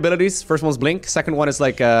have 3 abilities. First one's Blink. Second one is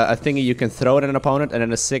like a thingy you can throw at an opponent. And then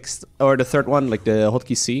the third one, like the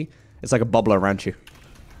hotkey C, it's like a bubble around you.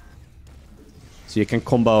 So you can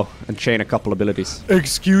combo and chain a couple abilities.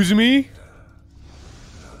 Excuse me?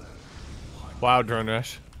 Wow, drone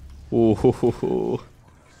rush. Ooh.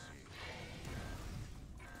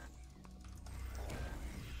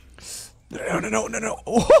 No.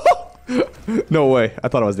 No way. I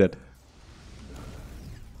thought I was dead.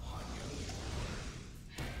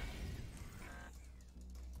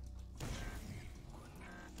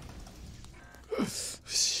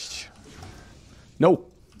 No.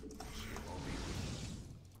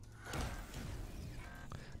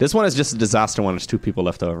 This one is just a disaster one. There's 2 people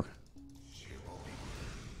left over.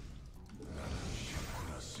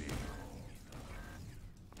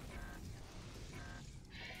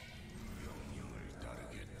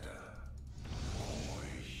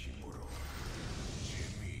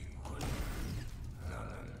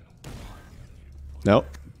 No.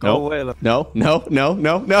 No.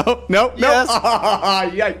 No. Yes.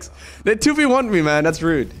 Yikes. They 2v1'd me, man. That's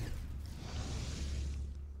rude.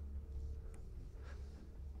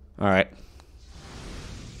 All right.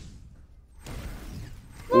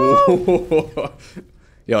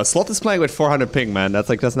 Yo, Sloth is playing with 400 ping, man.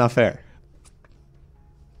 That's not fair.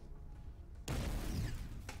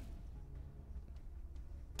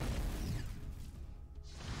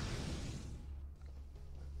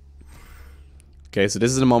 Okay, so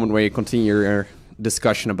this is the moment where you continue your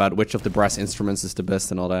discussion about which of the brass instruments is the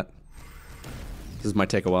best and all that. This might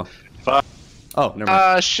take a while. Fuck. Oh, never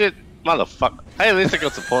mind. Shit. Motherfucker. Hey, at least I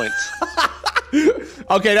got some points.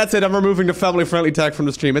 Okay, that's it. I'm removing the family-friendly tag from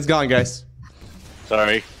the stream. It's gone, guys.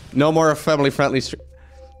 Sorry. No more family-friendly stream.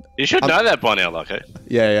 You should know that by now, Lowko.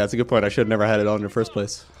 Yeah, that's a good point. I should have never had it on in the first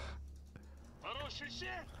place.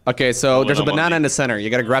 Okay, so there's a banana in the center. You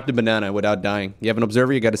gotta grab the banana without dying. You have an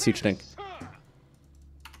observer, you got a siege tank.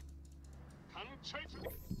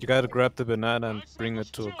 You gotta grab the banana and bring it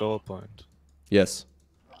to a goal point. Yes.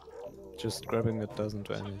 Just grabbing it doesn't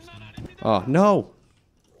do anything. Oh, no.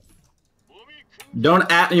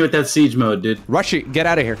 Don't at me with that siege mode, dude. Rushy, get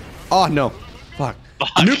out of here. Oh, no. Fuck.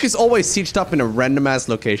 Nuke is always sieged up in a random-ass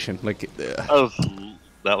location. Like, oh,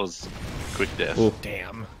 that was quick death. Ooh.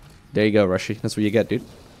 Damn. There you go, Rushy. That's what you get, dude.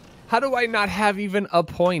 How do I not have even a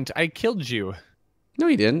point? I killed you. No,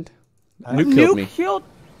 you didn't. Nuke killed me. Killed?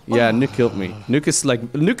 Yeah, Nuke killed me.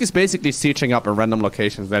 Nuke is basically sieging up in random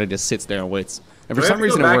locations that it just sits there and waits. And for some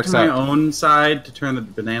reason it works out. Do I have to go back to my own side to turn the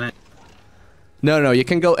banana? No, you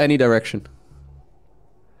can go any direction.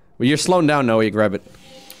 Well, you're slowing down now when you grab it.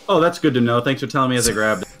 Oh, that's good to know. Thanks for telling me as I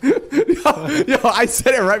grabbed it. Yo, I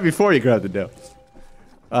said it right before you grabbed it, though.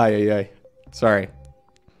 Ay. Sorry.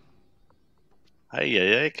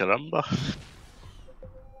 Ay, caramba.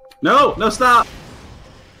 No, stop.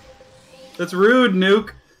 That's rude,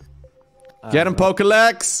 Nuke. Get him,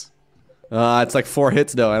 Pokelex. It's like 4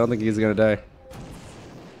 hits, though. I don't think he's gonna die.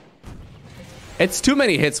 It's too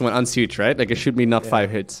many hits when unsieged, right? Like, it should be not 5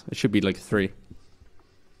 hits. It should be like 3.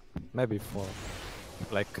 Maybe 4.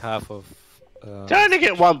 Like half of... Trying to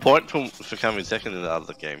get 1 point for coming second in the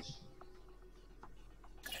other game.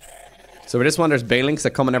 So with this one, there's Banelinks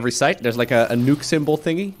that come on every site. There's like a nuke symbol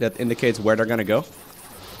thingy that indicates where they're gonna go.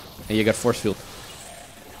 And you got force field.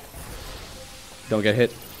 Don't get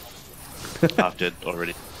hit. I'm dead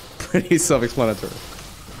already. Pretty self-explanatory.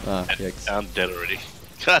 Yikes. I'm dead already.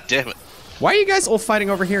 God damn it. Why are you guys all fighting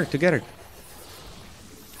over here together?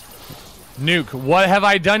 Nuke, what have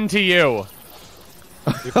I done to you?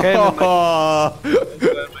 You came in my...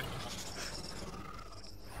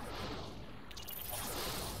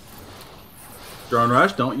 Drone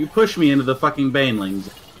Rush, don't you push me into the fucking banelings.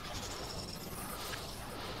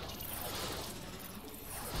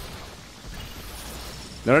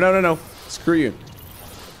 No. Screw you.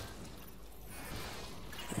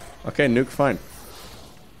 Okay, Nuke, fine.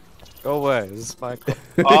 Go away, this is my call.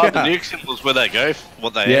 Oh, the nuke symbol's where they go?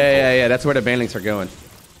 What they Yeah, that's where the Banelinks are going.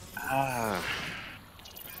 Ah.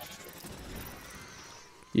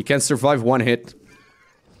 You can survive 1 hit.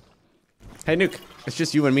 Hey, Nuke, it's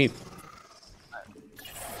just you and me.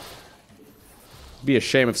 Be a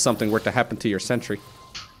shame if something were to happen to your sentry.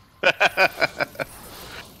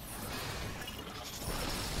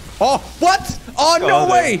 Oh, what? Oh, no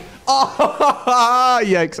way! Oh,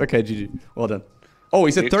 yikes. Okay, GG. Well done. Oh,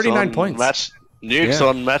 he's at 39 points. Nuke's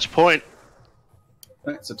on match point.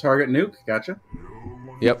 It's a target nuke. Gotcha.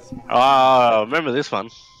 Yep. Oh, remember this one.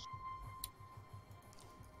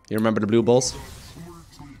 You remember the blue balls?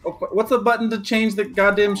 Oh, what's the button to change the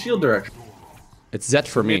goddamn shield direction? It's Z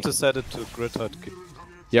for me. You need to set it to grid hotkey.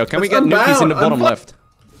 Yo, can we get nukies in the bottom left?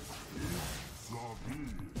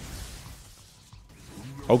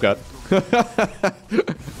 Oh god.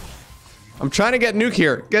 I'm trying to get Nuke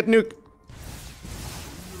here. Get Nuke.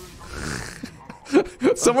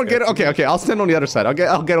 Someone get... Okay, I'll stand on the other side. I'll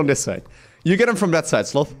get on this side. You get him from that side,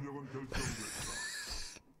 Sloth.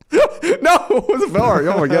 No! What's the power?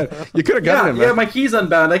 Oh my god. You could have gotten him, man. Yeah, my key's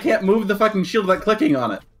unbound. I can't move the fucking shield without clicking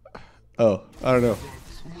on it. Oh, I don't know.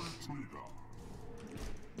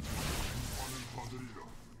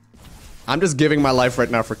 I'm just giving my life right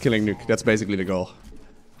now for killing Nuke. That's basically the goal.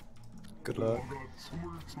 Good luck.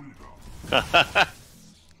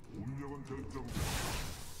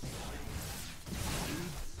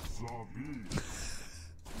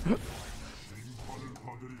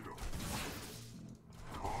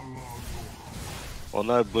 Well,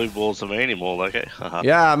 no blue balls for me anymore, okay?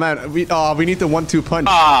 Yeah, man. We need the 1-2 punch.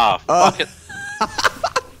 Ah, fuck it.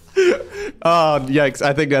 Oh, yikes.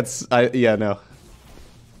 I think that's... yeah, no.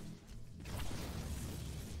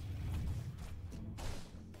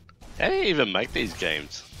 How do you even make these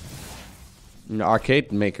games? An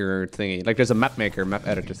arcade maker thingy. Like, there's a map maker, map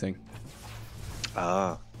editor thing.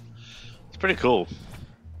 Ah. It's pretty cool.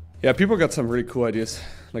 Yeah, people got some really cool ideas.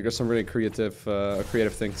 Like, there's some really creative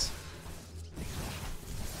things.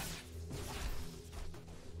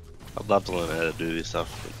 I'd love to learn how to do this stuff.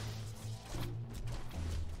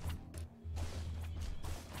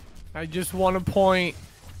 I just want a point.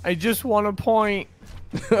 I just want a point.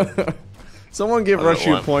 Someone give Rush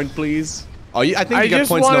you a point, please. Oh, I think you got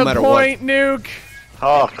points no matter what. I just want a point, Nuke.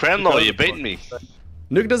 Oh, Cranlaw, you're beating me.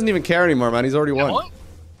 Nuke doesn't even care anymore, man. He's already won. What?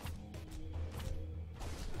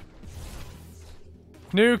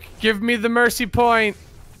 Nuke, give me the mercy point.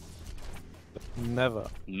 Never.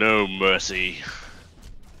 No mercy.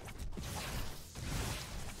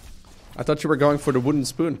 I thought you were going for the wooden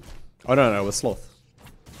spoon. Oh, no, it was Sloth.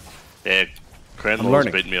 Yeah,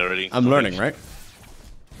 Cranlaw's beaten me already. I'm learning, right?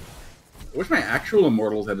 I wish my actual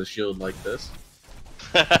Immortals had a shield like this.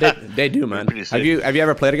 They do, man. Have you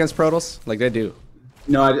ever played against Protoss? Like, they do.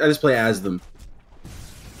 No, I just play as them.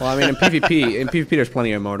 Well, I mean, in PvP there's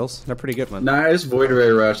plenty of Immortals. They're pretty good, man. Nah, I just Void Ray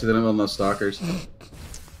Rush, they don't have no Stalkers.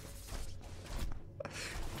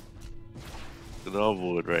 Good old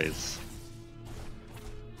Void Rays.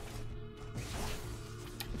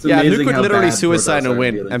 Yeah, Nuke could literally suicide and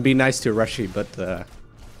win and be nice to Rushy, but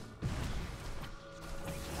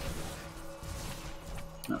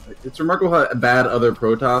it's remarkable how bad other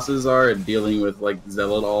Protosses are at dealing with like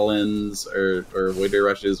Zealot all-ins or Void Ray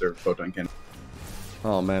Rushes or Photon Cannon.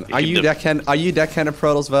 Oh man, are you that kind of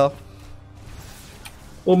Protoss, Val?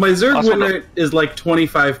 Well, my Zerg win rate is like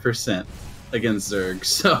 25% against Zerg,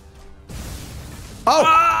 so.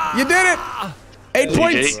 Oh, you did it! 8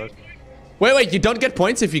 points. Wait, you don't get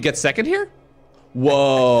points if you get second here?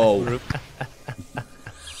 Whoa.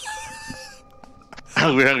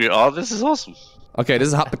 We're hungry. Oh, this is awesome. Okay, this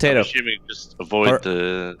is hot potato. I'm assuming just avoid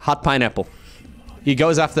the... Hot pineapple. He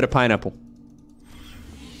goes after the pineapple.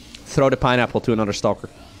 Throw the pineapple to another stalker.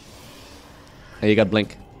 And you got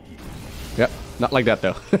blink. Yep, not like that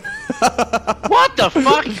though. What the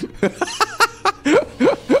fuck?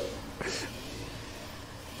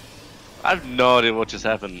 I have no idea what just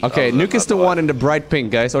happened. Okay, Nuke is the one in the bright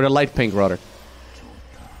pink, guys, or the light pink, rather.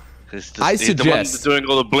 I suggest. The one doing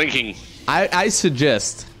all the blinking. I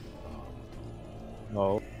suggest.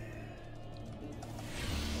 No.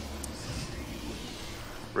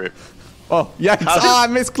 Rip. Oh, yeah, I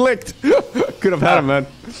misclicked. Could have had him, man.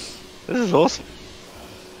 This is awesome.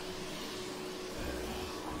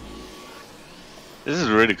 This is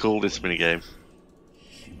really cool, this minigame.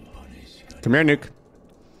 Come here, Nuke.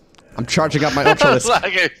 I'm charging up my Ultralisk.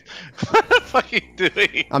 What the fuck are you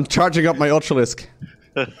doing? I'm charging up my Ultralisk.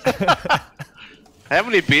 How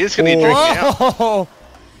many beers can you drink now?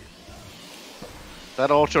 That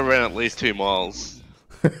Ultra ran at least 2 miles.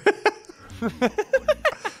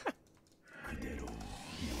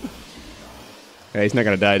 Yeah, he's not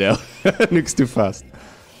gonna die though. Nuke's too fast.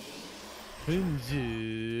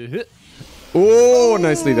 Oh,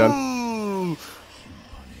 nicely done.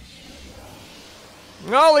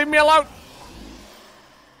 No, leave me alone.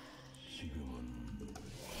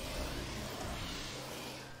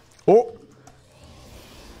 Oh.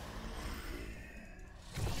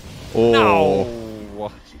 Oh.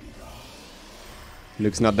 No.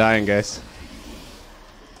 Nuke's not dying, guys.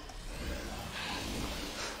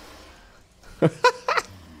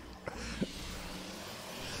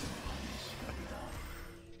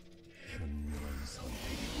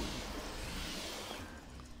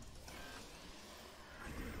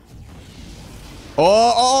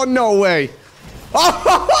 Oh, no way.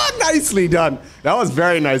 Oh, nicely done. That was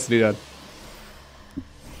very nicely done.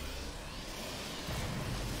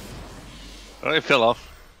 Oh, he fell off.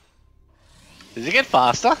 Does he get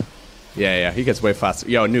faster? Yeah, he gets way faster.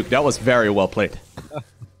 Yo, Nuke, that was very well played.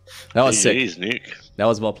 That was sick. Jeez, Nuke. That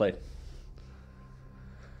was well played.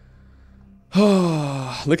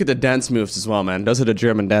 Look at the dance moves as well, man. Those are the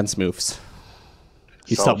German dance moves.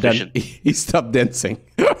 He stopped dancing.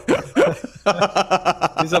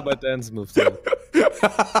 These are my dance moves. Too.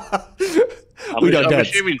 I'm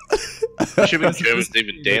assuming Germans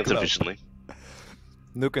even dance efficiently.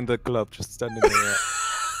 Nuke in the club, just standing there.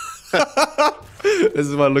 This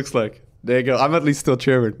is what it looks like. There you go. I'm at least still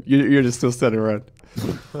German. You're just still standing around.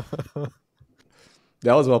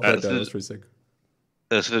 That was well played. That was pretty sick.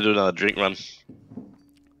 Let's do another drink run.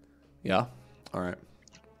 Yeah. All right.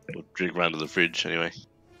 We'll drink run to the fridge anyway.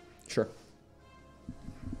 Sure.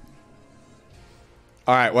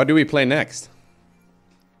 All right. What do we play next?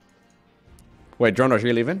 Wait, Dronos, are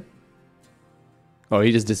you leaving? Oh,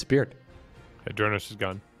 he just disappeared. Hey, Dronos is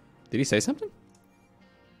gone. Did he say something?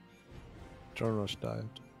 Dronos died.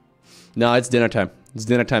 No, it's dinner time. It's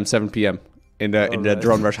dinner time, 7 p.m. in the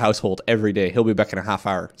Drone Rush household every day. He'll be back in a half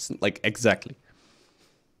hour. Like, exactly.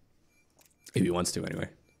 If he wants to, anyway.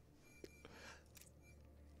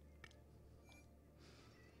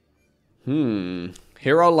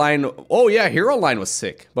 Hero Line. Oh, yeah, Hero Line was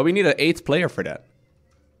sick. But we need an 8th player for that.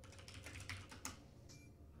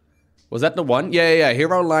 Was that the one? Yeah.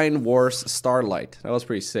 Hero Line Wars Starlight. That was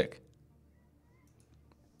pretty sick.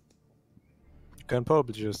 You can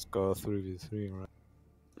probably just go 3v3, right?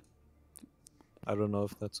 I don't know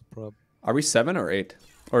if that's a problem. Are we 7 or 8?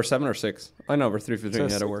 Or 7 or 6? I know, we're 3v3.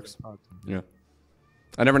 Yeah, that works. Yeah.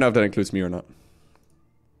 I never know if that includes me or not.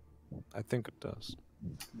 I think it does.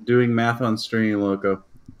 Doing math on stream, Loco.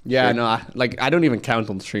 Yeah, sure. No, I don't even count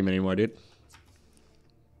on stream anymore, dude.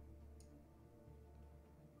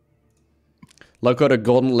 Loco, the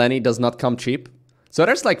Golden Lenny does not come cheap. So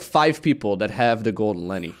there's like 5 people that have the Golden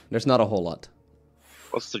Lenny. There's not a whole lot.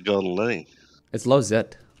 What's the Golden Lenny? It's low Z.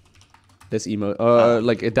 This emote.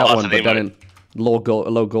 Like that one, but that in low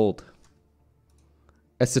gold.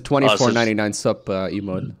 It's the 24.99 sub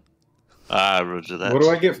emote. Roger that. What do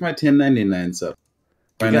I get for my 10.99 sub?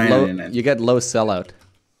 You get low sellout.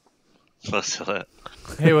 Low sellout.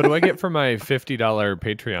 Hey, what do I get for my $50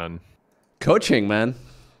 Patreon? Coaching, man.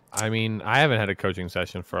 I mean, I haven't had a coaching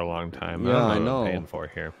session for a long time. Yeah, I don't know what what I'm paying for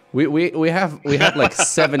here. We have like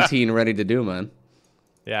 17 ready to do, man.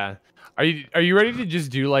 Yeah. Are you ready to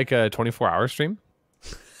just do like a 24-hour stream?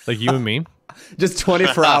 Like you and me? Just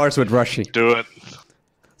 24 hours with Rushy. Do it.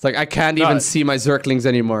 It's like I can't even see my Zerglings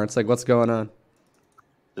anymore. It's like, what's going on?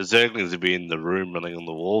 The Zerglings will be in the room running on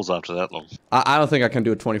the walls after that long. I don't think I can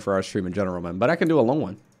do a 24-hour stream in general, man. But I can do a long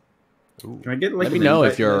one. Ooh. Can I get like let me know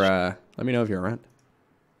if you're around.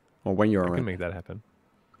 Or when you're around. I can make that happen.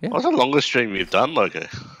 Yeah. What's the longest stream you've done, Loco?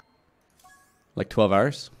 Like 12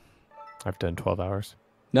 hours? I've done 12 hours.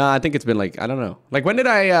 No, I think it's been like, I don't know. Like when did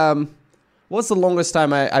what's the longest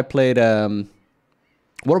time I played World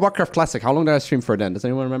of Warcraft Classic? How long did I stream for then? Does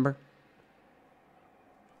anyone remember?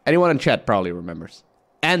 Anyone in chat probably remembers.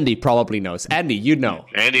 Andy probably knows. Andy, you know.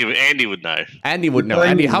 Andy would know. Andy would know.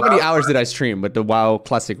 Andy, how many hours did I stream with the WoW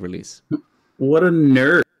Classic release? What a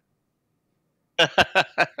nerd.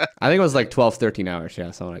 I think it was like 12, 13 hours.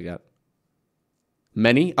 Yeah, something like that.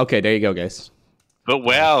 Many? Okay, there you go, guys. But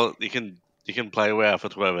WoW, you can play WoW for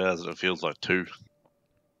 12 hours and it feels like 2.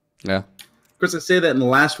 Yeah. Of course, I say that in the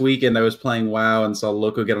last weekend I was playing WoW and saw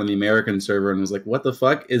Loco get on the American server and was like, what the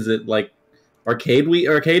fuck? Is it like arcade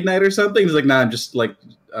night or something? He's like, nah, I'm just like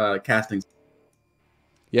casting.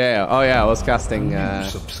 Yeah. Oh, yeah, I was casting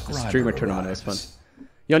streamer tournament. It was fun.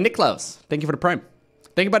 Yo, Niklaus, thank you for the Prime.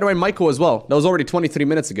 Thank you, by the way, Michael, as well. That was already 23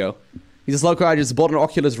 minutes ago. He says, Loco, I just bought an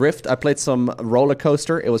Oculus Rift. I played some roller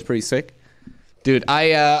coaster. It was pretty sick. Dude,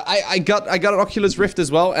 I got an Oculus Rift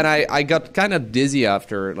as well, and I got kind of dizzy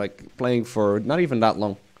after like playing for not even that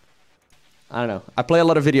long. I don't know. I play a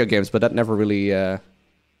lot of video games, but that never really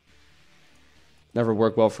never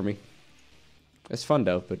worked well for me. It's fun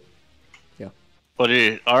though, but yeah. What do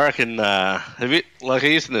you? I reckon. Have you like? Are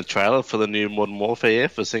you seen the trailer for the new Modern Warfare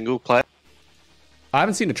for single player? I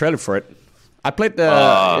haven't seen the trailer for it. I played the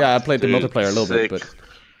I played the multiplayer a little bit, but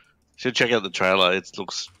should check out the trailer. It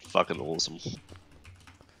looks fucking awesome.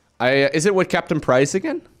 Is it with Captain Price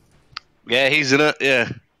again? Yeah, he's in it. Yeah.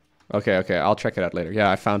 Okay. I'll check it out later.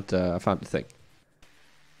 Yeah, I found the thing.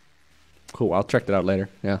 Cool. I'll check that out later.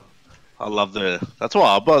 Yeah. I love that's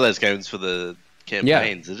why I buy those games for the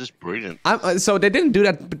campaigns. Yeah. They're just brilliant. So they didn't do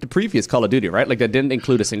that with the previous Call of Duty, right? Like they didn't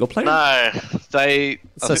include a single player. No,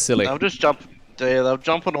 silly. They're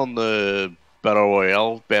jumping on the Battle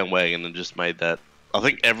Royale bandwagon and just made that. I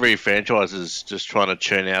think every franchise is just trying to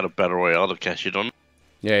churn out a Battle Royale to cash it on.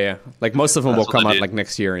 Yeah. Like most of them will come out like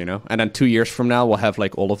next year, you know? And then 2 years from now, we'll have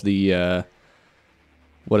like all of the,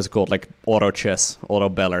 what is it called? Like auto chess, auto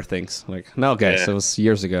baller things. Like, no, guys, it was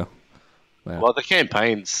years ago. Yeah. Well, the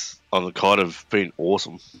campaigns on the COD have been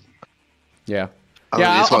awesome. Yeah.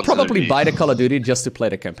 Yeah, I'll probably buy the Call of Duty just to play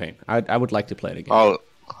the campaign. I would like to play it again. Oh,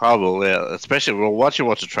 I will, yeah. Especially once you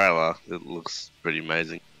watch the trailer, it looks pretty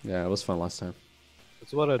amazing. Yeah, it was fun last time.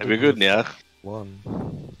 That's what I do. It'll be good now.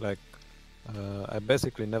 Like, I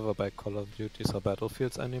basically never buy Call of Duties or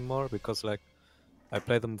Battlefields anymore because, like, I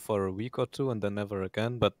play them for a week or two and then never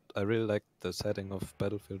again. But I really like the setting of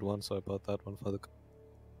Battlefield 1, so I bought that one for the.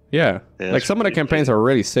 Yeah, like some of the campaigns are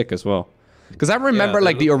really sick as well. Because I remember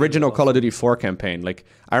like the original Call of Duty 4 campaign. Like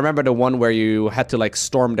I remember the one where you had to like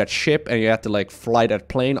storm that ship and you had to like fly that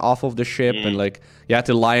plane off of the ship and like you had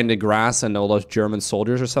to lie in the grass and all those German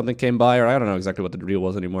soldiers or something came by, or I don't know exactly what the deal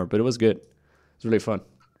was anymore, but it was good. It was really fun.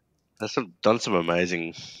 That's done some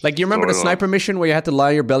amazing. Like you remember the sniper mission where you had to lie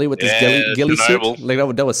on your belly with this ghillie suit?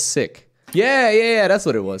 Like that was sick. Yeah, that's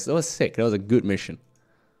what it was. That was sick. That was a good mission.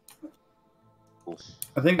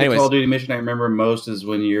 I think the Call of Duty mission I remember most is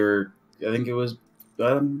when you're. I think it was.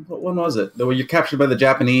 What one was it? The way you're captured by the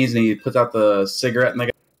Japanese and he puts out the cigarette and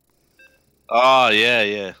they. Oh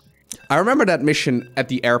yeah. I remember that mission at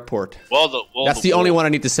the airport. That's the only one I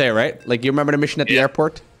need to say, right? Like you remember the mission at the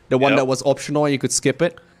airport, the one that was optional and you could skip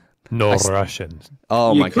it. No Russians.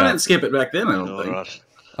 Oh my god! You couldn't skip it back then. I don't think.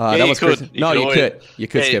 That was crazy. No, you could. You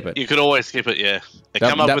could skip it. You could always skip it. Yeah. It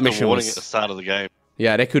came up with the warning at the start of the game.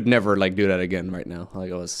 Yeah, they could never like do that again right now.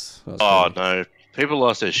 Like it was oh no. People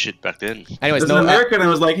lost their shit back then. Anyways, as an American, I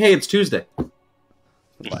was like, "Hey, it's Tuesday."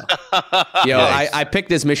 Wow. Yo, I picked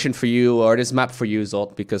this mission for you, or this map for you,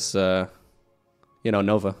 Zolt, because you know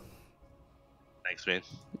Nova. Thanks, man.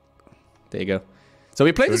 There you go. So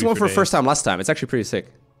we played this one for the first time last time. It's actually pretty sick.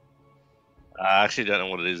 I actually don't know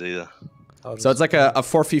what it is either. So it's like a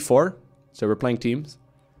 4v4. So we're playing teams,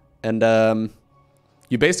 and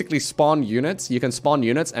you basically spawn units. You can spawn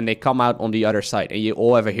units, and they come out on the other side, and you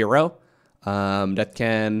all have a hero. That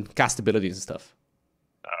can cast abilities and stuff.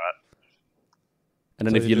 Alright. And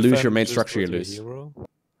then if you lose your main structure, you lose.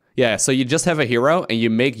 Yeah, so you just have a hero and you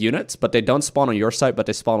make units, but they don't spawn on your side, but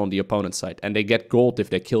they spawn on the opponent's side. And they get gold if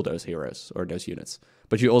they kill those heroes or those units.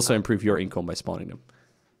 But you also improve your income by spawning them.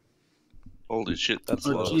 Holy shit, that's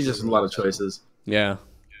a lot of choices. Yeah.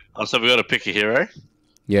 Oh, so we gotta pick a hero?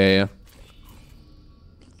 Yeah.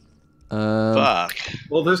 Fuck.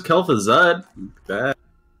 Well, there's Kelfa Zud. Bad.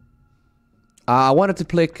 I wanted to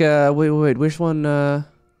pick, wait, which one, I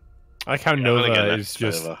like how Nova is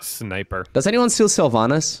just sniper. Does anyone steal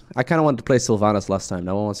Sylvanas? I kind of wanted to play Sylvanas last time.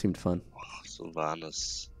 That one seemed fun. Oh,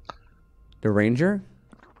 Sylvanas. The Ranger?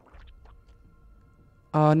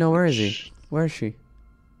 Oh, no, where is he? Where is she?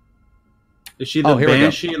 Is she the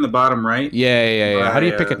Banshee in the bottom right? Yeah. How do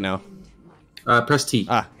you pick it now? Press T.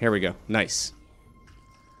 Ah, here we go. Nice.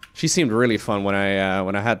 She seemed really fun when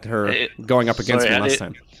I had her going up against me last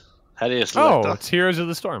time. How do you select it's Heroes of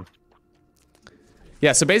the Storm.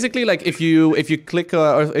 Yeah, so basically, like if you click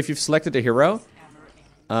or if you've selected a hero,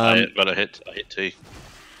 I hit T.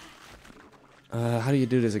 How do you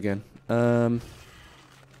do this again? How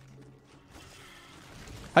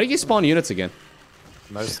do you spawn units again?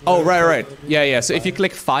 Oh, right. Yeah. So if you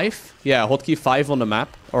click 5, hotkey 5 on the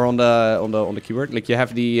map or on the keyboard, like you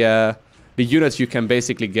have the units you can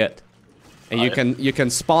basically get, and you can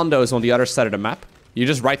spawn those on the other side of the map. You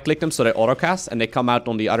just right-click them so they auto-cast, and they come out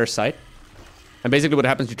on the other side. And basically what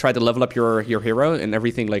happens, you try to level up your hero, and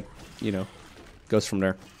everything, like, you know, goes from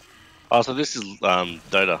there. Oh, so this is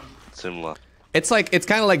Dota, similar. It's kind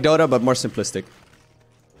of like Dota, but more simplistic.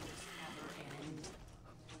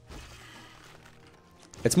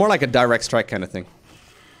 It's more like a direct strike kind of thing.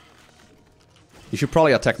 You should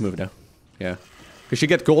probably attack move now. Yeah. Because you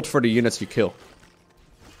get gold for the units you kill.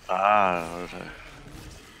 Ah, okay.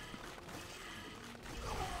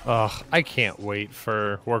 Ugh, I can't wait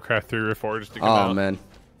for Warcraft 3 Reforged to come out. Oh, man.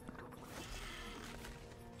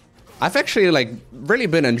 I've actually, like, really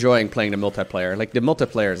been enjoying playing the multiplayer. Like, the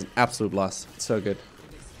multiplayer is an absolute blast. It's so good.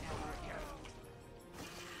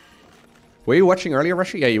 Were you watching earlier,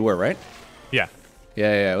 Rushy? Yeah, you were, right? Yeah.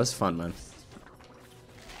 Yeah, it was fun, man.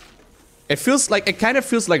 It kind of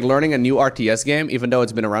feels like learning a new RTS game, even though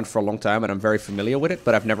it's been around for a long time and I'm very familiar with it,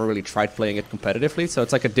 but I've never really tried playing it competitively, so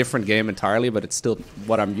it's like a different game entirely, but it's still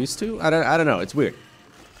what I'm used to. I don't know, it's weird.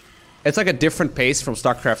 It's like a different pace from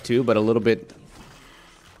StarCraft 2, but a little bit...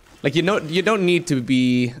 Like, you don't need to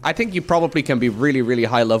be... I think you probably can be really, really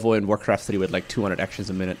high level in Warcraft 3 with like 200 actions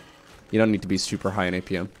a minute. You don't need to be super high in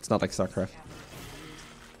APM. It's not like StarCraft.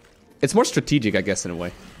 It's more strategic, I guess, in a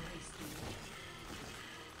way.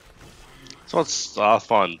 I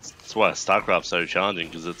find that's why StarCraft's so challenging,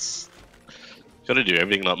 because it's got to do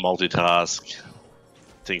everything like multitask,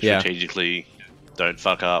 think strategically, don't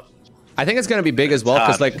fuck up. I think it's gonna be big as well,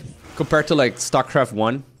 because like compared to like StarCraft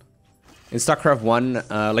 1, in StarCraft 1,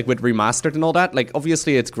 like with remastered and all that, like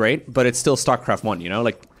obviously it's great, but it's still StarCraft 1, you know?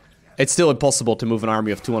 Like, it's still impossible to move an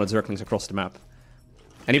army of 200 Zerglings across the map.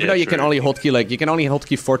 And even though you can only hotkey, like, you can only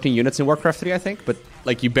hotkey 14 units in Warcraft 3, I think, but,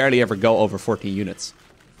 like, you barely ever go over 14 units.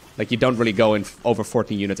 Like, you don't really go in over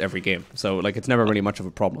 14 units every game. So, like, it's never really much of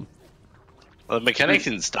a problem. Well, the mechanics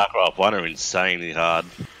in StarCraft 1 are insanely hard.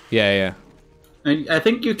 Yeah. I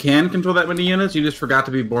think you can control that many units, you just forgot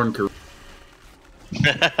to be born Korean.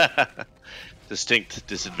 Distinct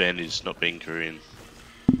disadvantage not being Korean.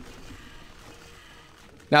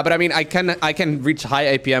 No, but I mean, I can reach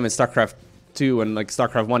high APM in StarCraft 2 and like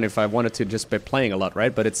StarCraft 1 if I wanted to just by playing a lot,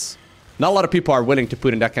 right? But it's not a lot of people are willing to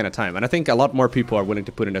put in that kind of time, and I think a lot more people are willing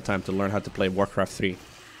to put in the time to learn how to play Warcraft 3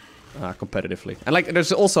 competitively. And like,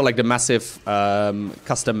 there's also like the massive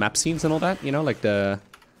custom map scenes and all that, you know, like the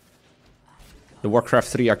Warcraft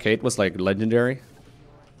 3 arcade was like legendary.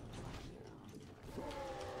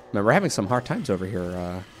 Man, we're having some hard times over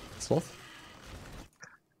here, Sloth.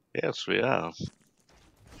 Yes, we are.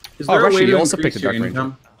 Is there a way you to also picked a Dark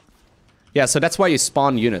Ranger. Yeah, so that's why you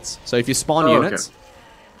spawn units. So if you spawn units,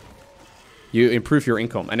 you improve your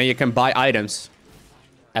income. And then you can buy items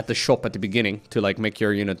at the shop at the beginning to like make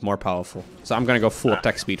your unit more powerful. So I'm gonna go full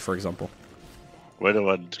attack speed, for example.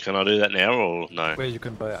 Can I do that now or no? Where you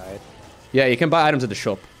can buy items. Yeah, you can buy items at the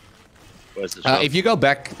shop. Where's the shop? If you go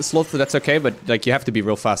back, Sloth, that's okay, but like you have to be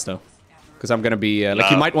real fast though. Because I'm gonna be,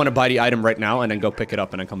 like you might want to buy the item right now and then go pick it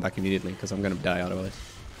up and then come back immediately, because I'm gonna die otherwise.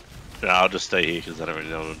 No, I'll just stay here because I don't really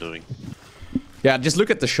know what I'm doing. Yeah, just look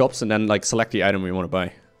at the shops and then like select the item you want to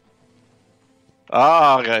buy.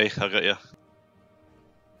 Ah, okay, I got you.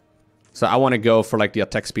 So I want to go for like the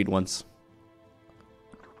attack speed ones.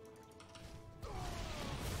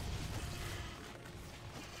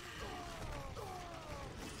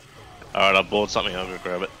 Alright, I bought something, I'll go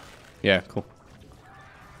grab it. Yeah, cool.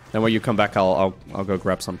 Then when you come back, I'll go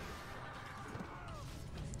grab some.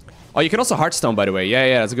 Oh, you can also Hearthstone, by the way.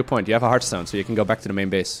 Yeah, that's a good point. You have a Hearthstone, so you can go back to the main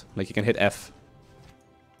base. Like, you can hit F.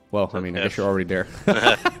 Well, I mean, I guess you're already there.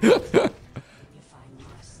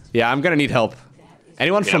 Yeah, I'm gonna need help.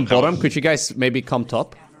 Anyone from bottom, could you guys maybe come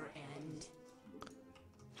top?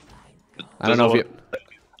 I don't know if you...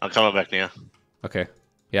 I'm coming back now. Okay.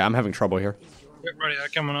 Yeah, I'm having trouble here. Get ready, I'm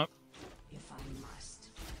coming up.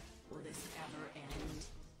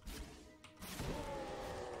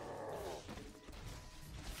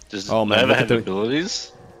 Does oh man, Nova have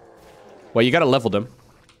abilities? Well, you gotta level them.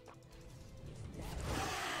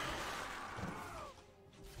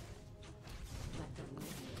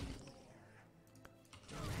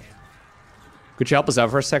 Could you help us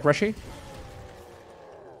out for a sec, Rushy?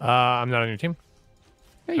 I'm not on your team.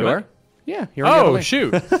 Yeah, you are. Yeah, you're on Oh,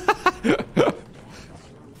 shoot. Yeah,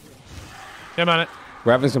 I'm on it.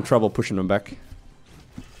 We're having some trouble pushing them back.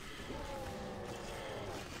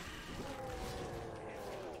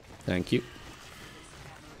 Thank you.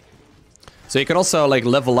 So you can also like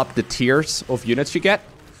level up the tiers of units you get.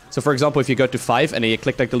 So for example, if you go to 5 and then you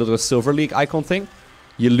click like the little Silver League icon thing,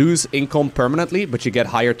 you lose income permanently, but you get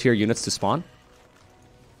higher tier units to spawn.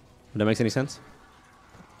 If that makes any sense?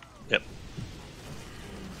 Yep.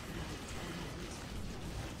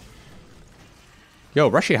 Yo,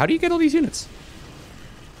 Rushy, how do you get all these units?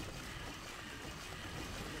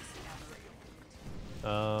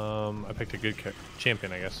 I picked a good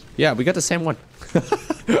champion, I guess. Yeah, we got the same one.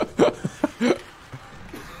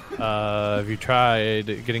 Have you tried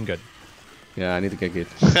getting good? Yeah, I need to get good.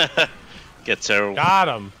 Get terrible. Got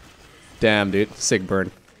him. Damn, dude. Sick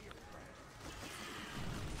burn.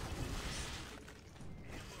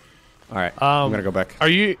 Alright, I'm gonna go back. Are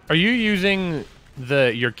you using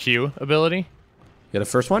your Q ability? Yeah, the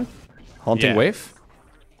first one? Haunting Wave?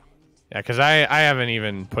 Yeah, because I haven't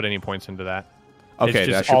even put any points into that. Okay,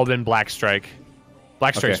 it's just all been Black Strike.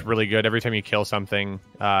 Black Strike's really good. Every time you kill something,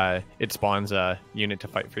 it spawns a unit to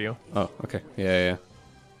fight for you. Oh, okay. Yeah.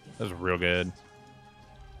 That's real good.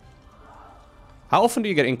 How often do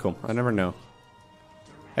you get income? I never know.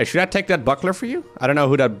 Hey, should I take that buckler for you? I don't know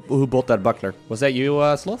who bought that buckler. Was that you,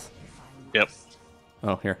 Sloth? Yep.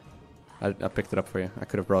 Oh, here. I picked it up for you. I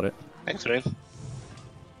could have brought it. Thanks, man.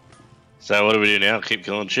 So what do we do now? Keep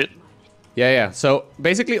killing shit? Yeah. So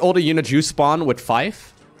basically all the units you spawn with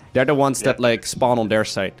 5, they're the ones that like spawn on their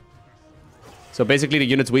side. So basically the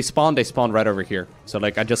units we spawn, they spawn right over here. So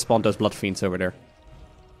like I just spawned those Blood Fiends over there.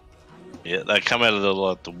 Yeah, they come out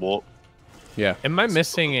of the warp. Yeah. Am I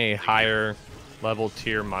missing a higher level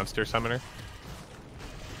tier monster summoner?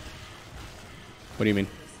 What do you mean?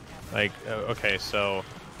 Like, okay, so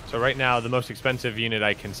right now the most expensive unit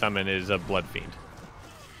I can summon is a Blood Fiend.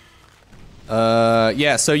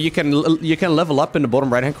 Yeah, so you can level up in the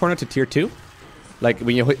bottom right hand corner to tier 2. Like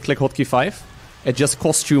when you click hotkey 5, it just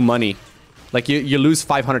costs you money. Like you lose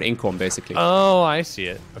 500 income basically. Oh, I see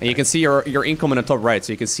it. Okay. And you can see your income in the top right,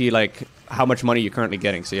 so you can see like how much money you're currently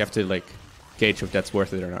getting. So you have to like gauge if that's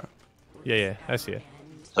worth it or not. Yeah, I see it.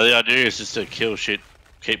 So the idea is just to kill shit,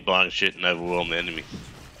 keep buying shit, and overwhelm the enemy.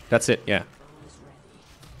 That's it. Yeah.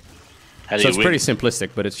 How do So you it's win? pretty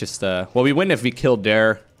simplistic, but it's just well, we win if we kill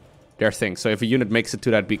their thing. So if a unit makes it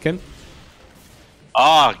to that beacon.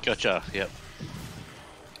 Ah, gotcha. Yep.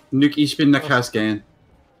 Nuke, ich bin nach Haus gehen.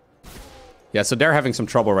 Yeah, so they're having some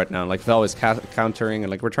trouble right now. Like Vel is countering,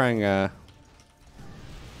 and like we're trying. I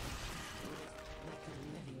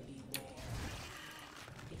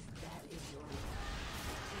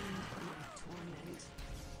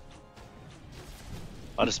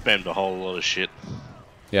just spammed a whole lot of shit.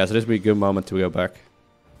 Yeah, so this would be a good moment to go back.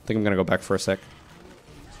 I think I'm gonna go back for a sec.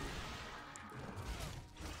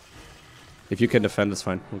 If you can defend, it's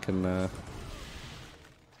fine. We can.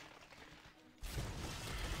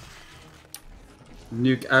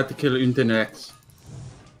 Nuke uit te killen internet.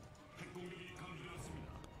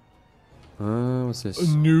 What's this?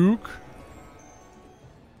 Nuke?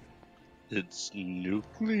 It's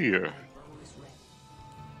nuclear.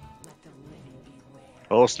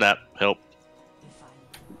 Oh snap! Help!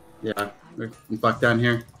 Yeah, we're back down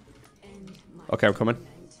here. Okay, I'm coming.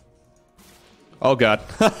 Oh god.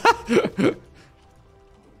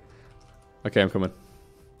 Okay, I'm coming.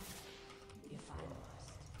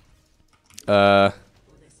 I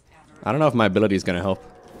don't know if my ability is gonna help.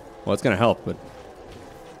 Well, it's gonna help, but...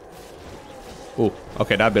 Ooh,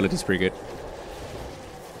 okay, that ability's pretty good.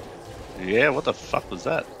 Yeah, what the fuck was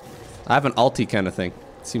that? I have an ulti kind of thing.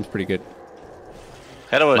 It seems pretty good.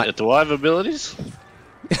 How do I have abilities?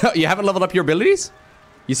 You haven't leveled up your abilities?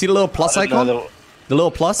 You see the little plus icon? The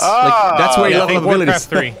little plus? Ah, like, that's where you level up abilities.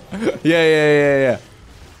 Warcraft 3. Yeah.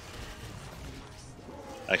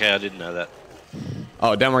 Okay, I didn't know that.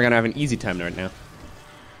 Oh, then we're gonna have an easy time right now.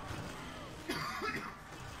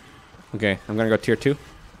 Okay, I'm gonna go tier 2.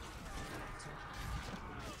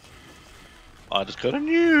 I just got a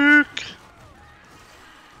nuke.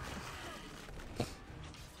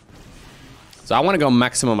 So I want to go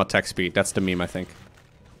maximum attack speed. That's the meme, I think.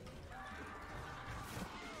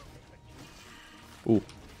 Ooh.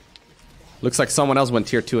 Looks like someone else went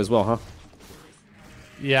tier 2 as well, huh?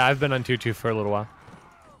 Yeah, I've been on tier 2 for a little while.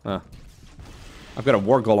 I've got a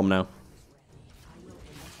war golem now.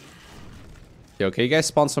 Yeah, okay, you guys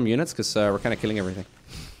spawn some units, because we're kind of killing everything.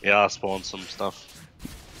 Yeah, I spawned some stuff.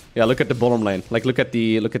 Yeah, look at the bottom lane. Like, look at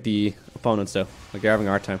the opponents, though. Like, they're having a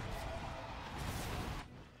hard time.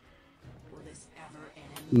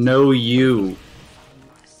 No, you.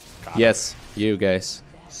 Yes, you guys.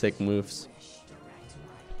 Sick moves.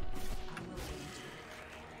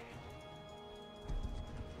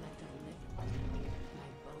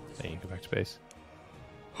 Then you go back to base.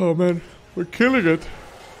 Oh man, we're killing it.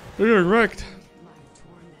 We're getting wrecked.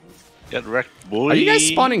 Get wrecked, boy. Are you guys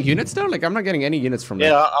spawning units though? Like, I'm not getting any units from them.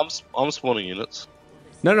 Yeah, I'm spawning units.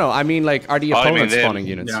 No, I mean, like, are the opponents spawning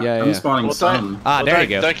units? Yeah. I'm spawning some. There you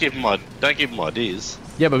go. Don't give them ideas.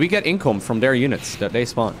 Yeah, but we get income from their units that they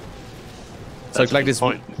spawn. So it's like this.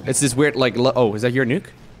 Point. It's this weird, like, oh, is that your nuke?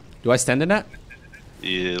 Do I stand in that?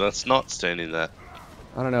 Yeah, let's not stand in that.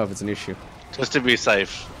 I don't know if it's an issue. Just to be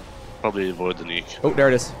safe, probably avoid the nuke. Oh, there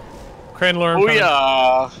it is. Cranler. Oh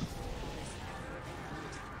yeah.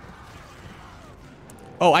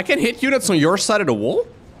 Oh, I can hit units on your side of the wall?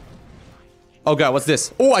 Oh god, what's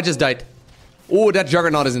this? Oh, I just died. Oh, that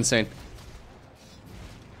Juggernaut is insane.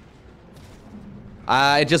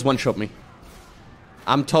 It just one-shot me.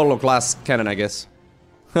 I'm total glass cannon, I guess.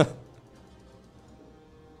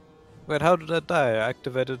 Wait, how did I die? I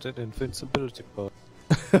activated an invincibility power.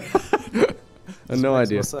 I have no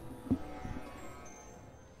idea.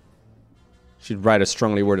 Should write a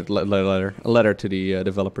strongly worded letter to the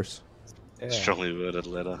developers. Yeah. Strongly worded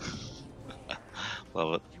letter.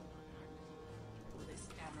 Love it.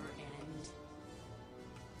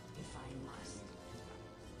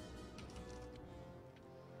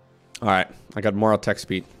 Alright, I got more attack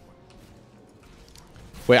speed.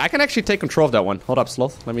 Wait, I can actually take control of that one. Hold up,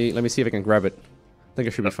 Sloth. Let me see if I can grab it. I think I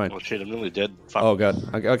should be fine. Oh shit, I'm nearly dead. Fuck. Oh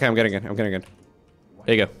god. Okay, I'm getting it.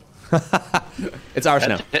 There you go. It's ours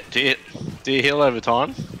now. Do you heal over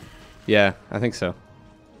time? Yeah, I think so.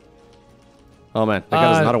 Oh man, that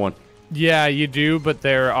got us another one. Yeah, you do, but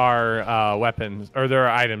there are weapons, or there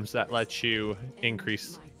are items that let you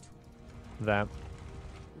increase that.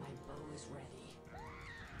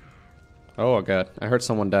 Oh god, I heard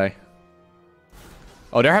someone die.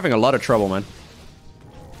 Oh, they're having a lot of trouble, man.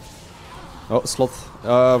 Oh, sloth.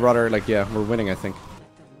 Rather, like, yeah, we're winning, I think.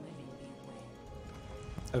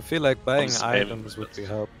 I feel like buying items would be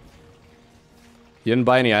help. You didn't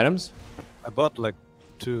buy any items? I bought like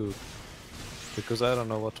 2 because I don't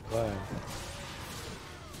know what to buy.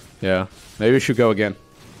 Yeah, maybe we should go again.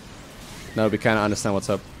 Now we kind of understand what's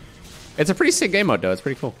up. It's a pretty sick game mode, though. It's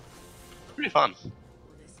pretty cool. Pretty fun.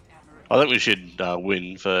 I think we should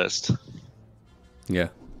win first. Yeah.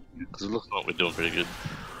 Because it looks like we're doing pretty good.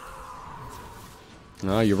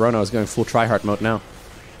 No, Eurono is going full tryhard mode now.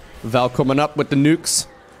 Val coming up with the nukes.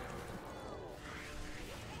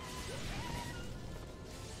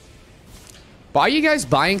 But are you guys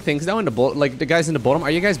buying things now in the like the guys in the bottom? Are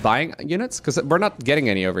you guys buying units? Because we're not getting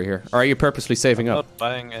any over here. Or are you purposely saving up? Not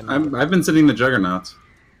buying any. I've been sitting the juggernauts.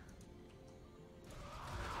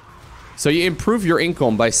 So you improve your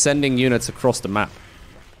income by sending units across the map.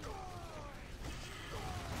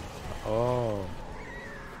 Oh.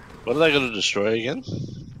 What are they going to destroy again?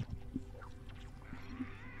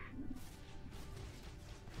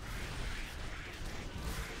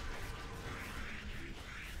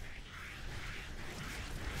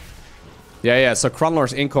 Yeah. So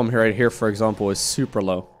Kronlor's income here, right here, for example, is super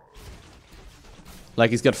low.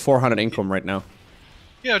 Like he's got 400 income right now.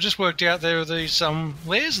 Yeah, I just worked out there were these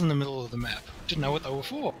layers in the middle of the map. Didn't know what they were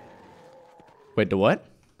for. Wait, the what?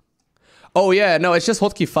 Oh yeah, no, it's just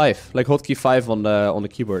hotkey 5, like hotkey 5 on the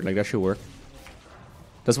keyboard. Like that should work.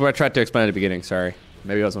 That's what I tried to explain at the beginning. Sorry,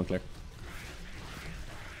 maybe I wasn't clear.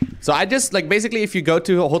 So I just like basically, if you go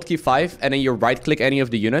to hotkey 5 and then you right-click any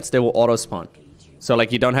of the units, they will auto spawn. So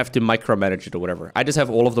like you don't have to micromanage it or whatever. I just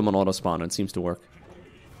have all of them on auto spawn and it seems to work.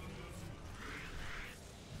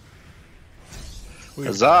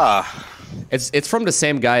 Huzzah! It's from the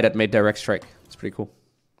same guy that made Direct Strike. It's pretty cool.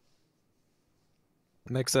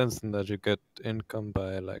 Makes sense in that you get income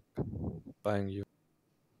by like buying you.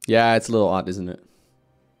 Yeah, it's a little odd, isn't it?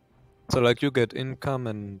 So like you get income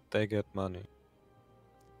and they get money.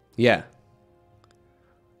 Yeah.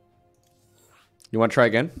 You want to try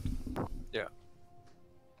again? Yeah.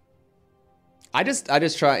 I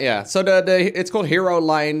just try, yeah. So the it's called Hero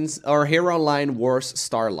Lines or Hero Line Wars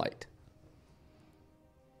Starlight.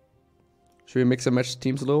 Should we mix and match the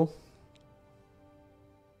teams a little?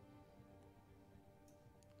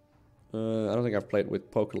 I don't think I've played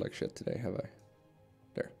with Pokelek shit today, have I?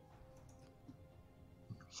 There.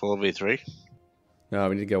 4v3? No,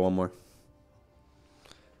 we need to get one more.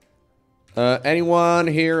 Anyone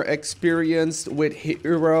here experienced with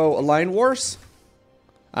Hero Line Wars?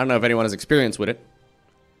 I don't know if anyone has experience with it.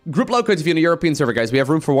 Group LowkoTV on the European server, guys. We have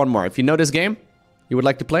room for one more. If you know this game, you would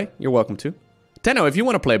like to play, you're welcome to. Tenno, if you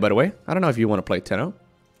want to play, by the way. I don't know if you want to play, Tenno.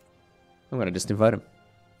 I'm going to just invite him.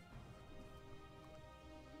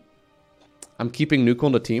 I'm keeping Nuke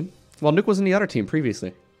on the team. Well, Nuke was in the other team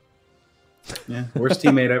previously. Yeah, worst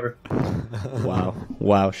teammate ever. Wow.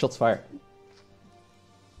 Wow, shots fired.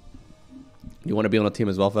 You want to be on a team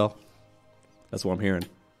as well, Val? That's what I'm hearing.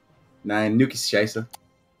 Nah, Nuke is scheisse.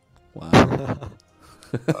 Wow.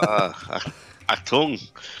 Achtung.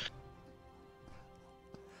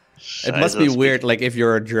 It must be weird, like, if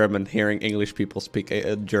you're a German, hearing English people speak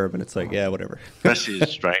German. It's like, yeah, whatever. Especially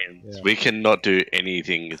Australians. Yeah. We cannot do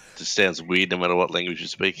anything. It just sounds weird no matter what language you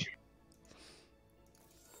speak.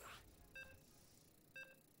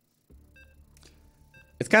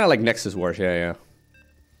 It's kind of like Nexus Wars, yeah.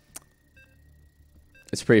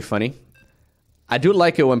 It's pretty funny. I do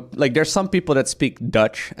like it when, like, there's some people that speak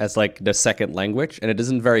Dutch as, like, the second language, and it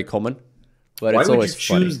isn't very common. But Why it's would always you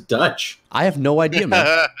choose funny. Dutch? I have no idea,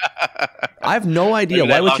 man. I have no idea.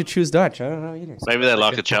 Why would you choose Dutch? I don't know either. Maybe they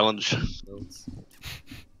like a challenge.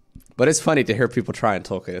 But it's funny to hear people try and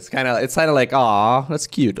talk it. It's kind of like, aw, that's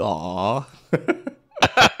cute, aw.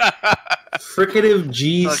 Fricative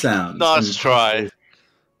G sound. Nice try.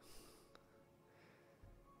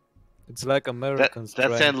 It's like Americans that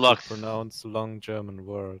trying like... to pronounce long German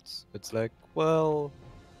words. It's like, well,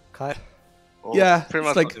 kind. Well, yeah, pretty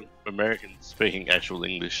much like Americans speaking actual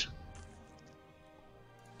English.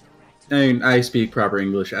 I mean, I speak proper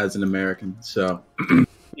English as an American, so.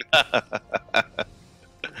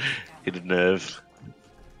 Hit a nerve.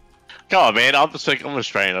 Come on, man. I'm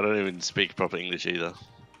Australian. I don't even speak proper English either.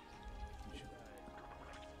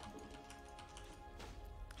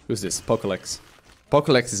 Who's this? Pokelek.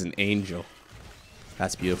 Pokelek is an angel.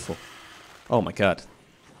 That's beautiful. Oh my god.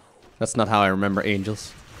 That's not how I remember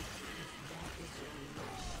angels.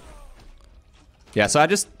 Yeah, so I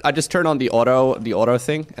just turn on the auto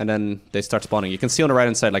thing, and then they start spawning. You can see on the right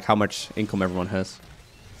hand side like how much income everyone has.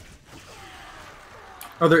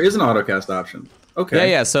 Oh, there is an autocast option.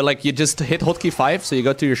 Okay. Yeah. So like you just hit hotkey 5, so you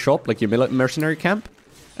go to your shop, like your mercenary camp,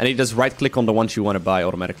 And you just right-click on the ones you want to buy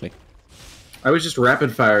automatically. I was just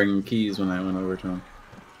rapid-firing keys when I went over to him.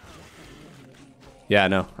 Yeah,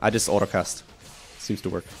 no. I just autocast. Seems to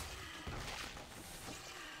work.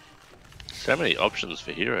 So many options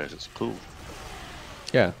for heroes. It's cool.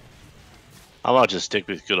 Yeah. I might just stick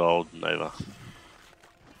with good old Nova.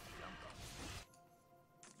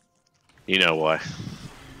 You know why.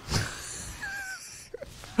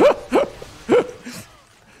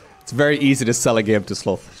 It's very easy to sell a game to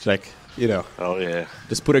Sloth. It's like, you know. Oh, yeah.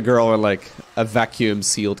 Just put a girl in like a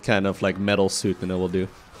vacuum-sealed kind of like metal suit and it will do.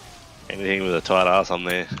 Anything with a tight ass on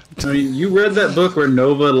there. I mean, you read that book where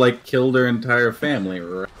Nova like killed her entire family,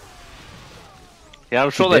 right? Yeah, I'm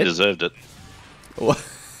sure they deserved it. What?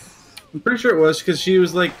 I'm pretty sure it was because she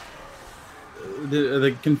was like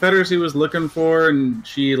the Confederacy was looking for her, and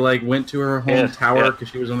she like went to her home tower because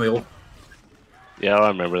she was on the old. Yeah, I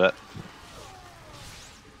remember that.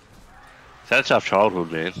 That's a tough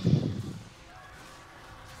childhood, man.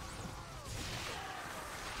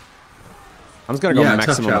 I'm just gonna go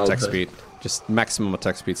maximum attack speed. Just maximum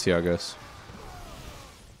attack speed, see how it goes.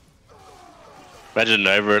 Imagine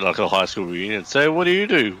over at like a high school reunion. So, what do you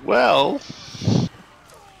do? Well,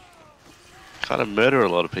 kind of murder a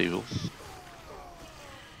lot of people.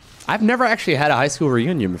 I've never actually had a high school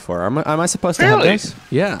reunion before. Am I supposed to have this?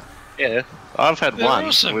 Yeah. Yeah, I've had one.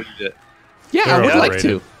 Awesome. Yeah, I would like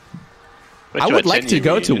to. I would like to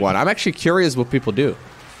go to one. I'm actually curious what people do.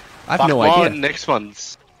 I have no idea. Next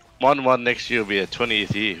month's one next year will be a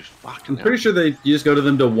 20th year. I'm pretty sure you just go to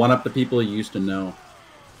them to one up the people you used to know.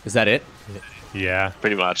 Is that it? Yeah,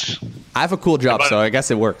 pretty much. I have a cool job, so I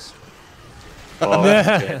guess it works. Oh,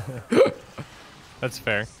 yeah. That's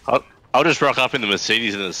fair. I'll just rock up in the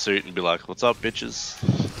Mercedes in a suit and be like, "What's up, bitches?"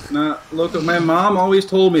 Nah, look, my mom always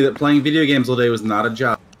told me that playing video games all day was not a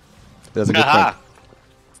job. That's a good point.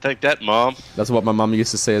 Take that, Mom. That's what my mom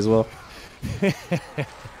used to say as well.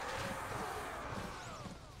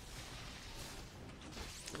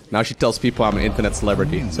 Now she tells people I'm an internet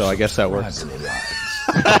celebrity, so I guess that works.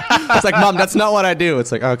 It's like, Mom, that's not what I do.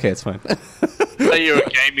 It's like, okay, it's fine. So you're a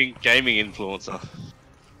gaming influencer.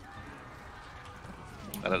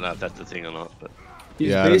 I don't know if that's the thing or not, but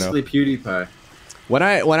he's basically PewDiePie. When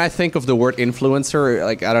I think of the word influencer,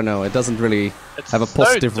 like, I don't know, it doesn't really have a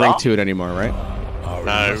positive ring to it anymore, right?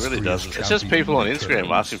 No, it really doesn't. It's just people on Instagram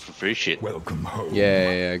asking for free shit. Welcome home.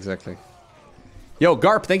 Yeah, exactly. Yo,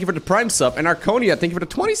 Garp, thank you for the Prime sub, and Arconia, thank you for the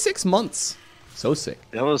 26 months. So sick.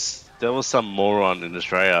 There was some moron in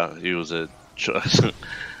Australia who was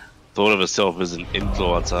thought of herself as an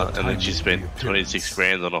influencer, and then she spent 26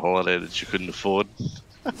 grand on a holiday that she couldn't afford.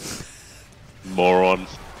 Moron.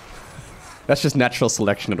 That's just natural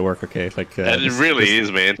selection at work, okay? Like, and it really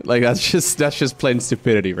is, man. Like, that's just plain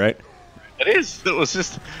stupidity, right? It is. It was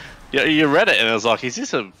just, you read it and it was like, is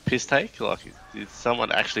this a piss take? Like, is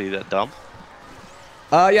someone actually that dumb?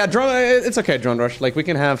 Yeah, it's okay, Drone Rush. Like, we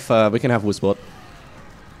can have Woospot.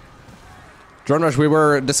 Drone Rush, we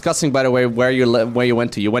were discussing, by the way, where you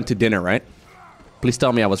went to. You went to dinner, right? Please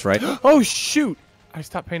tell me I was right. Oh shoot! I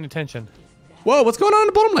stopped paying attention. Whoa, what's going on in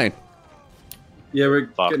the bottom lane? Yeah, we're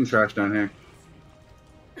getting trash down here.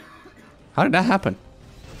 How did that happen?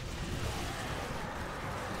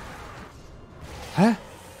 Huh?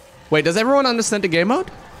 Wait, does everyone understand the game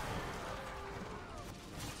mode?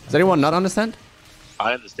 Does anyone not understand?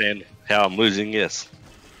 I understand how I'm losing, yes.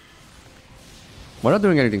 We're not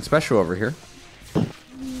doing anything special over here.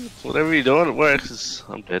 Whatever you're doing, it works.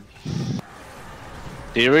 I'm dead.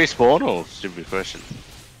 Do you respawn or stupid question?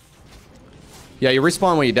 Yeah, you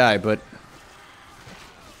respawn when you die, but...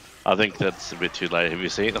 I think that's a bit too late. Have you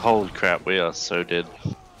seen? Holy crap, we are so dead.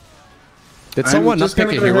 Did someone not pick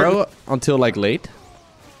a hero until, like, late?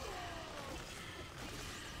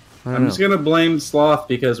 I'm just gonna blame Sloth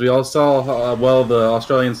because we all saw how well the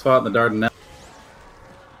Australians fought in the Dardanelles.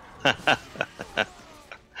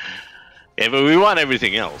 Yeah, but we won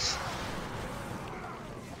everything else.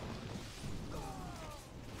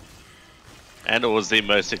 And it was the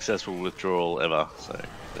most successful withdrawal ever, so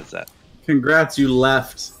there's that. Congrats, you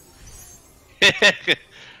left.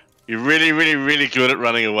 You're really, really, really good at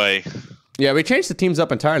running away. Yeah, we changed the teams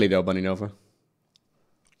up entirely though, Bunny Nova.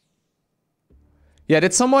 Yeah,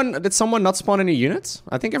 did someone not spawn any units?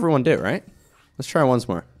 I think everyone did, right? Let's try once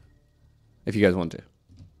more. If you guys want to.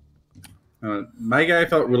 My guy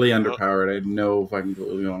felt really underpowered. I had no fucking clue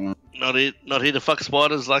what was going on. Not here to fuck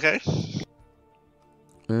spiders, like Here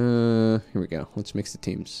we go. Let's mix the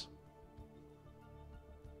teams.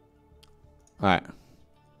 Alright.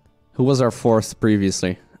 Who was our fourth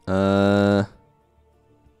previously? Was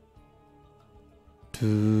it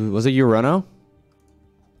Urano?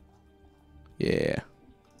 Yeah.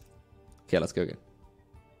 Okay, let's go again.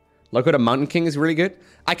 Lowko the Mountain King is really good.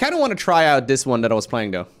 I kind of want to try out this one that I was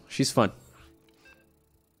playing, though. She's fun.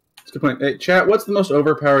 That's a good point. Hey, chat, what's the most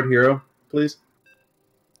overpowered hero, please?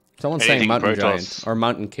 Someone's saying Mountain Giant. Or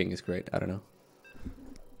Mountain King is great. I don't know.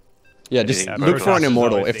 Yeah, just look for an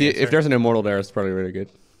Immortal. If there's an Immortal there, it's probably really good.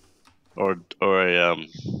 Or a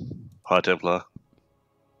High Templar.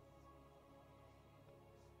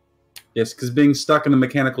 Yes, because being stuck in a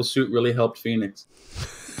mechanical suit really helped Phoenix.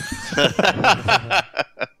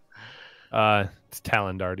 It's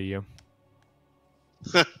Talendar to you.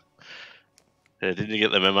 Yeah, didn't you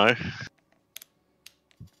get the memo?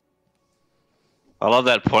 I love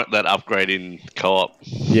that upgrade in co-op.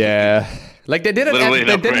 Yeah, like they didn't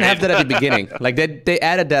have that at the beginning. Like they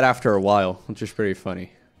added that after a while, which is pretty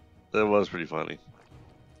funny. That was pretty funny.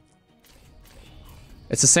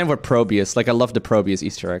 It's the same with Probius. Like I love the Probius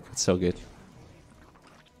Easter egg. It's so good.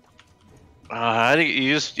 I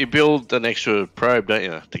think you build an extra probe, don't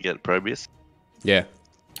you, to get Probius? Yeah.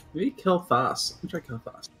 Maybe kill Thas. Let me try kill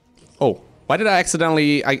Thas. Oh, why did I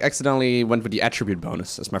accidentally went with the attribute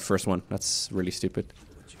bonus as my first one? That's really stupid.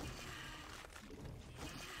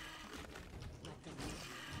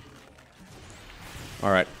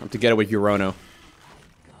 All right, I'm together with Eurono.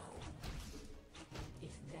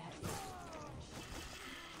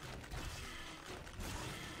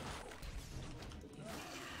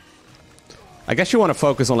 I guess you want to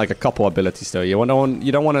focus on like a couple abilities though. You don't want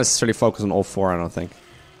to necessarily focus on all four, I don't think.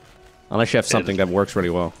 Unless you have something that works really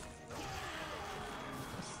well.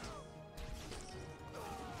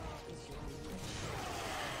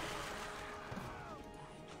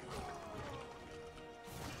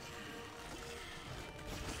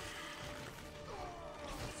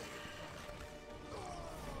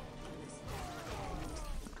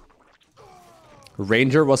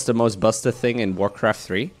 Ranger was the most busted thing in Warcraft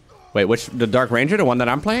 3. Wait, which, the Dark Ranger, the one that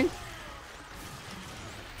I'm playing?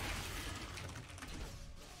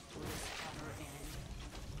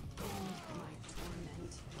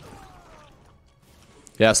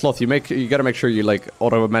 Yeah, Sloth, you gotta make sure you like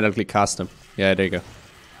automatically cast them. Yeah, there you go.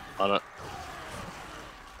 On it.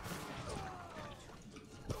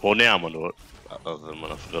 Well, now I'm gonna do it. Other than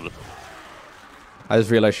when I forgot it. I just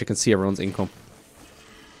realized you can see everyone's income.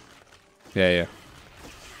 Yeah.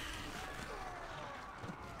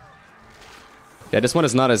 Yeah, this one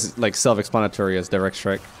is not as like self-explanatory as Direct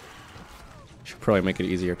Strike. Should probably make it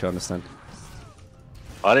easier to understand.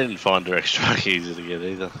 I didn't find Direct Strike easy to get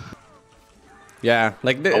either. Yeah,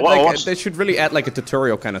 like they should really add like a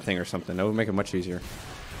tutorial kind of thing or something. That would make it much easier.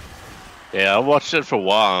 Yeah, I watched it for a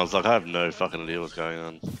while. I was like, I have no fucking idea what's going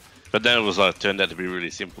on. But then it was like turned out to be really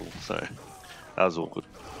simple, so that was all good.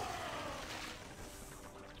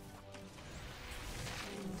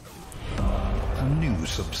 A new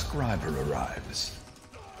subscriber arrives.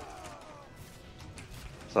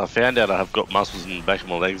 So I found out I have got muscles in the back of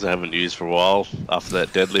my legs I haven't used for a while after that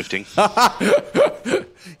deadlifting.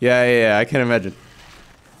 Yeah, I can imagine.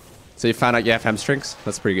 So you found out you have hamstrings?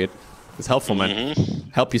 That's pretty good. It's helpful, man.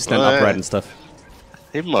 Help you stand upright and stuff.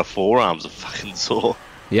 Even my forearms are fucking sore.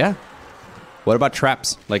 Yeah? What about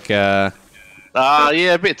traps? Like, yeah,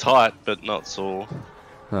 a bit tight, but not sore.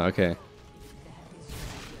 Oh, okay.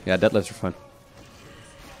 Yeah, deadlifts are fun.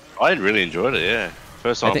 I really enjoyed it, yeah.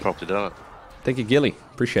 First time I've properly done it. Thank you, Gilly.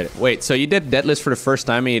 Appreciate it. Wait, so you did deadlifts for the first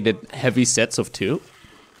time and you did heavy sets of 2?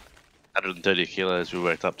 130 kilos we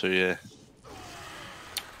worked up to, yeah.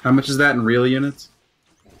 How much is that in real units?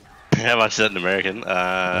 How much is that in American?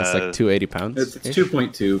 That's like 280 pounds. It's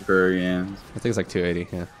 2.2 per, yeah. I think it's like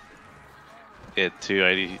 280, yeah. Yeah,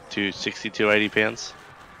 280, 260, 280 pounds.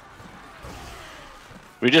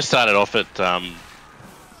 We just started off at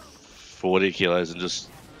 40 kilos and just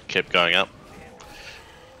kept going up.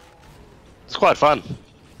 It's quite fun.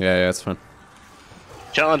 Yeah, it's fun.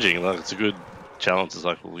 Challenging, like it's a good challenge. It's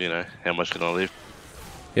like, well, you know, how much can I lift?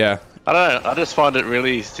 Yeah. I don't know. I just find it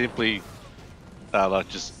really simply, like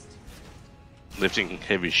just lifting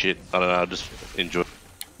heavy shit. I don't know. I just enjoy it.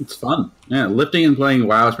 It's fun. Yeah, lifting and playing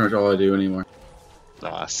WoW is pretty much all I do anymore.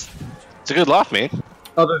 Nice. It's a good laugh, man.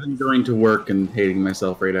 Other than going to work and hating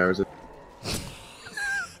myself for 8 hours a day.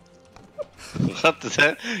 What does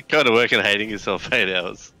that? Going to work and hating yourself for 8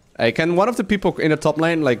 hours. Hey, can one of the people in the top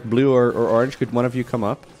lane, like blue or orange, could one of you come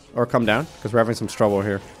up? Or come down? Because we're having some trouble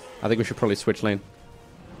here. I think we should probably switch lane.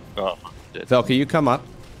 Oh, Vel, can you come up?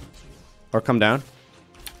 Or come down?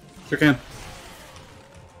 Sure can.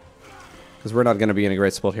 Because we're not going to be in a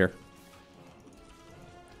great spot here.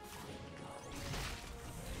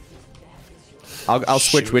 I'll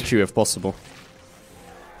switch with you if possible.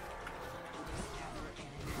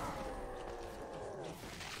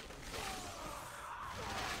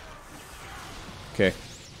 Okay.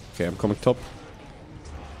 Okay, I'm coming top.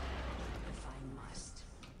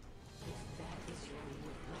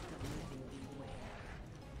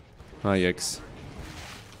 Oh, yikes.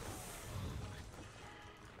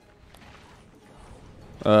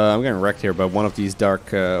 I'm getting wrecked here by one of these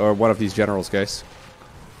dark, or one of these generals, guys.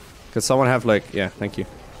 Could someone have, like, yeah, thank you.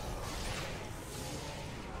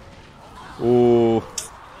 Ooh.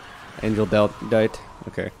 Angel died.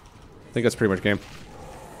 Okay. I think that's pretty much game.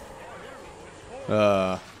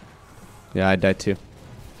 Yeah, I died too.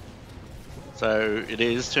 So it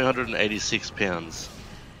is 286 pounds.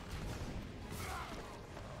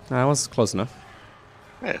 That was close enough.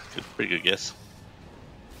 Yeah, pretty good guess.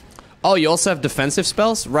 Oh, you also have defensive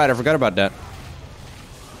spells? Right, I forgot about that.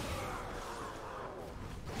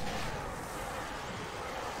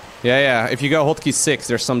 Yeah, yeah. If you go hotkey 6,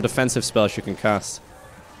 there's some defensive spells you can cast.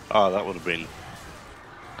 Oh, that would have been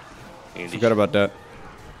handy. Forgot about that.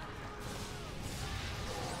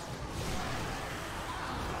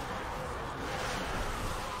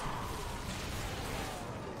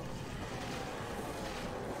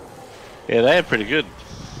 Yeah, they are pretty good.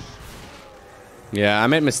 Yeah, I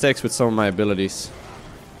made mistakes with some of my abilities.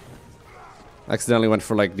 Accidentally went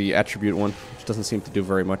for like the attribute one, which doesn't seem to do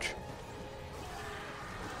very much.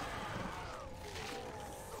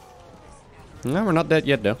 No, we're not dead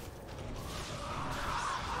yet though.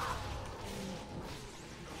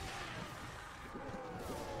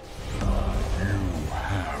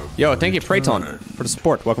 Yo, thank you, Praeton, for the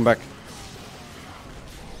support. Welcome back.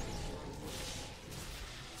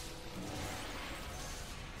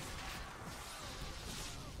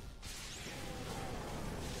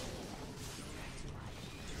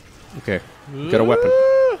 Okay, got a weapon.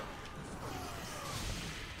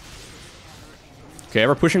 Okay,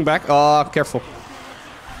 we're pushing back. Oh, careful.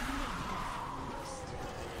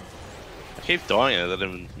 I keep dying. I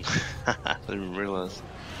didn't even realize.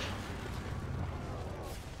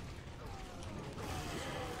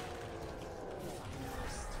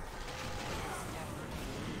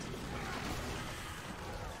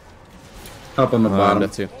 Up on the bottom.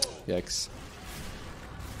 That's you. Yikes.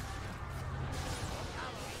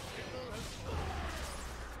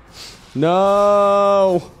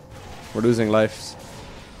 No! We're losing lives.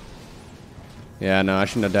 Yeah, no, I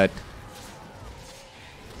shouldn't have died.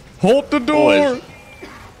 Hold the door!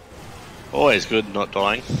 Always good not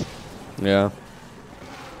dying. Yeah.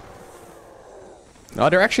 Oh,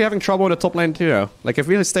 they're actually having trouble in the top lane too, though. Like, if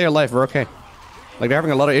we stay alive, we're okay. Like, they're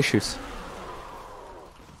having a lot of issues.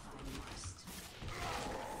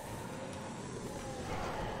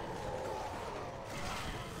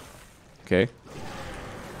 Okay.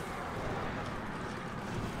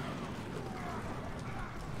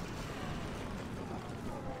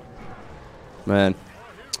 Man.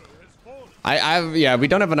 Yeah, we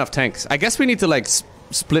don't have enough tanks. I guess we need to, like,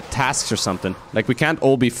 split tasks or something. Like, we can't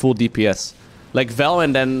all be full DPS. Like, Vel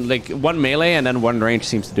and then, like, one melee and then one range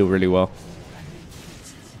seems to do really well.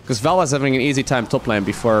 Because Vel was having an easy time top lane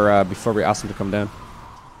before we asked him to come down.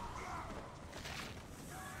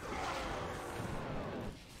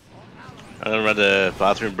 I'm gonna run the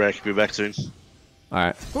bathroom break. Be back soon.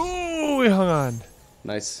 Alright. Ooh, we hung on.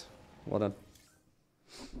 Nice. Well done.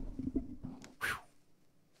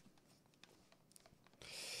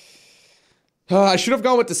 I should have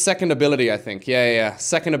gone with the second ability, I think. Yeah.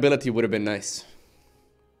 Second ability would have been nice.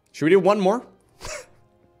 Should we do one more?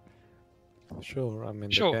 Sure, I mean,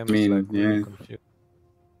 Sure. the game is like really confused.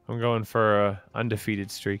 I'm going for a undefeated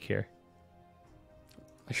streak here.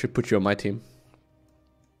 I should put you on my team.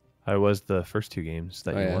 I was the first 2 games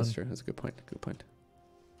that you won. That's true. That's a good point. Good point.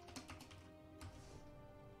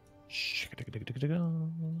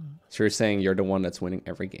 So you're saying you're the one that's winning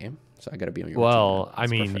every game? So I gotta be on your team. Well, I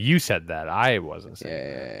mean, perfect. You said that. I wasn't saying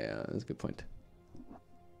that. Yeah. That's a good point.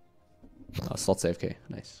 Oh, slot save K.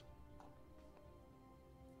 Nice.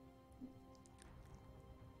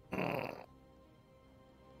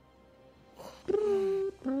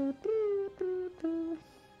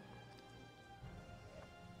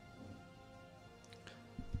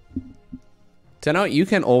 Tenno, you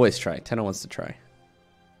can always try. Tenno wants to try.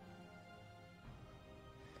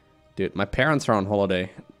 Dude, my parents are on holiday.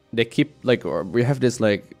 They keep, like, or we have this,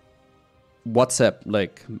 like, WhatsApp,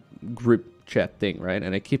 like, group chat thing, right?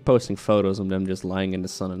 And they keep posting photos of them just lying in the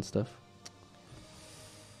sun and stuff.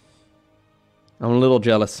 I'm a little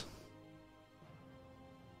jealous.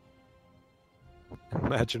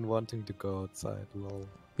 Imagine wanting to go outside, lol.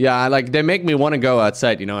 Yeah, like, they make me want to go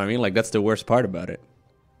outside, you know what I mean? Like, that's the worst part about it.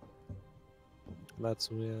 That's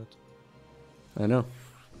weird. I know.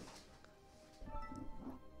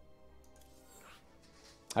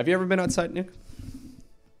 Have you ever been outside, Nick?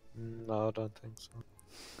 No, I don't think so.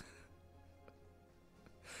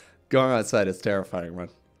 Going outside is terrifying, man.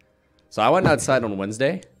 So I went outside on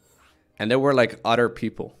Wednesday, and there were like other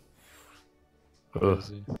people.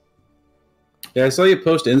 Yeah, I saw you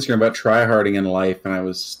post to Instagram about tryharding in life, and I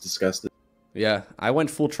was disgusted. Yeah, I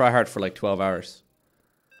went full tryhard for like 12 hours.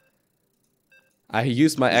 I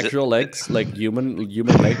used my actual legs, like human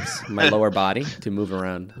legs, my lower body, to move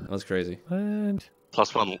around. That was crazy. What?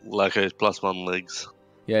 +1 Lowko's +1 legs.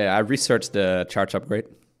 Yeah, I researched the charge upgrade.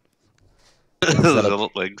 The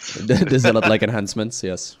zealot legs. The zealot leg enhancements,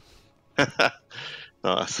 yes.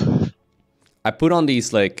 Nice. I put on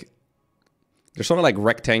these like, they're sort of like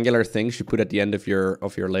rectangular things you put at the end of your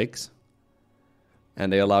legs,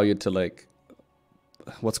 and they allow you to like,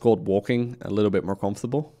 what's called walking a little bit more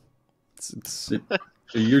comfortable. It's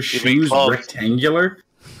Are your shoes rectangular?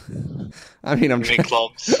 I mean, I'm trying.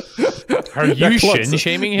 Clogs. Are you shin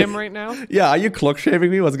shaming him right now? Yeah, are you clock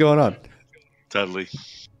shaming me? What's going on? Totally.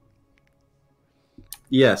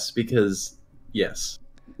 Yes, because yes.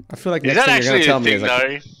 I feel like Is next that thing you're gonna actually tell a me is thing,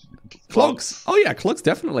 like, though? clogs. Oh yeah, clogs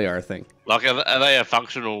definitely are a thing. Like, are they a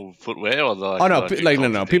functional footwear, or like? Oh no,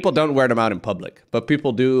 no. People don't wear them out in public, but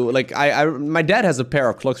people do. Like, my dad has a pair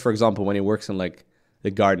of clogs, for example, when he works in like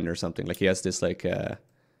the garden or something. Like he has this like I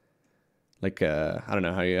don't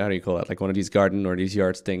know how do you call it? Like one of these garden or these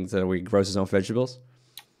yards things where he grows his own vegetables.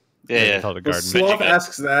 Yeah. Called a garden. Sloth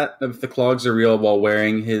asks that if the clogs are real while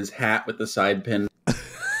wearing his hat with the side pin. Is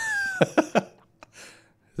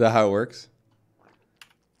that how it works?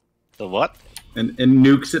 The what? And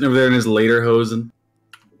Nuke sitting over there in his lederhosen.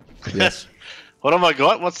 Yes. What have I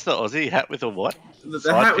got? What's the Aussie hat with a what?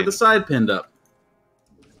 The hat with the side pinned up.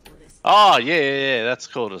 Oh, yeah. That's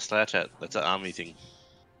called a slouch hat. That's an army thing.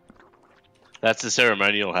 That's a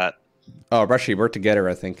ceremonial hat. Oh, Rushy, we're together,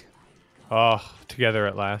 I think. Oh, together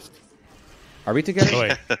at last. Are we together? Oh,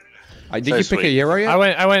 wait. Did you pick a hero yet?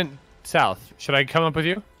 I went south. Should I come up with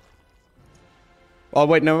you? Oh,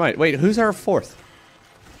 wait, never mind. Wait, who's our fourth?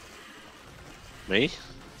 Me?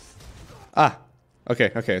 Ah, okay,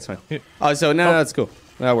 it's fine. Oh, so no, that's cool.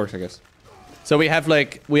 That works, I guess. So we have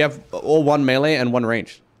all one melee and one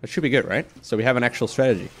range. That should be good, right? So we have an actual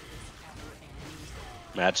strategy.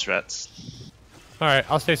 Mad strats. All right,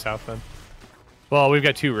 I'll stay south then. Well, we've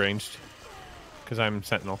got 2 ranged because I'm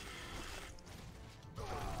sentinel.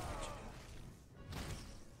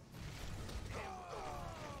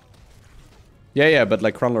 Yeah, but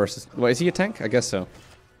like Kronler is... Well, is he a tank? I guess so.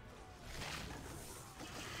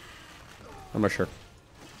 I'm not sure.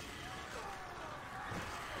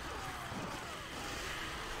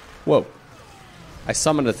 Whoa. I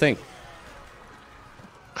summoned a thing.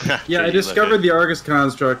 Yeah, I discovered the Argus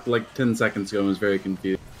construct like 10 seconds ago and was very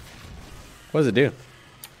confused. What does it do?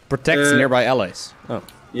 Protects nearby allies. Oh.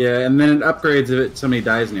 Yeah, and then it upgrades if somebody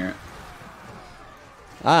dies near it.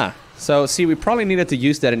 Ah. So, see, we probably needed to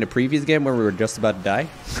use that in the previous game when we were just about to die.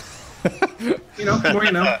 You know, more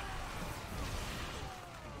you know.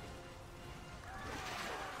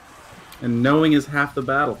 And knowing is half the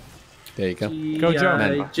battle. There you go. Go, Joe.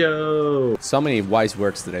 Man. Joe. So many wise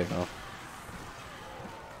words today, though.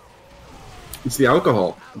 It's the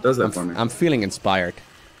alcohol. It does that for me. I'm feeling inspired.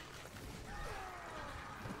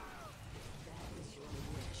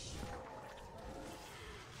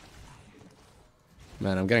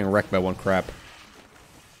 Man, I'm getting wrecked by one crab.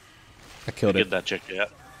 I killed it. Get that checked out.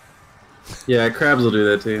 Yeah, crabs will do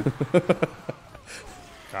that too.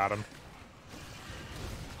 Got him.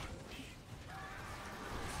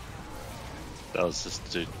 That was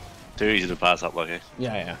just too easy to pass up, Lucky.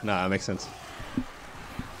 Yeah. No, that makes sense.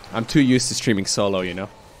 I'm too used to streaming solo, you know?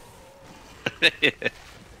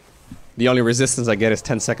 The only resistance I get is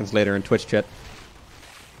 10 seconds later in Twitch chat.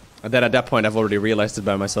 And then at that point, I've already realized it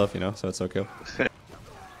by myself, you know? So it's okay.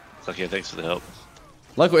 It's okay, thanks for the help.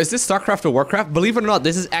 Lowko, is this StarCraft or Warcraft? Believe it or not,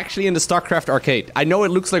 this is actually in the StarCraft arcade. I know it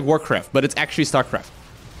looks like Warcraft, but it's actually StarCraft.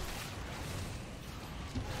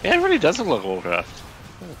 Yeah, it really does look like Warcraft.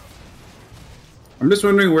 I'm just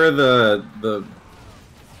wondering where the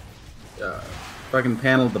fucking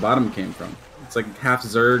panel at the bottom came from. It's like half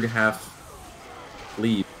Zerg, half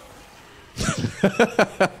Lead.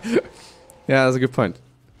 Yeah, that's a good point.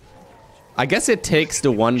 I guess it takes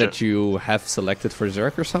the one that you have selected for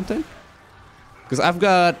Zerg or something. Because I've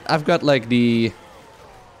got like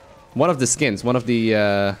one of the skins, one of the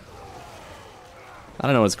I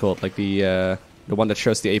don't know what it's called, like the one that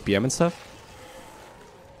shows the APM and stuff.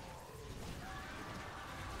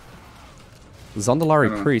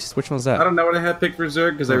 Zondalari Priest, which one's that? I don't know what I have picked for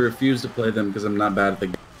Zerg because I refuse to play them because I'm not bad at the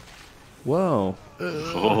game. Whoa.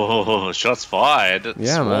 Oh, shots fired.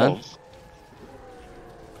 Yeah, man.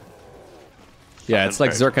 Yeah, it's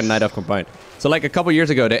like Zerg and Night Elf combined. So like a couple years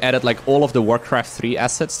ago, they added like all of the Warcraft 3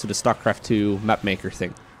 assets to the StarCraft 2 map maker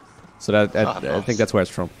thing. So that nice. I think that's where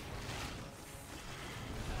it's from.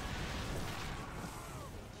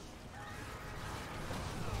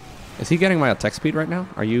 Is he getting my attack speed right now?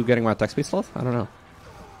 Are you getting my attack speed, Sloth? I don't know.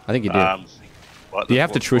 I think you did. Do you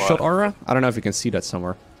have the True Shot aura? I don't know if you can see that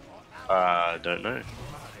somewhere. I don't know.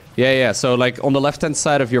 Yeah. So like on the left-hand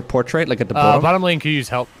side of your portrait, like at the bottom. Bottom lane could use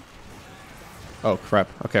help. Oh crap.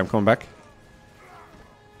 Okay, I'm coming back.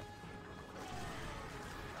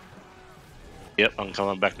 Yep, I'm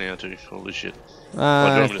coming back now too. Holy shit.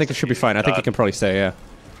 I think it should be fine. I think you can probably stay, yeah.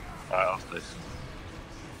 Alright, I'll stay.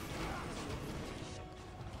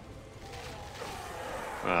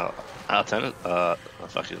 I'll turn it.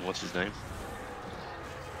 Fucking, what's his name?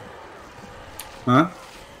 Huh?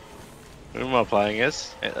 Who am I playing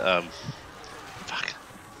as? Fuck.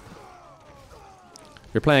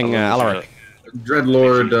 You're playing Alaric.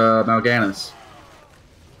 Dreadlord Mal'Ganis.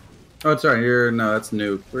 Oh, sorry, no, that's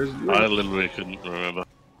new. I literally couldn't remember.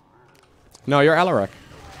 No, you're Alaric.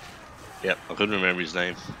 Yep, I couldn't remember his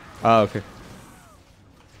name. Oh, okay.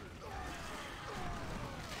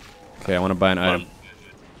 Okay, I want to buy an item.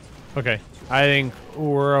 Okay, I think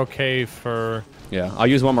we're okay for... Yeah, I'll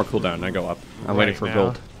use one more cooldown and I go up. I'm waiting for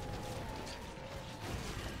gold.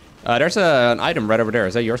 There's an item right over there.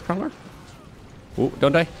 Is that yours, Crumbler? Ooh,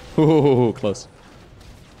 don't die. Ooh, close.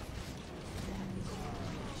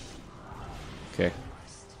 Okay.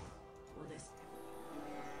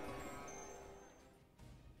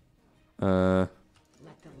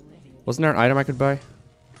 Wasn't there an item I could buy?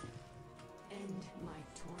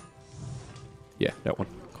 Yeah, that one.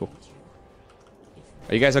 Cool.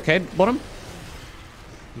 Are you guys okay, bottom?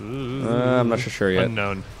 I'm not sure yet.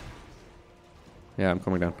 Unknown. Yeah, I'm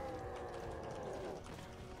coming down.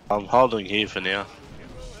 I'm holding here for now.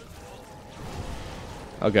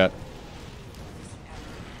 Oh god.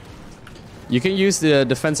 You can use the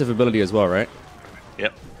defensive ability as well, right?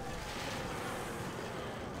 Yep.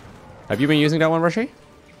 Have you been using that one, Rashi?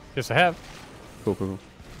 Yes, I have. Cool.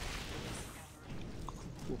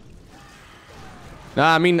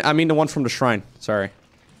 Nah, I mean the one from the shrine. Sorry.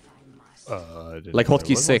 Like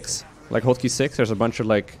hotkey 6. Like hotkey 6, there's a bunch of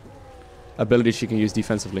like abilities you can use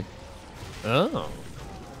defensively. Oh.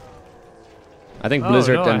 I think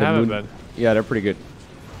Blizzard no, and I the Moon. been. Yeah, they're pretty good.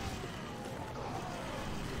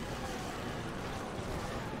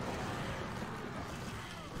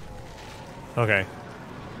 Okay.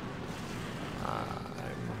 I'm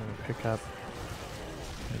gonna pick up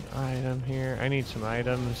an item here. I need some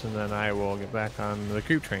items, and then I will get back on the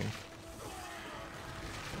creep train.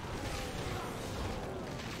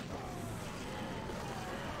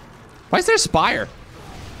 Why is there a spire?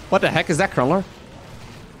 What the heck is that, Crumbler?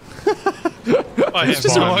 I have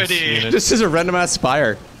no idea. This is a random ass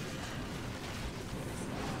spire.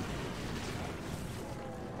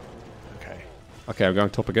 Okay, I'm going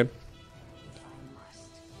top again.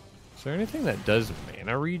 Is there anything that does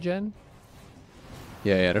mana regen?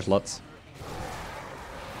 Yeah, there's lots.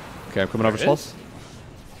 Okay, I'm coming over slots.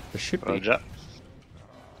 There should be. Roger.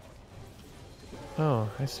 Oh,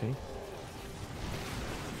 I see.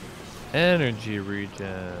 Energy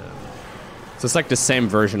regen. So it's like the same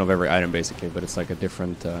version of every item basically, but it's like a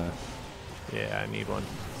different... Yeah, I need one.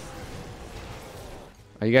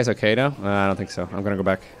 Are you guys okay now? I don't think so. I'm gonna go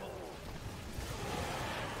back.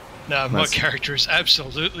 No, my character is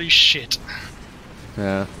absolutely shit.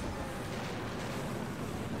 Yeah.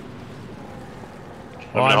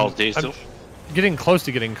 Well, I'm getting close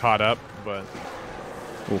to getting caught up, but...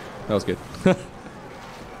 Ooh, that was good.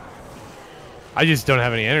 I just don't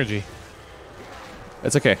have any energy.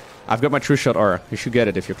 It's okay. I've got my True Shot aura. You should get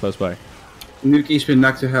it if you're close by. Nuke Eastman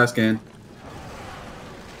Naktu Haskan.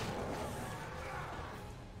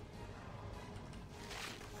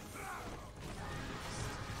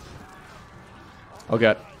 Oh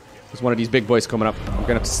god. There's one of these big boys coming up. I'm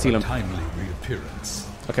gonna have to steal him. Timely reappearance.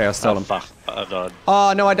 Okay, I'll steal him. Fuck. Oh god.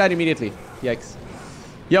 Oh no, I died immediately. Yikes.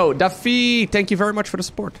 Yo, Daffy, thank you very much for the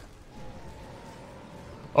support.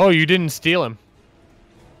 Oh, you didn't steal him.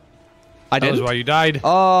 I didn't? That was why you died.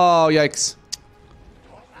 Oh, yikes.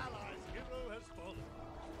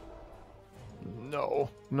 No.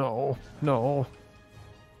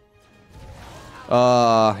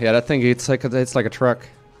 Yeah, that thing, it's like a truck.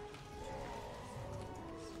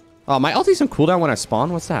 Oh, my ulti's on cooldown when I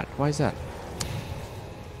spawn? What's that? Why is that?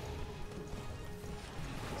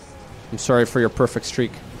 I'm sorry for your perfect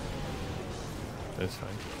streak. That's fine.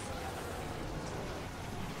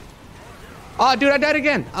 Oh, dude, I died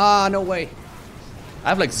again. Ah, no way. I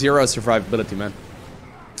have like 0 survivability, man.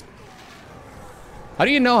 How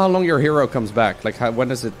do you know how long your hero comes back? Like, when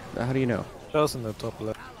does it... How do you know? Shows in the top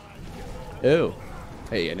left. Oh.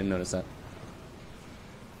 Hey, I didn't notice that.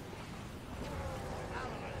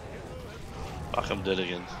 Fuck, I'm dead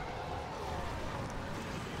again.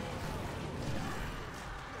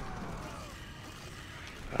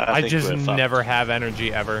 I just never have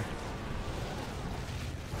energy ever.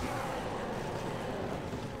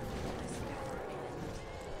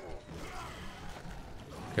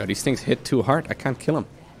 God, these things hit too hard. I can't kill them.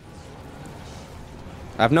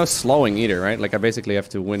 I have no slowing either, right? Like, I basically have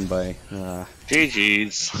to win by...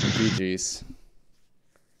 GG's. GG's.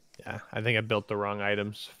 Yeah, I think I built the wrong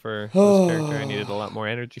items for this character. I needed a lot more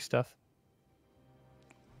energy stuff.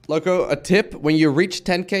 Lowko, a tip. When you reach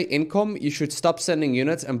 10k income, you should stop sending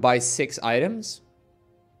units and buy 6 items.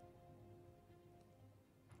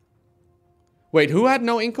 Wait, who had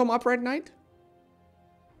no income upright night?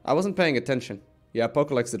 I wasn't paying attention. Yeah,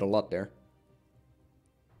 Pokelex did a lot there.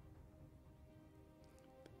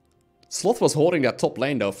 Sloth was holding that top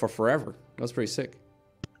lane though for forever. That was pretty sick.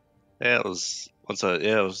 Yeah, it was.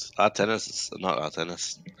 It was Artenis. Not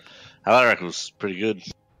Artenis. Alaric was pretty good.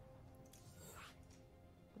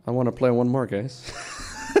 I want to play one more, guys.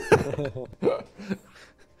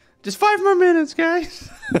 Just 5 more minutes, guys.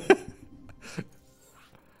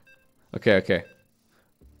 Okay.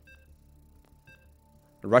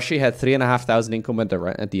 Rushy had 3,500 income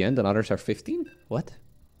at the end, and others are 15. What?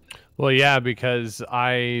 Well, yeah, because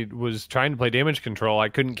I was trying to play damage control. I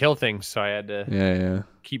couldn't kill things, so I had to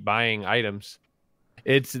keep buying items.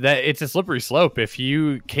 It's a slippery slope. If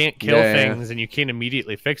you can't kill things and you can't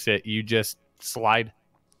immediately fix it, you just slide.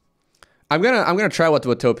 I'm gonna try what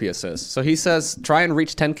Watopia says. So he says try and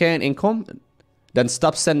reach 10k in income, then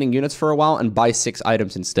stop sending units for a while and buy 6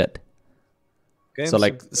 items instead. So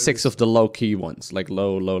like 6 of the low key ones, like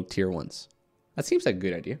low tier ones. That seems like a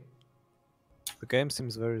good idea. The game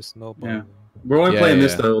seems very snowball. Yeah. We're only playing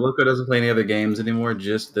this though. Lowko doesn't play any other games anymore,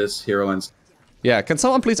 just this Hero Lens. Yeah, can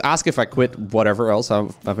someone please ask if I quit whatever else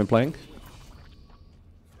I've been playing?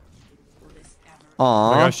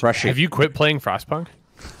 Aww, Rushy. Have you quit playing Frostpunk?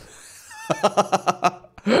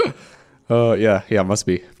 Oh, yeah, must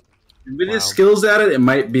be. With his skills at it, it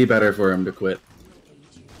might be better for him to quit.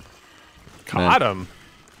 Got him.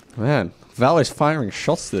 Man, Valor's firing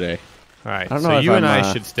shots today. All right, so you and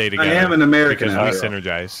I should stay together. I am an American because we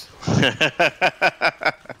synergize.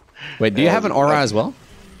 Wait, do you have an aura as well?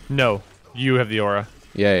 No, you have the aura.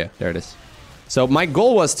 Yeah, there it is. So my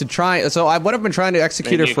goal was to try... So what I've been trying to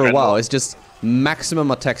execute it for a while is just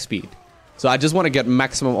maximum attack speed. So I just want to get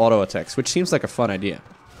maximum auto attacks, which seems like a fun idea.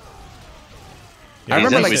 Yeah, I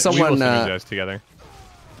remember like someone... We will synergize together.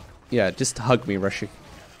 Yeah, just hug me, Rushy.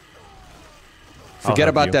 Forget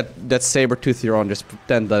about that saber-tooth you're on, just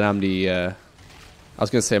pretend that I'm the... I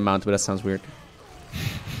was going to say mount, but that sounds weird.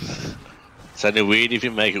 Sounded weird if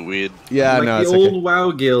you make it weird. Yeah, like no, the it's old okay.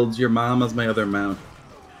 WoW guilds, your mom is my other mount.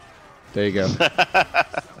 There you go.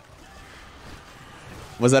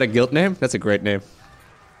 Was that a guild name? That's a great name.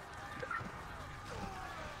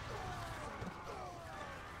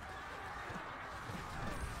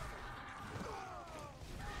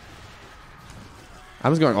 I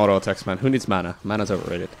was going auto attacks, man. Who needs mana? Mana's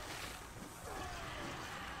overrated.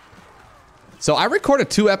 So I recorded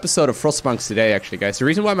 2 episodes of Frostpunks today, actually, guys. The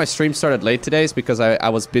reason why my stream started late today is because I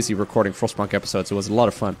was busy recording Frostpunk episodes. It was a lot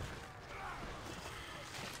of fun.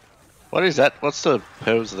 What is that? What's the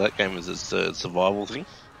purpose of that game? Is it a survival thing?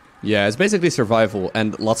 Yeah, it's basically survival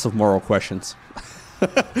and lots of moral questions.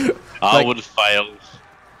 I would fail.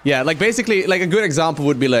 Yeah, like basically, like a good example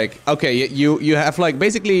would be like, okay, you have like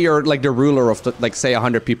basically you're like the ruler of the, like say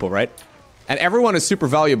 100 people, right? And everyone is super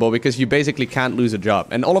valuable because you basically can't lose a job.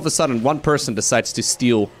 And all of a sudden, one person decides to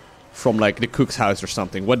steal from like the cook's house or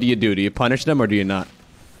something. What do you do? Do you punish them or do you not?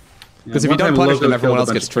 Because if you don't punish them, everyone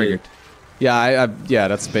else gets triggered. Yeah, yeah,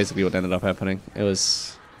 that's basically what ended up happening. It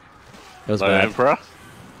was bad. Emperor?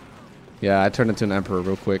 Yeah, I turned into an emperor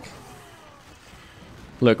real quick.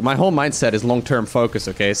 Look, my whole mindset is long-term focus,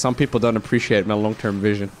 okay? Some people don't appreciate my long-term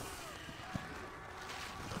vision.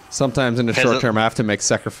 Sometimes in the short term, I have to make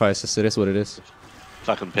sacrifices. It is what it is.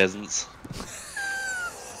 Fucking peasants.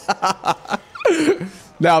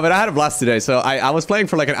 No, but I had a blast today. So I was playing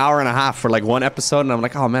for like an hour and a half for like 1 episode, and I'm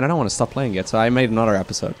like, oh man, I don't want to stop playing yet. So I made another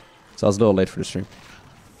episode. So I was a little late for the stream.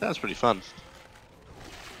 That was pretty fun.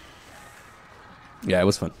 Yeah, it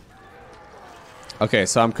was fun. Okay,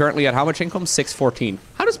 so I'm currently at how much income? 614.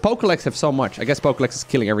 How does Pokelex have so much? I guess Pokelex is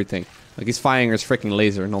killing everything. Like he's firing his freaking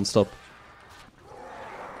laser non-stop.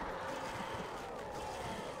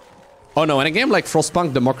 Oh no, in a game like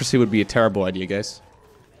Frostpunk, democracy would be a terrible idea, guys.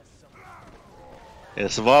 Yeah,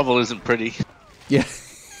 survival isn't pretty. Yeah.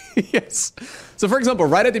 Yes. So for example,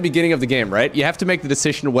 right at the beginning of the game, right, you have to make the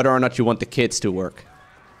decision whether or not you want the kids to work.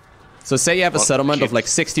 So say you have a settlement of like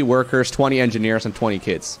 60 workers, 20 engineers, and 20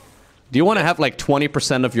 kids. Do you want to have like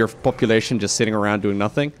 20% of your population just sitting around doing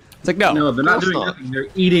nothing? It's like, no. No, they're not doing nothing. They're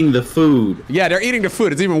eating the food. Yeah, they're eating the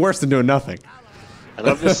food. It's even worse than doing nothing. And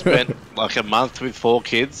I've just spent like a month with 4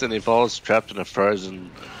 kids, and if I was trapped in a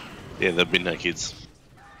frozen... Yeah, there'd be no kids.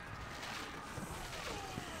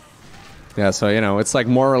 Yeah, so, you know, it's like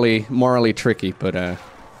morally tricky, but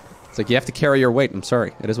it's like you have to carry your weight. I'm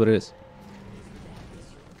sorry. It is what it is.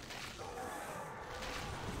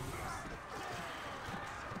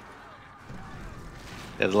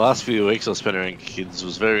 Yeah, the last few weeks I spent around kids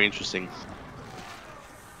was very interesting.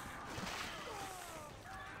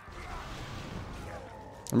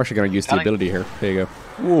 I'm actually going to use the ability here. There you go.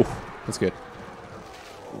 Ooh, that's good.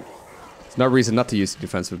 There's no reason not to use the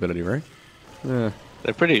defensive ability, right? Yeah.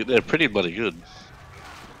 They're pretty bloody good.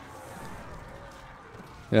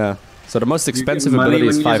 Yeah. So the most expensive ability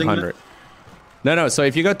is 500. No, so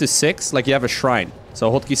if you go to 6, like you have a shrine.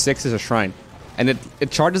 So hotkey 6 is a shrine. And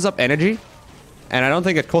it charges up energy. And I don't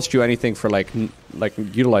think it costs you anything for like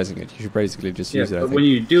utilizing it. You should basically just use it. But when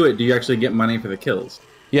you do it, do you actually get money for the kills?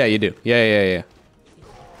 Yeah, you do. Yeah.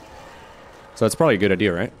 So it's probably a good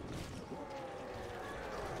idea, right?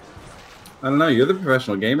 I don't know. You're the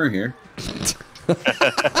professional gamer here.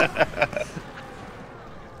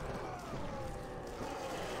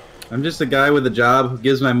 I'm just a guy with a job who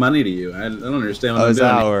gives my money to you. I don't understand what I'm doing. Oh, is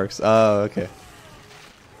that how it works? Oh, okay.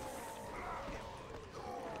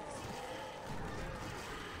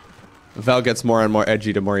 Val gets more and more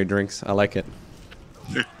edgy the more he drinks. I like it.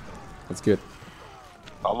 That's good.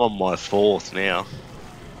 I'm on my 4th now.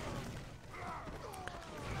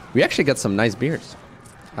 We actually got some nice beers.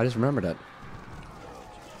 I just remembered that.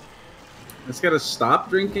 I just gotta stop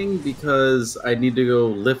drinking because I need to go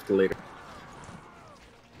lift later.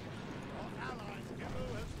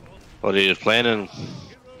 What are you planning?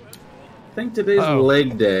 I think today's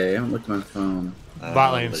leg day. I haven't looked at my phone.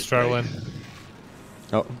 Bot lane's struggling.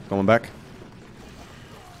 Oh, going back.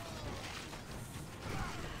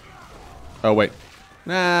 Oh wait.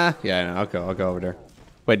 Nah, yeah, no, I'll go over there.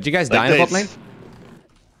 Wait, did you guys die in the bot lane?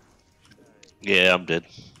 Yeah, I'm dead.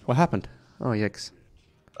 What happened? Oh, yikes.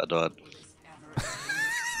 I died.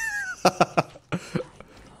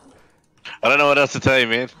 I don't know what else to tell you,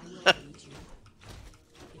 man.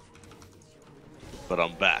 But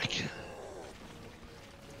I'm back.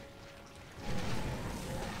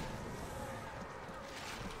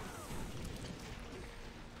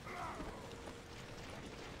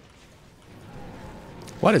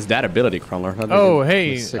 What is that ability, Crawler? Oh,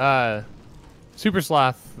 hey, Super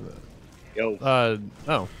Sloth. Yo.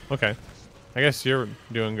 Oh, okay. I guess you're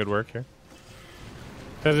doing good work here.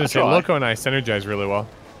 Because Lowko and I synergize really well.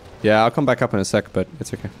 Yeah, I'll come back up in a sec, but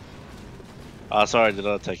it's okay. Sorry, did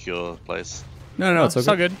I take your place? No, it's okay. It's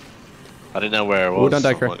all good. I didn't know where I was. Oh, don't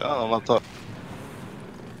die, I'm like, I'm on top.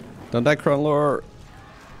 Don't die, Crawler.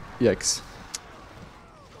 Yikes.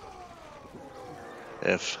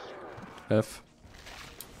 F.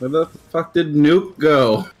 Where the fuck did Nuke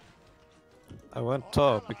go? I went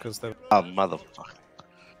top because they... Oh, motherfucker.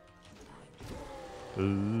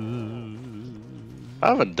 I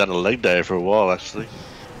haven't done a leg day for a while, actually.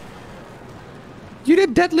 You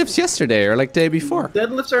did deadlifts yesterday, or like day before.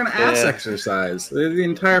 Deadlifts are an ass exercise. They're the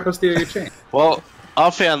entire posterior chain. Well, I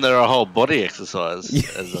found they're a whole body exercise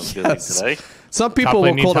as I'm doing today. Some people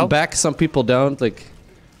will call them back, some people don't. Like,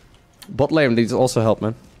 bot lane, these also help,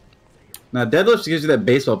 man. Now, deadlifts gives you that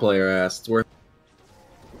baseball player ass. It's worth.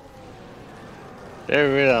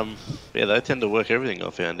 They're yeah, they tend to work everything. I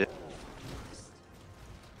found it.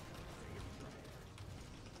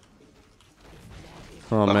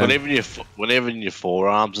 Oh like man! Whenever your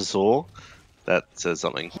forearms are sore, that says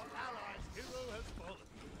something.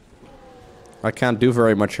 I can't do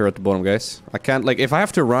very much here at the bottom, guys. I can't, like, if I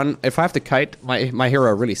have to run, if I have to kite, my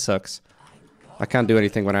hero really sucks. I can't do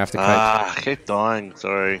anything when I have to kite. Ah, I keep dying.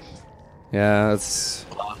 Sorry. Yeah, it's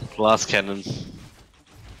last cannon.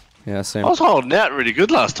 Yeah, same. I was holding out really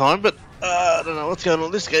good last time, but I don't know what's going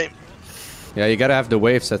on this game. Yeah, you gotta have the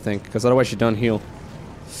waves, I think, because otherwise you don't heal.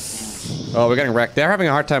 Oh, we're getting wrecked. They're having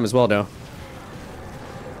a hard time as well, though.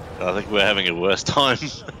 I think we're having a worse time.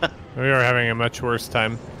 We are having a much worse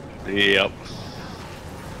time. Yep.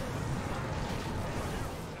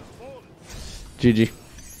 GG.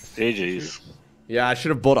 GG's. Yeah, I should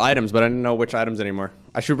have bought items, but I didn't know which items anymore.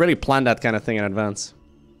 I should really plan that kind of thing in advance.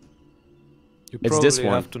 You it's probably this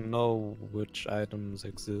one. have to know which items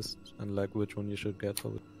exist and like which one you should get for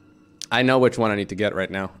it. I know which one I need to get right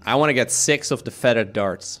now. I want to get 6 of the feathered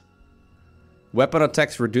darts. Weapon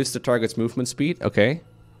attacks reduce the target's movement speed. Okay.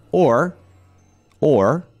 Or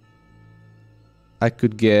I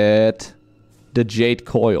could get the Jade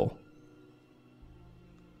Coil.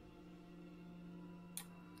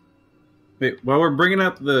 Wait, while we're bringing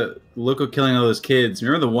up the Lowko killing all those kids,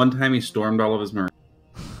 remember the one time he stormed all of his Marines?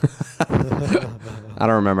 I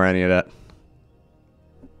don't remember any of that.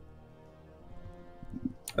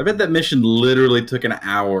 I bet that mission literally took an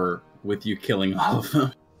hour with you killing all of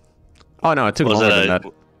them. Oh no, it took longer than that.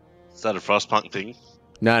 Is that a Frostpunk thing?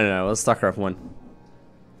 No, it was StarCraft 1.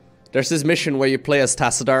 There's this mission where you play as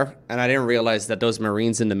Tassadar, and I didn't realize that those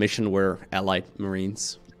Marines in the mission were Allied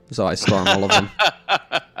Marines. So I stormed all of them.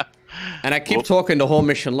 And I keep talking the whole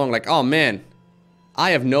mission long, like, oh man,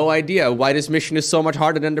 I have no idea why this mission is so much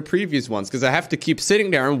harder than the previous ones, because I have to keep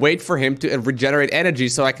sitting there and wait for him to regenerate energy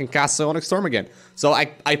so I can cast Psionic Storm again. So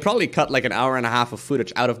I probably cut like an hour and a half of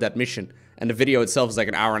footage out of that mission, and the video itself is like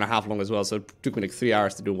an hour and a half long as well, so it took me like 3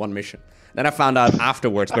 hours to do one mission. Then I found out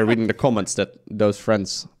afterwards by reading the comments that those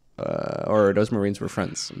friends, or those Marines were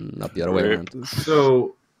friends, not the other way around.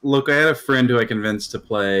 So, look, I had a friend who I convinced to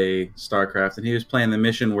play StarCraft, and he was playing the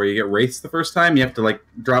mission where you get wraiths the first time. You have to, like,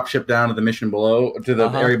 drop ship down to the mission below, to the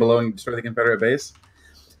area below and destroy the Confederate base.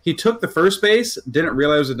 He took the first base, didn't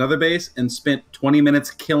realize it was another base, and spent 20 minutes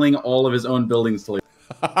killing all of his own buildings to leave.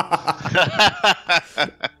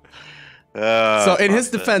 So in his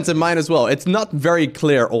defense and mine as well, it's not very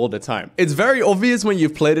clear all the time. It's very obvious when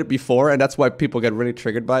you've played it before, and that's why people get really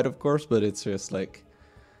triggered by it, of course, but it's just like...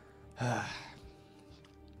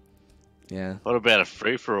 yeah. What about a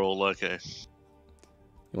free-for-all, okay?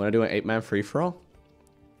 You want to do an 8-man free-for-all?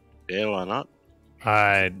 Yeah, why not?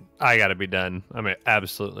 I gotta be done. I'm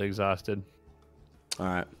absolutely exhausted.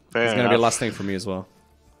 Alright. It's gonna be the last thing for me as well.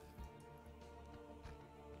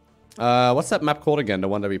 What's that map called again? The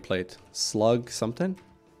one that we played? Slug something?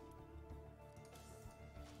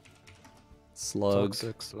 Slug.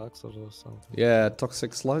 Toxic slugs or something. Yeah,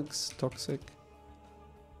 toxic slugs. Toxic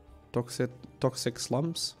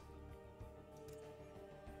slums.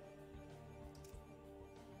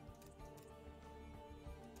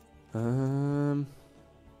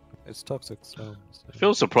 It's toxic slums. I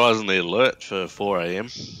feel surprisingly alert for 4 AM.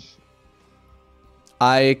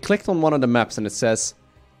 I clicked on one of the maps and it says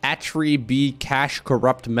Atri B Cache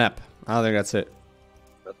Corrupt Map. I don't think that's it.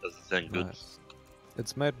 That doesn't sound good. Nice.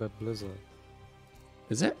 It's made by Blizzard.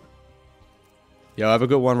 Is it? Yo, have a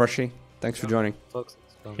good one, Rushy. Thanks for joining. Toxic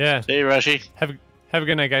slums. Yeah. Hey, Rashi. Have a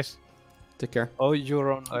good night, guys. Take care. Oh,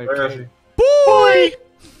 you're on arcade. Boy!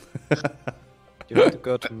 You have to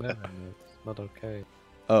go to men. It's not arcade.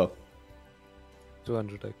 Oh.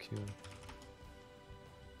 200 IQ.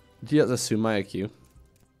 Do you have to assume my IQ?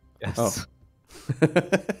 Yes. Oh.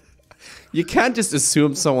 You can't just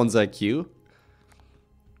assume someone's IQ.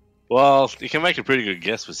 Well, you can make a pretty good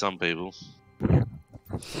guess for some people.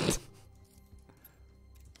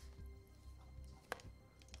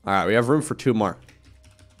 Alright, we have room for 2 more.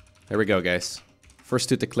 Here we go, guys. First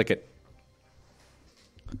 2 to click it.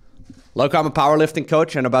 Lowko, I'm a powerlifting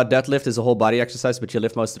coach, and about deadlift is a whole body exercise, but you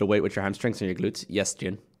lift most of the weight with your hamstrings and your glutes. Yes,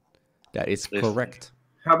 Jin. That is correct.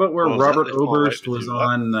 How about where Robert Oberst was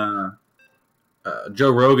on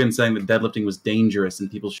Joe Rogan saying that deadlifting was dangerous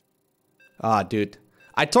and people should... Ah, dude.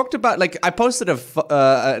 I talked about, like, I posted an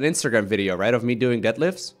Instagram video, right, of me doing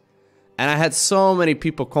deadlifts. And I had so many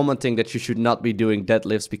people commenting that you should not be doing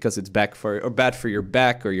deadlifts because it's bad for your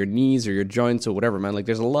back or your knees or your joints or whatever, man. Like,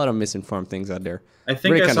 there's a lot of misinformed things out there. I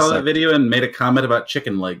think really I saw that video and made a comment about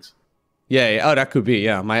chicken legs. Yeah, oh, that could be,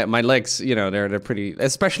 yeah. My legs, you know, they're pretty,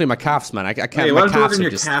 especially my calves, man. I can't. Hey, why don't you work on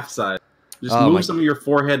your calf side? Just move some of your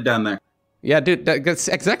forehead down there. Yeah, dude, that's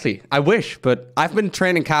exactly. I wish, but I've been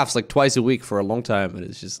training calves like twice a week for a long time, and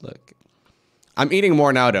it's just like, I'm eating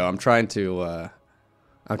more now though. I'm trying to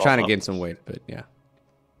gain some weight, but yeah.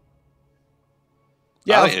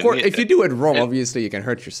 Yeah, of course. If you do it wrong, obviously you can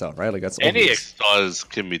hurt yourself, right? Like that's any exercise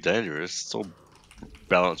can be dangerous. It's all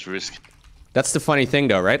balance risk. That's the funny thing,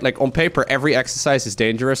 though, right? Like on paper, every exercise is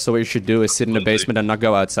dangerous. So what you should do is sit in the basement and not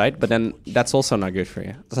go outside. But then that's also not good for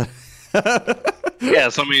you. Yeah,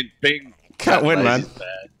 so I mean, being can't win, man. Is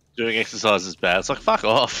bad. Doing exercise is bad. It's like fuck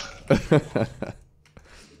off.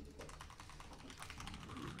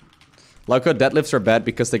 Lowko, deadlifts are bad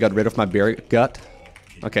because they got rid of my beer gut.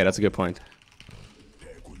 Okay, that's a good point.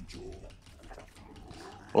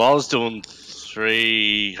 Well, I was doing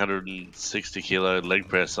 360 kilo leg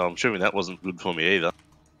press, so I'm assuming that wasn't good for me either.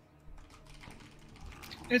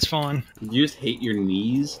 It's fine. You just hate your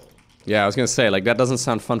knees? Yeah, I was gonna say, like, that doesn't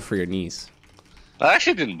sound fun for your knees. I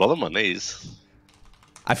actually didn't bother my knees.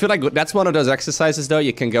 I feel like that's one of those exercises, though,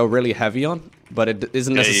 you can go really heavy on, but it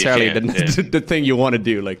isn't necessarily the thing you want to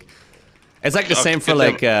do. Like, it's like the same for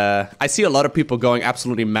like I see a lot of people going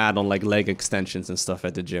absolutely mad on like leg extensions and stuff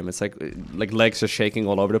at the gym. It's like legs are shaking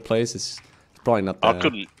all over the place. It's probably not. I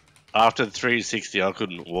couldn't after the 360. I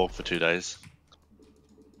couldn't walk for 2 days.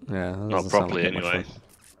 Yeah, not properly anyway.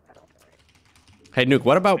 Hey Nuke,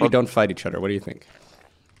 what about we don't fight each other? What do you think?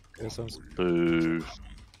 Boo.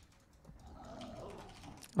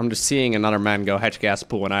 I'm just seeing another man go hatch gas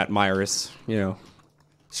pool, and I admire his,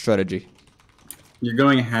 strategy. You're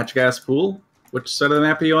going hatch gas pool? Which side of the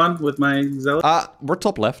map are you on with my zealot? We're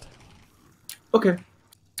top left. Okay.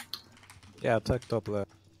 Yeah, attack top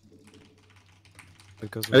left.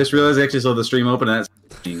 Because I just realized I actually saw the stream open and that's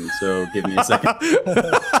so give me a second.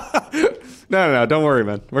 No, don't worry,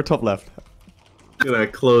 man. We're top left. I'm gonna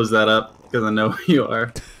close that up because I know who you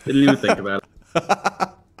are. Didn't even think about it.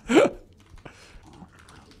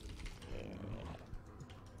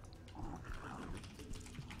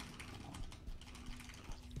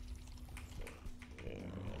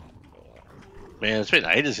 Man, it's been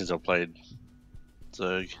ages since I played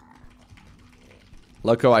Zerg.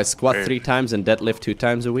 Lowko, I squat 3 times and deadlift 2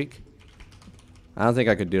 times a week. I don't think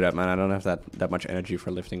I could do that, man. I don't have that much energy for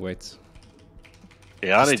lifting weights.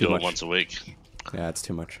 Yeah, I only do it once a week. Yeah, it's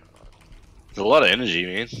too much. It's a lot of energy,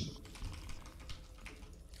 man.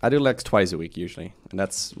 I do legs twice a week usually, and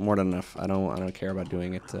that's more than enough. I don't care about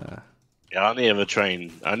doing it. Yeah, I only ever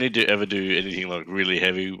train. I only ever do anything like really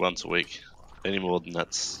heavy once a week. Any more than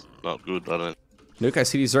that's not good. I don't. Nuke, I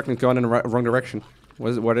see these Zerglings going in the wrong direction.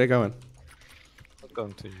 Where are they going? I'm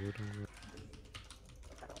going to you.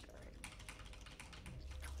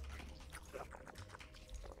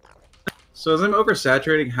 So as I'm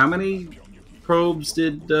oversaturating, how many probes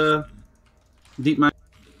did DeepMind?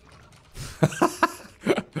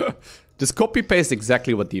 Just copy paste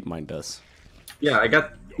exactly what DeepMind does. Yeah,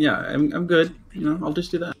 I'm good. I'll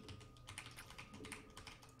just do that.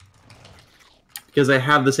 Because I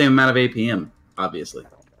have the same amount of APM, obviously.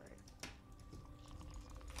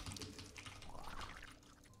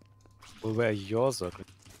 Well, where are yours?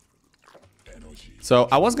 So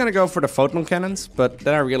I was gonna go for the photon cannons, but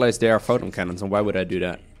then I realized they are photon cannons, and why would I do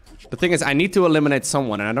that? The thing is, I need to eliminate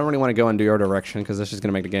someone, and I don't really want to go into your direction because that's just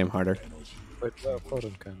gonna make the game harder. Wait,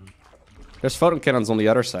 photon cannon. There's photon cannons on the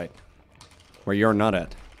other side, where you're not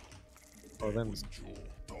at. Oh, then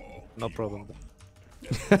no problem.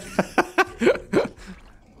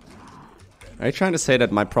 Are you trying to say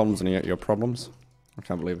that my problems are your problems? I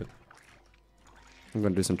can't believe it. I'm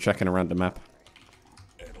gonna do some checking around the map.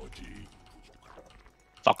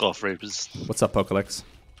 Fuck off, Reapers. What's up, Pokélex?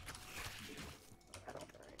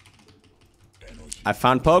 I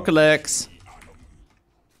found Pokélex!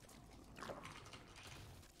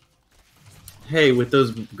 Hey, with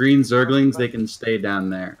those green Zerglings, they can stay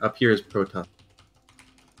down there. Up here is Protoss.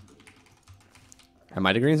 Am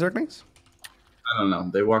I the green Zerglings? I don't know.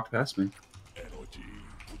 They walked past me.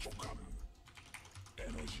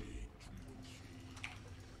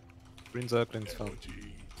 Green Zerglings found.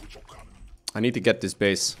 I need to get this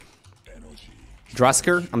base.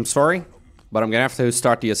 Drasker, I'm sorry, but I'm gonna have to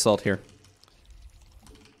start the assault here.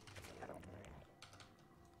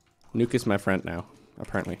 Nuke is my friend now,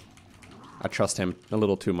 apparently. I trust him a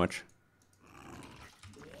little too much.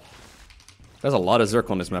 There's a lot of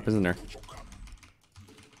Zerg on this map, isn't there?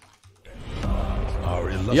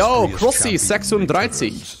 Yo, Crossy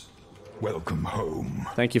 36. Welcome home.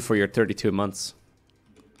 Thank you for your 32 months.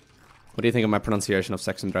 What do you think of my pronunciation of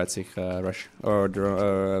 36, Rush? Or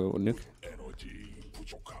Nuke?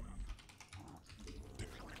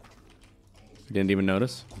 Didn't even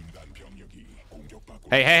notice?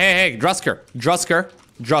 Hey,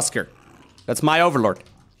 Drusker. That's my overlord.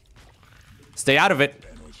 Stay out of it.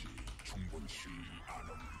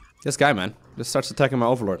 This guy, man, just starts attacking my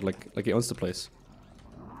overlord like he owns the place.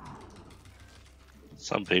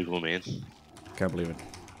 Some people, man. Can't believe it.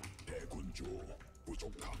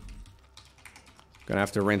 Gonna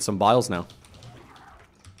have to rain some biles now.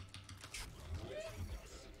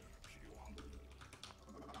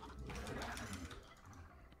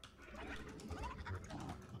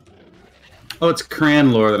 Oh, it's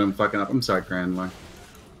Cran lore that I'm fucking up. I'm sorry, Cran lore.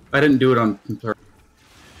 I didn't do it on purpose.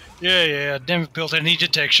 Yeah, I never built any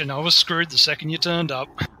detection. I was screwed the second you turned up.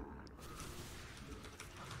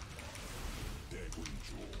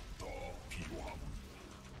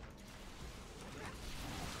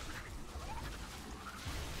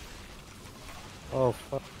 Oh,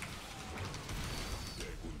 fuck.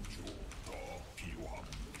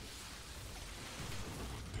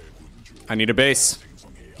 I need a base.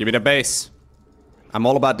 Give me the base. I'm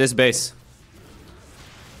all about this base.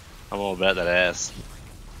 I'm all about that ass.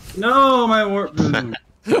 No, my warp.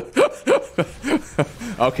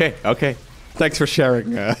 Okay, okay. Thanks for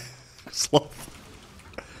sharing, Sloth.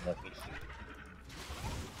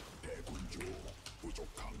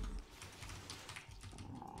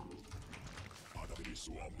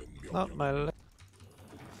 Not my leg.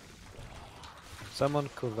 Someone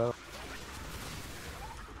could help.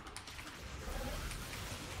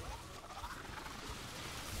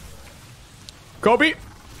 Kobe!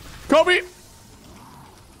 Kobe!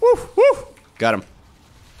 Woo, woo! Got him.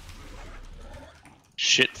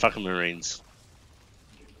 Shit, fucking Marines.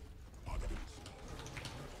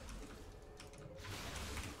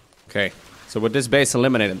 Okay, so with this base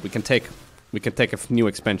eliminated, we can take a new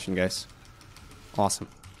expansion, guys. Awesome.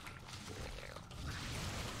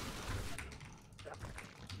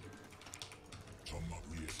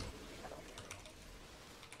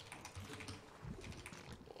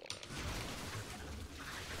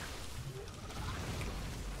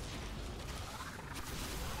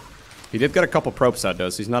 He did get a couple probes out though,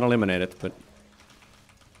 so he's not eliminated, but...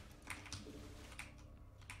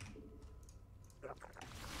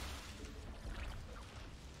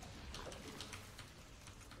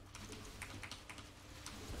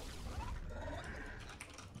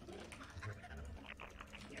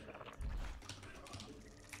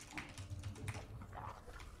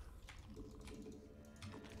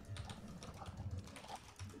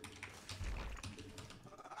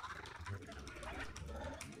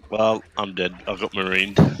 Well, I'm dead. I got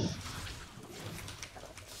marined.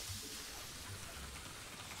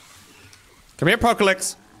 Come here,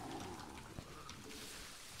 Pokelix.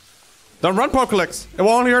 Don't run, Pokelix. It will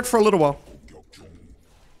only hurt for a little while.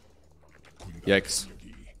 Yikes.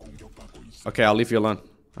 Okay, I'll leave you alone.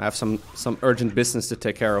 I have some urgent business to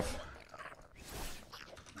take care of.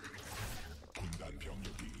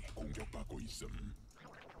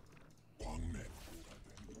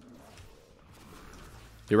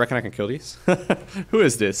 You reckon I can kill these? Who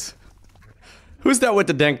is this? Who's that with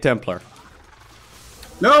the dank Templar?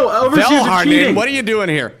 No, overseers are cheating. What are you doing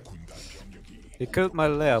here? He killed my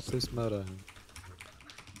lair, please murder him.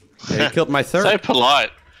 Yeah, he killed my third. So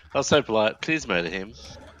polite. I was so polite. Please murder him.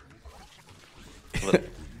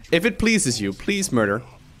 If it pleases you, please murder.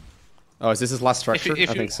 Oh, is this his last structure? I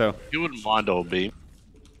think so. You wouldn't mind, old beam.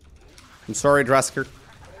 I'm sorry, Drasker.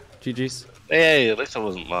 GG's. Hey, at least I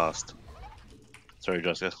wasn't last. Sorry,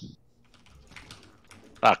 Drasker.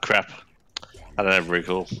 Ah, crap. I don't have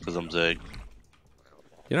recall because I'm Zerg.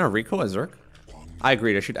 You don't have recall as Zerg? I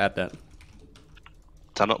agreed, I should add that.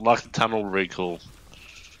 Tunnel, like the tunnel recall.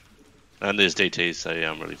 And there's DT, so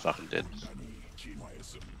yeah, I'm really fucking dead.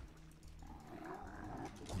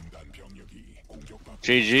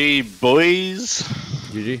 GG, boys!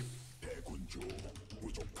 GG.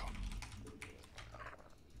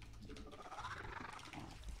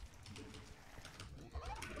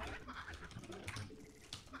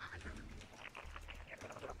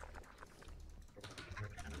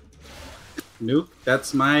 Nuke,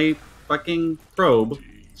 that's my fucking probe.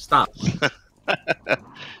 Stop.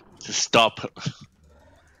 Just stop.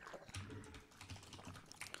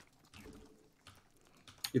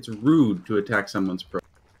 It's rude to attack someone's probe.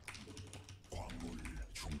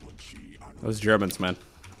 Those Germans, man.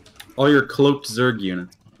 All your cloaked Zerg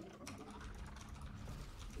units.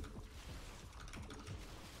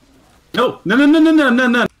 No! No, no, no, no, no, no,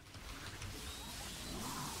 no!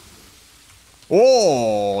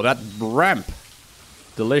 Oh, that ramp.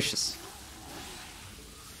 Delicious.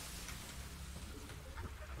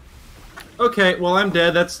 Okay, well, I'm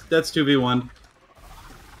dead. That's 2v1.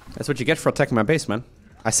 That's what you get for attacking my base, man.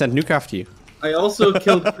 I sent Nuke after you. I also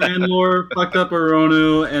killed Cranmore, fucked up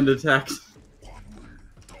Orono, and attacked.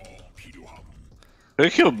 Who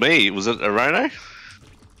killed me? Was it Orono?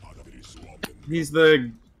 He's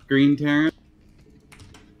the green Terran.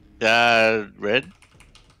 Red.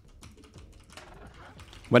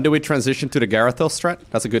 When do we transition to the Garethel strat?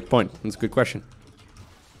 That's a good point. That's a good question.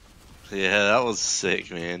 Yeah, that was sick,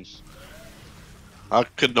 man. I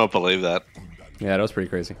could not believe that. Yeah, that was pretty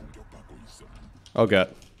crazy. Oh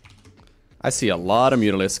god. I see a lot of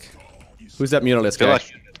Mutalisk. Who's that Mutalisk guy?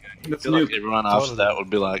 I feel like everyone after that would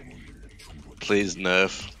be like, please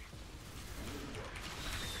nerf.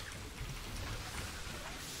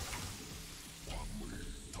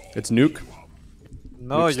 It's Nuke.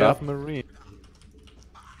 No, Nuke, you stop. have Marine.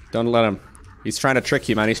 Don't let him. He's trying to trick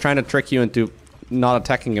you, man. He's trying to trick you into not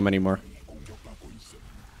attacking him anymore.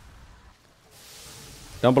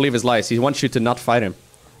 Don't believe his lies. He wants you to not fight him.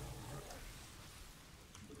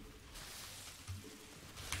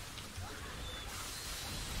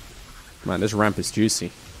 Man, this ramp is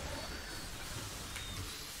juicy.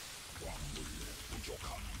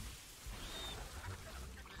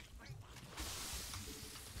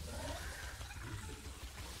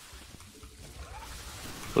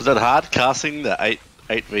 Was that hard casting the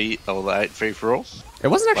 8v or the 8 for all? It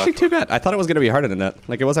wasn't actually too bad. I thought it was going to be harder than that.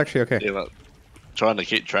 Like, it was actually okay. Yeah, like, trying to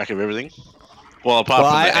keep track of everything. Well, apart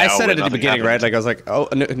from I said it at the beginning, happened. right? Like, I was like, oh,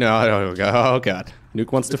 no, oh god.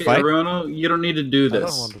 Nuke wants to fight? Rono, you don't need to do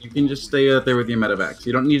this. You can just stay out there with your medevacs.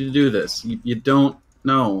 You don't need to do this. You don't...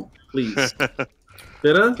 No, please.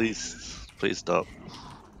 Bitta? Please stop.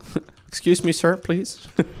 Excuse me, sir, please.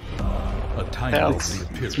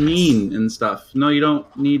 It's mean and stuff. No, you don't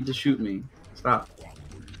need to shoot me. Stop.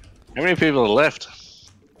 How many people are left?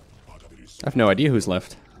 I have no idea who's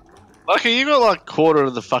left. Okay, you got like quarter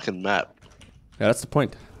of the fucking map. Yeah, that's the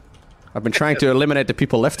point. I've been trying to eliminate the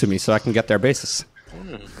people left to me so I can get their bases.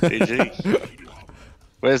 GG.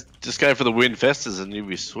 Just go for the Wind Festas and you'll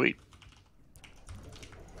be sweet.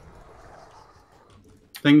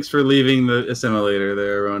 Thanks for leaving the assimilator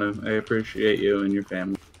there, Rona. I appreciate you and your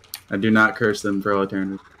family. I do not curse them for all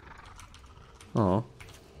eternity. Oh,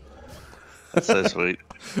 that's so sweet.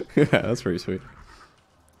 Yeah, that's pretty sweet.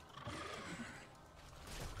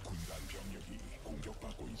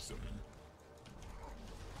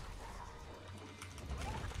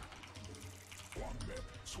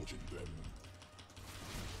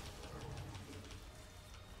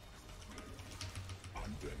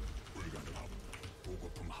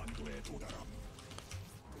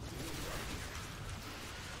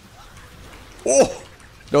 Oh,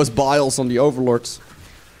 those biles on the overlords.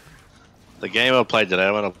 The game I played today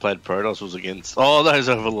when I played Protoss was against... Oh, those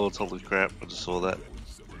overlords, holy crap, I just saw that.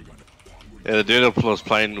 Yeah, the dude I was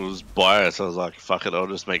playing was biased, so I was like, fuck it, I'll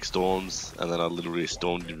just make storms, and then I literally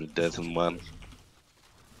stormed him to death and won.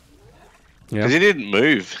 Yeah. Because he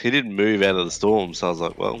didn't move out of the storm, so I was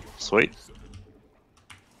like, well, sweet.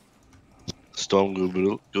 Storm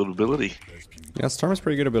good ability. Yeah, Storm is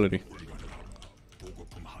pretty good ability.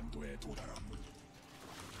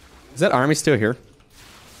 Is that army still here?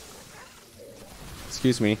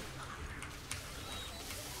 Excuse me.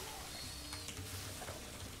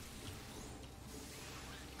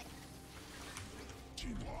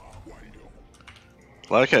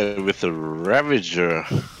 Lowko with the Ravager.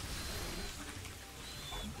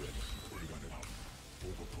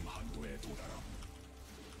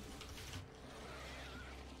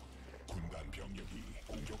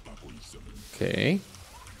 Okay.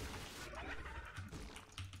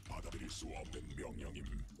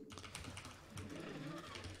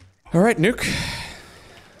 All right, Nuke.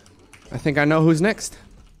 I think I know who's next.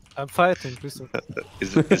 I'm fighting, please.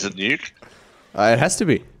 Is it Nuke? It has to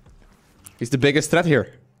be. He's the biggest threat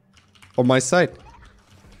here. On my side.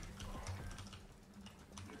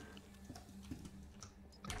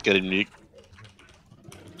 Get him, Nuke.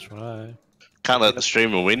 Try. Can't let the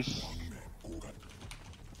streamer win.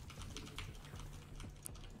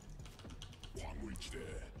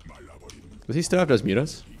 Does he still have those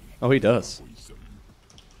mutas? Oh, he does.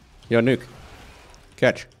 Yo, Nuke.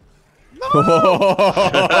 Catch. No!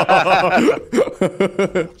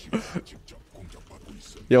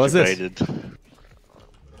 Yo, what's this?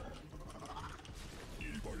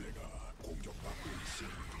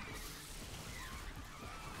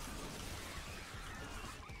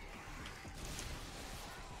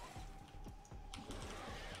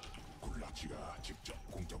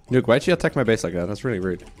 Nuke, why'd you attack my base like that? That's really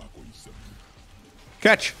rude.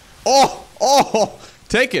 Catch! Oh! Oh!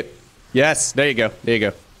 Take it! Yes, there you go. There you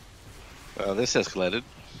go. Well, this escalated.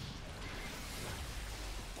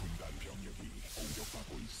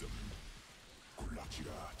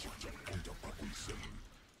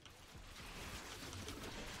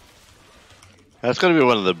 That's got to be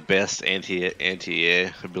one of the best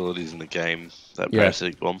anti-air abilities in the game. That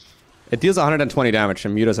parasitic bomb. It deals 120 damage,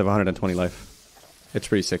 and mutas have 120 life. It's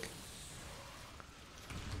pretty sick.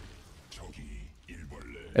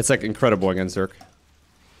 It's like incredible against Zerg.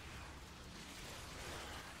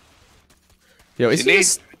 Yo, is he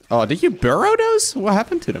just... Oh, did you burrow those? What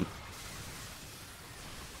happened to them?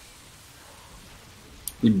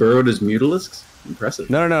 You burrowed his mutalisks? Impressive.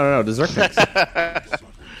 No, the Zerg tanks.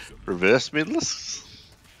 Reverse mutalisks?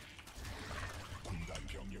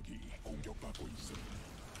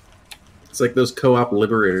 It's like those co-op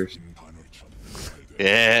liberators.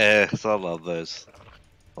 Yeah, I love those.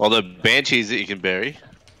 Or the banshees that you can bury.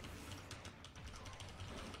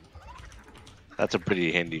 That's a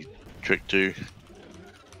pretty handy trick too.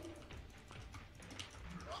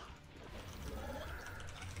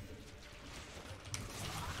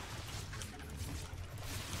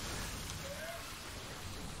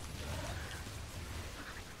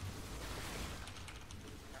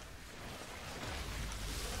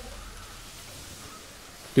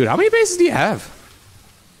 Dude, how many bases do you have?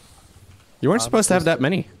 You weren't supposed to have that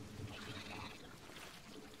many.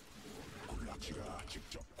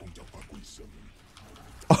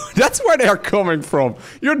 That's where they are coming from.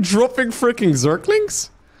 You're dropping freaking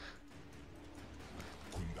Zerglings?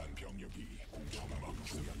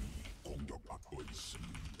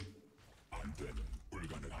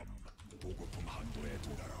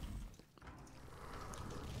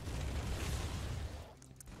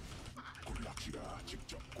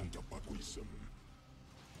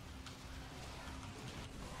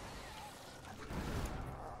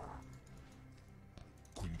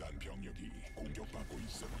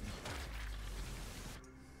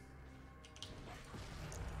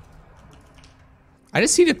 I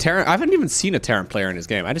just see the Terran. I haven't even seen a Terran player in this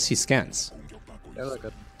game. I just see scans.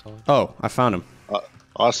 Oh, I found him.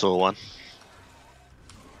 I saw one.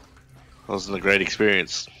 Wasn't a great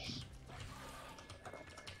experience.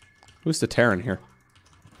 Who's the Terran here?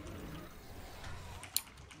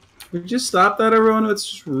 Would you stop that, everyone? It's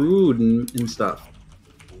just rude and stuff.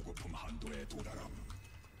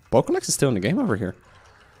 Bokolex is still in the game over here.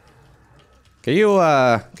 Can you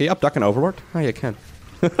upduck an Overlord? Oh, you can.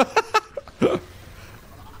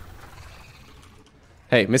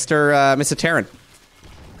 Hey, Mr. Terran.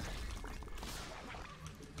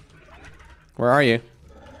 Where are you?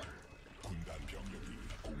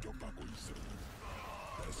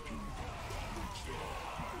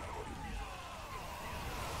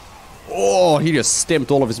 Oh, he just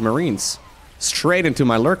stimped all of his Marines. Straight into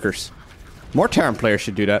my lurkers. More Terran players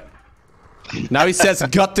should do that. Now he says,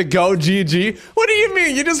 got to go, GG. What do you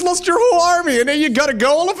mean? You just lost your whole army and then you gotta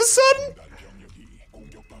go all of a sudden?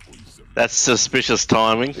 That's suspicious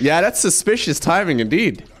timing. Yeah, that's suspicious timing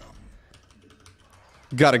indeed.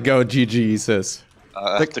 Gotta go, GG, he says.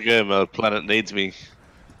 I have to go, my planet needs me.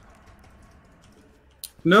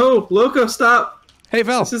 No, Lowko, stop. Hey,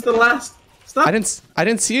 Val. This is the last. Stop. I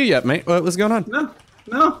didn't see you yet, mate. What was going on?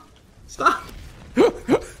 No. Stop.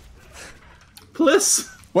 Please.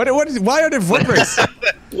 Why are there void rays?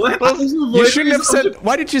 What? You shouldn't have sent.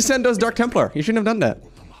 Why did you send those Dark Templar? You shouldn't have done that.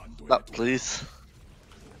 No, please.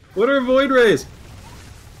 What are void rays?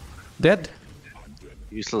 Dead.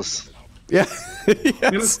 Useless. Yeah. Yes.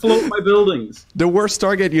 I'm gonna float my buildings. The worst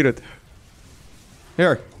Stargate unit.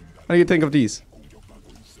 Here. What do you think of these?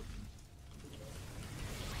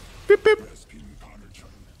 Beep, beep.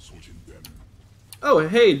 Oh,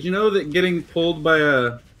 hey, did you know that getting pulled by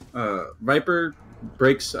a Viper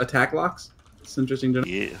breaks attack locks? It's interesting to know.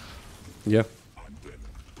 Yeah. Yeah.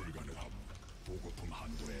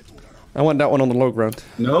 I want that one on the low ground.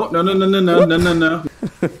 No.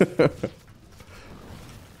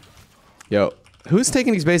 Yo, who's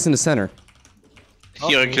taking these bases in the center?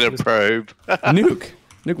 You're gonna probe. Nuke,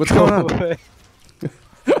 what's going on?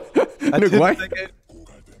 Nuke, why?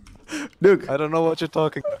 Nuke, I don't know what you're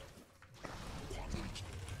talking about.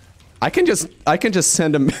 I can just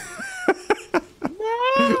send him.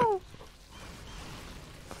 No!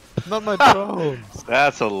 Not my drones.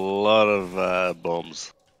 That's a lot of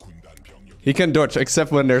bombs. He can dodge,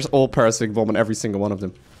 except when there's all parasitic bomb on every single one of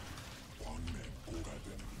them.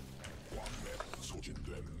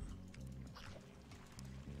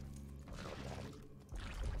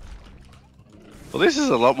 Well, this is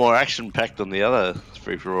a lot more action-packed than the other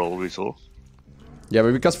free-for-all we saw. Yeah,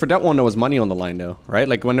 but because for that one there was money on the line though, right?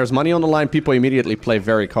 Like when there's money on the line, people immediately play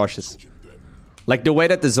very cautious. Like the way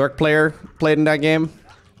that the Zerg player played in that game,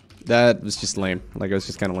 that was just lame. Like it was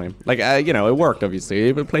just kind of lame. Like, you know, it worked obviously.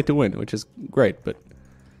 It played to win, which is great, but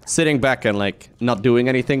sitting back and like not doing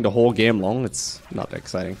anything the whole game long, it's not that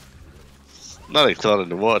exciting. Not exciting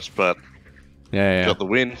to watch, but yeah. Got the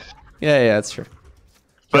win. Yeah, that's true.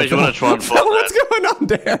 But you want to try and fight What's going on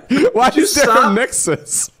there? Why is there a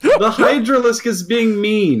Nexus? The Hydralisk is being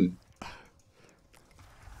mean.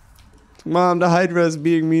 Mom, the Hydra is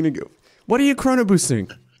being mean again. What are you chrono boosting?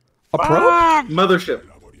 A probe? Mothership.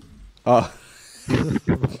 Oh.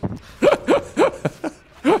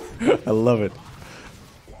 I love it.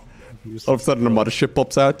 All of a sudden a mothership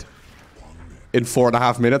pops out. In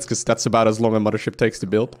 4.5 minutes, because that's about as long a mothership takes to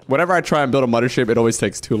build. Whenever I try and build a mothership, it always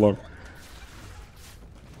takes too long.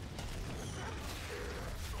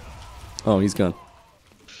 Oh, he's gone.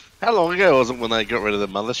 How long ago was it when they got rid of the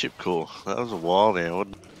mothership core? That was a while now,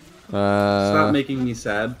 wasn't it? Stop making me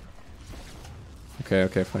sad.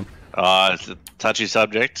 Okay, fine. It's a touchy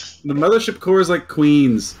subject. The mothership core is like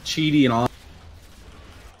Queens, cheaty and all.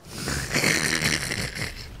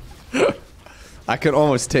 I can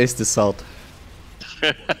almost taste the salt.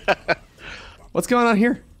 What's going on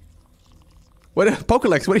here? What,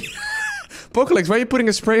 Pokélex? What? Are you, Pokélex, why are you putting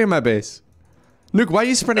a spray in my base? Nuke, why are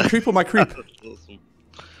you spreading creep on my creep? Awesome.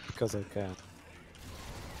 Because I can.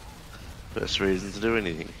 Best reason to do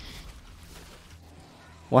anything.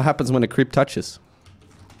 What happens when a creep touches?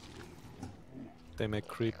 they make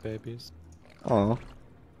creep babies. Oh.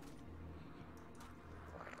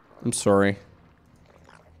 I'm sorry.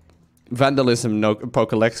 Vandalism, no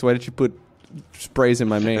Apocalypse. Why did you put sprays in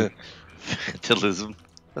my main? Vandalism.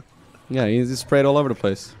 Yeah, he just sprayed all over the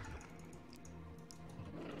place.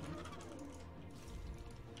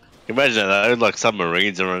 Imagine that, like some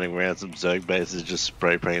Marines are running around some Zerg bases just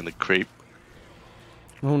spray painting the creep.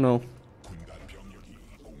 Oh no.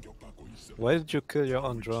 Why did you kill your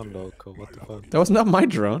own drone, Lowko? What the fuck? That was not my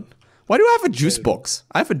drone. Why do I have a juice box?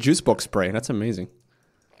 I have a juice box spray. That's amazing.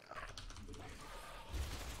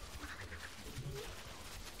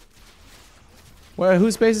 Well,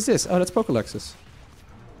 whose base is this? Oh, that's Pokelex's.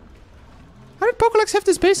 How did Pokelex have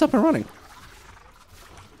this base up and running?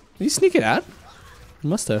 Did he sneak it out? He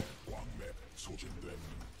must have.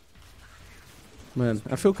 Man,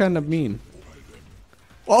 I feel kind of mean.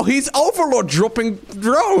 Oh, he's Overlord dropping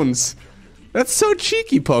drones! That's so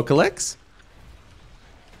cheeky, Pokelex.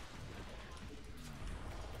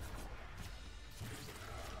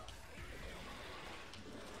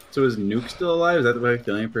 So is Nuke still alive? Is that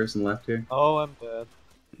the only person left here? Oh, I'm dead.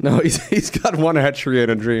 No, he's got one hatchery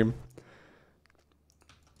and a dream.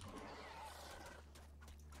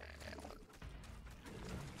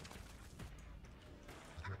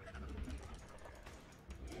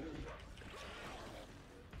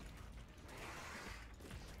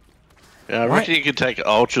 Yeah, I reckon you could take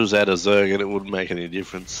Ultras out of Zerg and it wouldn't make any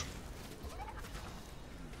difference.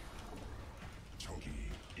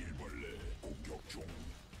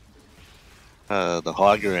 The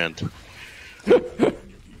high ground. Is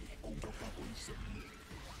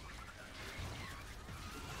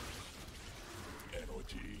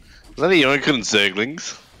that a Yoinkun and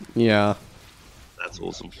Zerglings? Yeah. That's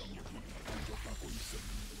awesome.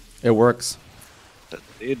 It works. That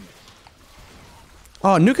did.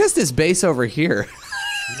 Oh, Nuke has this base over here.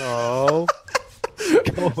 No.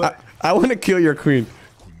 I want to kill your queen.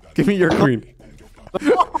 Give me your queen.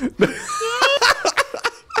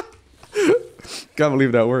 Can't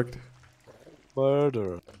believe that worked.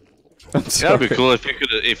 Murder. That'd be cool if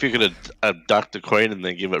you could abduct the queen and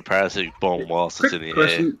then give it a parasitic bomb whilst it's in the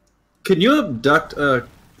air. Can you abduct a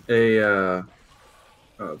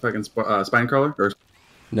fucking spine crawler? Or...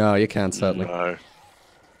 No, you can't, sadly. No.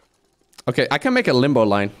 Okay, I can make a limbo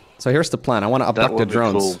line. So here's the plan. I want to abduct the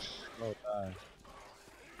drones. Cool.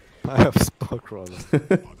 I have spot crawler.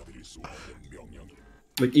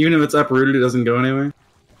 Like, even if it's uprooted, it doesn't go anywhere?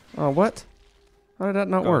 Oh, what? How did that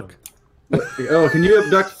not work? Oh, can you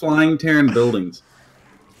abduct flying Terran buildings?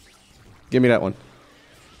 Give me that one.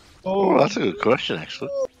 Oh, that's a good question,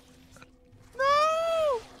 actually.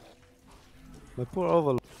 No! My poor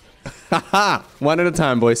Overlord. Haha! One at a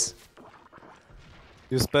time, boys.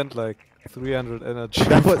 You spent like 300 energy.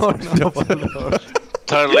 That was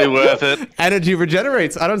totally worth it. Energy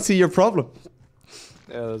regenerates. I don't see your problem.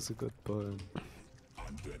 Yeah, that's a good point.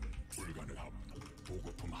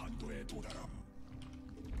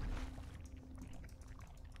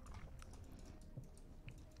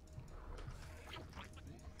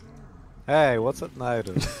 Hey, what's at night?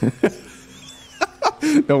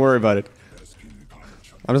 Don't worry about it.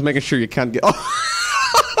 I'm just making sure you can't get.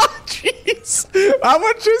 Oh, jeez! How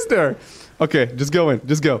much is there? Okay, just go in.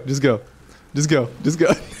 Just go. Just go. Just go. Just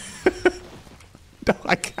go. No,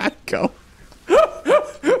 I can't go.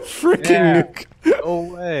 Freaking Nuke.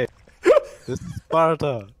 No way. This is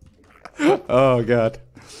Sparta. Oh god.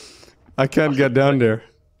 I can't get down there.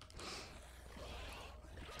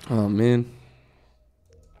 Oh man.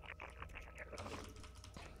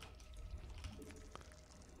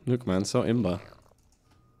 Nuke man, so imba.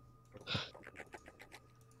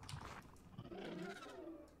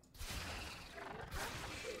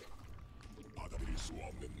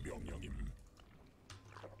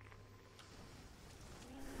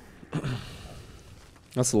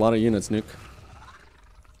 That's a lot of units, Nuke.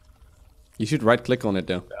 You should right click on it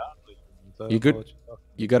though. You good?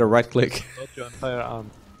 You gotta right click. Your entire arm.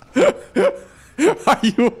 Are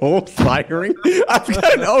you all firing? I've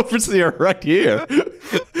got an overseer right here.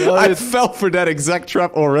 No, I fell for that exact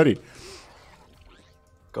trap already.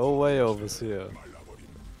 Go away, overseer.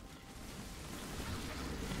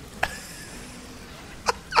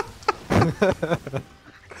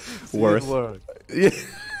 Worth. Yeah.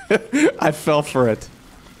 I fell for it.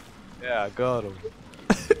 Yeah, I got him.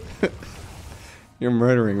 You're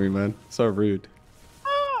murdering me, man. So rude.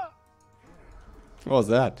 What was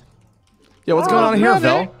that? Yeah, what's going on here,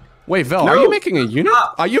 Vel? Wait, Vel, are you making a unit?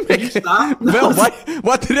 Stop. Are you making... Vel,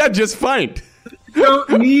 what did I just find? You don't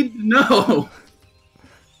need... No!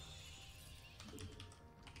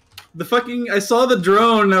 The fucking... I saw the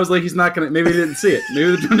drone and I was like, he's not gonna... Maybe he didn't see it.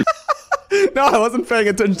 Maybe the drone... No, I wasn't paying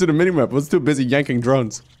attention to the minimap. I was too busy yanking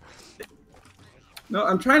drones. No,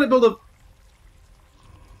 I'm trying to build a...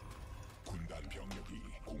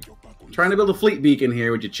 Trying to build a fleet beacon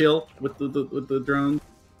here. Would you chill with the drone?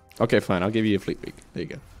 Okay, fine. I'll give you a fleet beacon. There you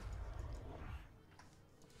go.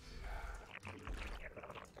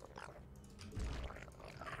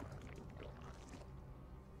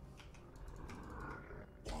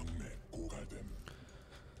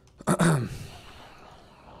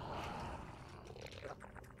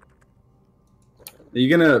 Are you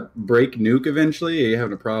gonna break nuke eventually, or are you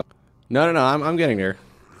having a problem? No, I'm getting there.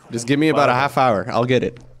 Just give me about a half hour. I'll get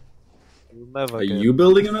it. Are you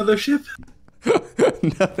building another ship?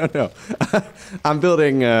 No. I'm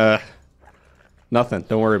building nothing.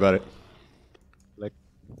 Don't worry about it. Like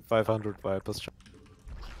 500 Vipers.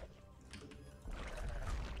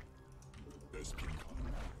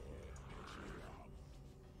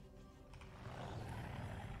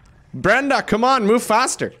 Brenda, come on, move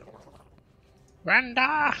faster.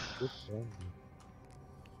 Brenda!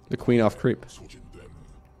 The queen off creep.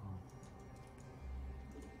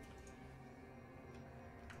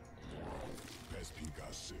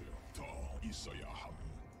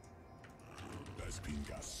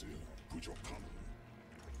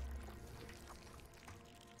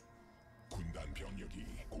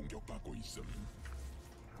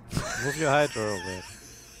 Move your Hydra away.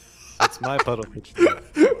 That's my part of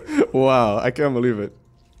it. Wow, I can't believe it.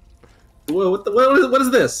 Whoa, what is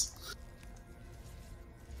this?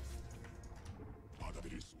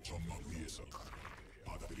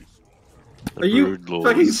 Are you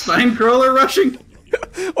fucking Spinecrawler rushing?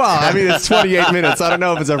 Well, I mean, it's 28 minutes. I don't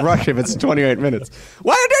know if it's a rush if it's 28 minutes.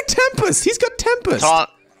 Why are there Tempest? He's got Tempest.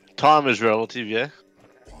 Time is relative, yeah?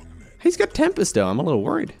 He's got Tempest, though. I'm a little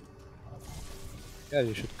worried. Yeah,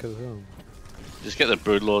 you should kill him. Just get the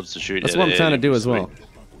Broodlords to shoot. That's what I'm trying to do as well.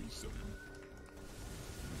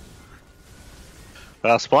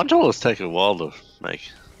 Spinecrawlers take a while to make.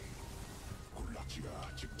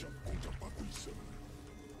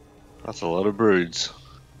 That's a lot of broods.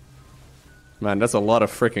 Man, that's a lot of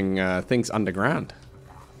freaking things underground.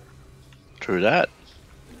 True that.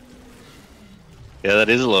 Yeah, that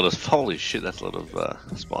is a lot of... Holy shit, that's a lot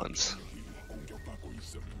of spines.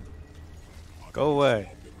 Go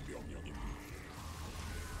away.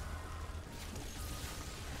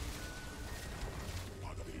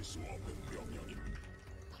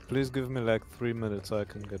 Please give me like 3 minutes so I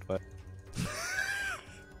can get back.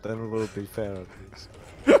 Then it will be fair at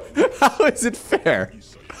least. How is it fair?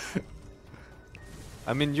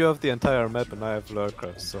 I mean, you have the entire map and I have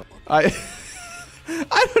lurkers, so... I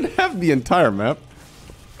don't have the entire map.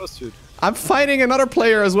 Of course you do. I'm fighting another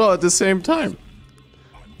player as well at the same time.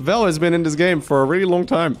 Vel has been in this game for a really long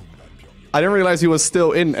time. I didn't realize he was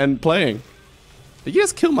still in and playing. Did you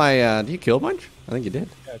guys kill my, did you kill a bunch? I think you did.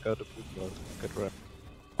 Yeah, I got a boot. Get wrecked.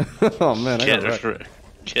 Oh man, I got wrecked.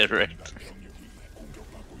 Get wrecked.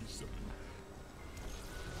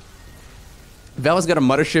 Vel's got a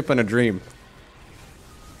mothership and a dream.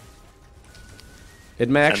 It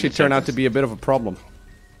may actually turn out to be a bit of a problem.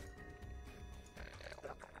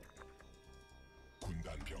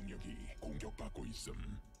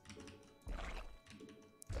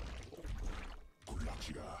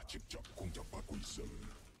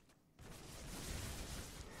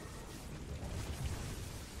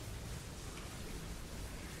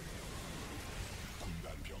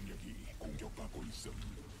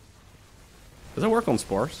 Does it work on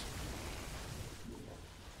spores?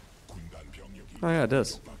 Oh yeah, it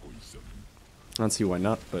does. I don't see why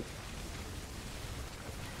not, but...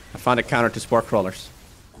 I found a counter to spore crawlers.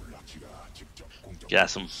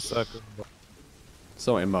 Gas them.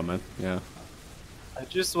 So imba, man. Yeah. I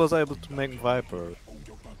just was able to make Viper.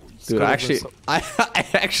 Dude, I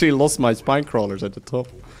actually lost my spine crawlers at the top.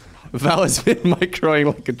 Val has been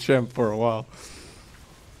microing like a champ for a while.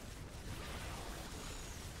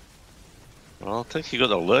 Well, I think you got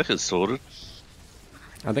the lurkers sorted.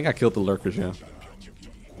 I think I killed the lurkers, yeah.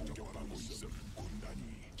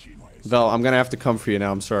 Val, I'm gonna have to come for you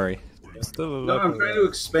now, I'm sorry. No, I'm trying to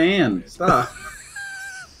expand. Stop.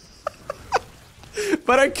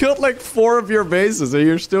 But I killed like 4 of your bases and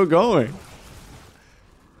you're still going.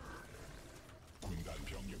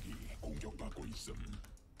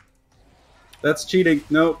 That's cheating.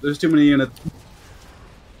 No, there's too many units.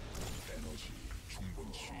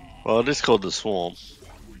 Well, it is called the Swarm.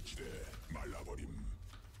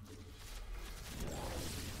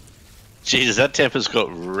 Jesus, that Tempest got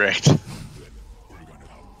wrecked.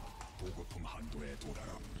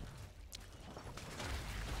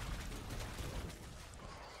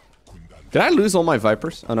 Did I lose all my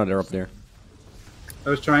Vipers? Oh no, they're up there. I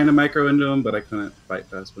was trying to micro into him, but I couldn't fight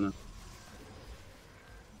fast enough.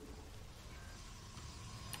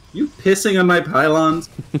 You pissing on my pylons?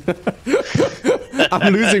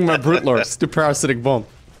 I'm losing my Brute Lords to Parasitic Bomb.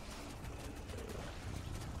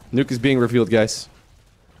 Nuke is being revealed, guys.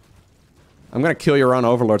 I'm gonna kill your own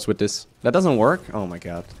Overlords with this. That doesn't work? Oh my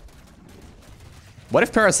god. What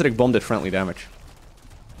if Parasitic Bomb did friendly damage?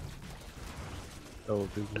 That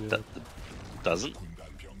would be weird. Doesn't?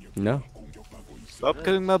 No. Stop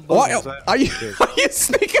killing my bombs. Are you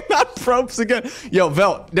sneaking out probes again? Yo,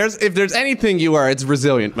 Vel, if there's anything you are, it's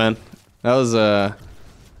resilient, man. That was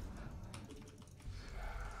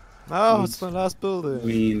No, it's my last building.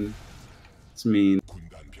 Mean. It's mean.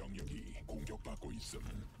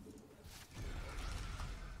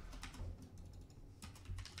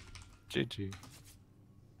 GG.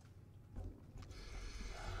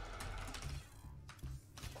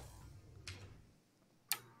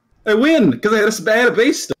 I win because I had a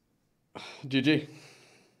base stuff. GG.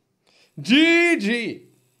 GG.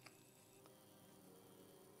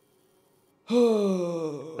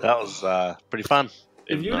 That was pretty fun.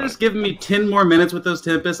 If you just given me 10 more minutes with those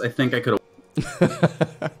Tempests, I think I could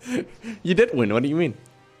have. You did win. What do you mean?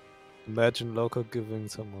 Imagine Lowko giving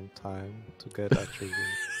someone time to get actual win.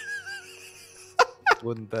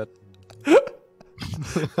 Wouldn't that?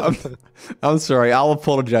 I'm sorry. I'll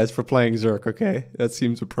apologize for playing Zerk. Okay, that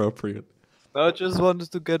seems appropriate. I just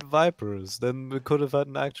wanted to get Vipers. Then we could have had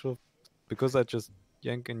an actual. Because I just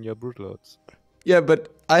yank in your Brute Lords. Yeah,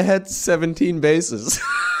 but I had 17 bases.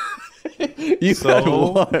 You had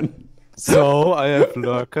one. So I have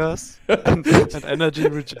Lurkers and energy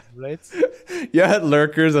regenerates. You had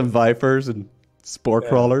Lurkers and Vipers and Spore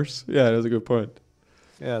Crawlers. Yeah, that's a good point.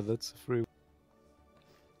 Yeah, that's a free.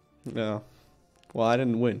 Yeah. Well, I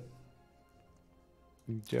didn't win.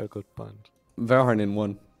 Yeah, good point. Valharnin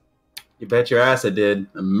won. You bet your ass I did.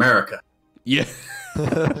 America. Yeah.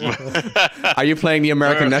 Are you playing the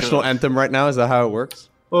American National Anthem right now? Is that how it works?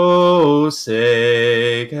 Oh,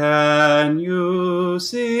 say, can you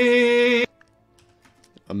see?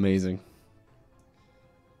 Amazing.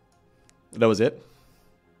 That was it?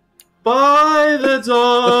 By the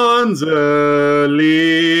dawn's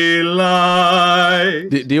early light.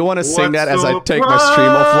 Do you want to sing that as I take my stream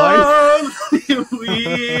offline?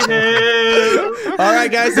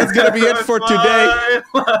 Alright guys, that's gonna be it for today.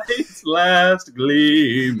 Lights last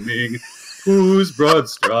gleaming, whose broad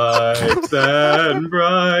stripes and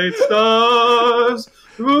bright stars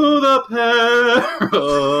through the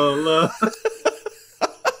perilous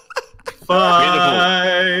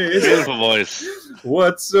fight. Beautiful voice.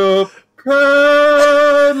 What so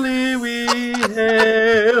proudly we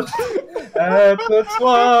hail at the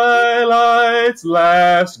twilight's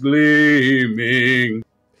last gleaming.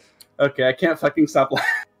 Okay, I can't fucking stop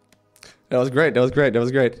laughing. That was great. That was great. That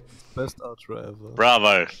was great. Best outro ever.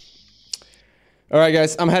 Bravo. All right,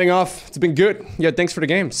 guys. I'm heading off. It's been good. Yeah, thanks for the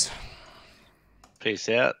games. Peace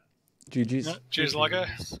out. GG's. Cheers, Logo.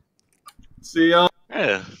 See ya.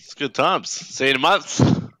 Yeah, it's good times. See you in a month.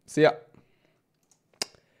 See ya.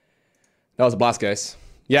 That was a blast, guys.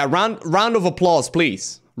 Yeah, round of applause,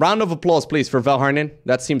 please. Round of applause, please, for Valharnin.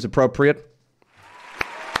 That seems appropriate.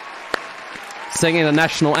 Singing the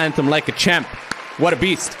national anthem like a champ. What a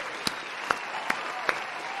beast.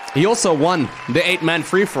 He also won the 8-man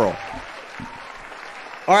free-for-all.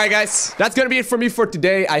 Alright, guys. That's going to be it for me for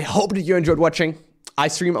today. I hope that you enjoyed watching. I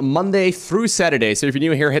stream Monday through Saturday, so if you're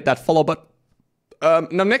new here, hit that follow button.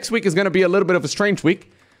 Now, next week is going to be a little bit of a strange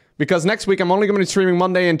week, because next week I'm only going to be streaming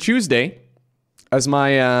Monday and Tuesday, as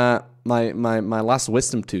my my last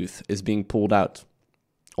wisdom tooth is being pulled out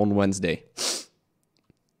on Wednesday.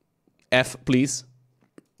 F, please.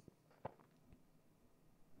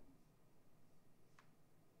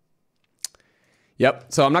 Yep,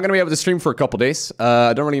 so I'm not going to be able to stream for a couple days.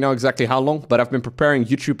 I don't really know exactly how long, but I've been preparing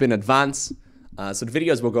YouTube in advance. So the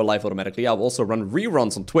videos will go live automatically. I'll also run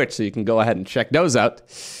reruns on Twitch, so you can go ahead and check those out.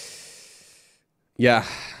 Yeah,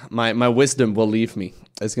 my wisdom will leave me.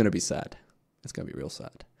 It's going to be sad. It's going to be real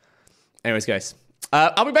sad. Anyways, guys,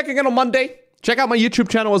 I'll be back again on Monday. Check out my YouTube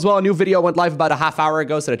channel as well. A new video went live about a half hour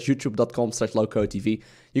ago, so that's youtube.com/LowkoTV.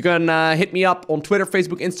 You can hit me up on Twitter,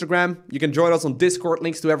 Facebook, Instagram. You can join us on Discord.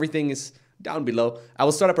 Links to everything is down below. I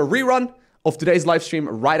will start up a rerun of today's live stream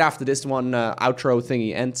right after this one outro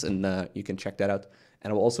thingy ends, and you can check that out.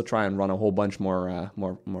 And I will also try and run a whole bunch more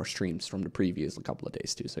streams from the previous couple of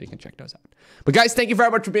days too, so you can check those out. But guys, thank you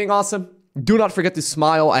very much for being awesome. Do not forget to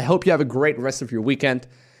smile. I hope you have a great rest of your weekend,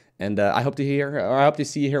 and I hope to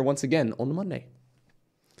see you here once again on Monday.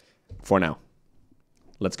 For now,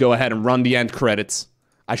 let's go ahead and run the end credits.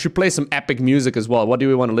 I should play some epic music as well. What do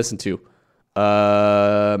we want to listen to?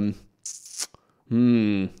 What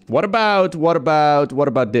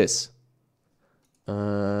about this?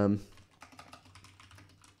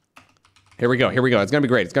 Here we go. It's gonna be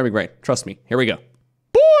great. Trust me. Here we go.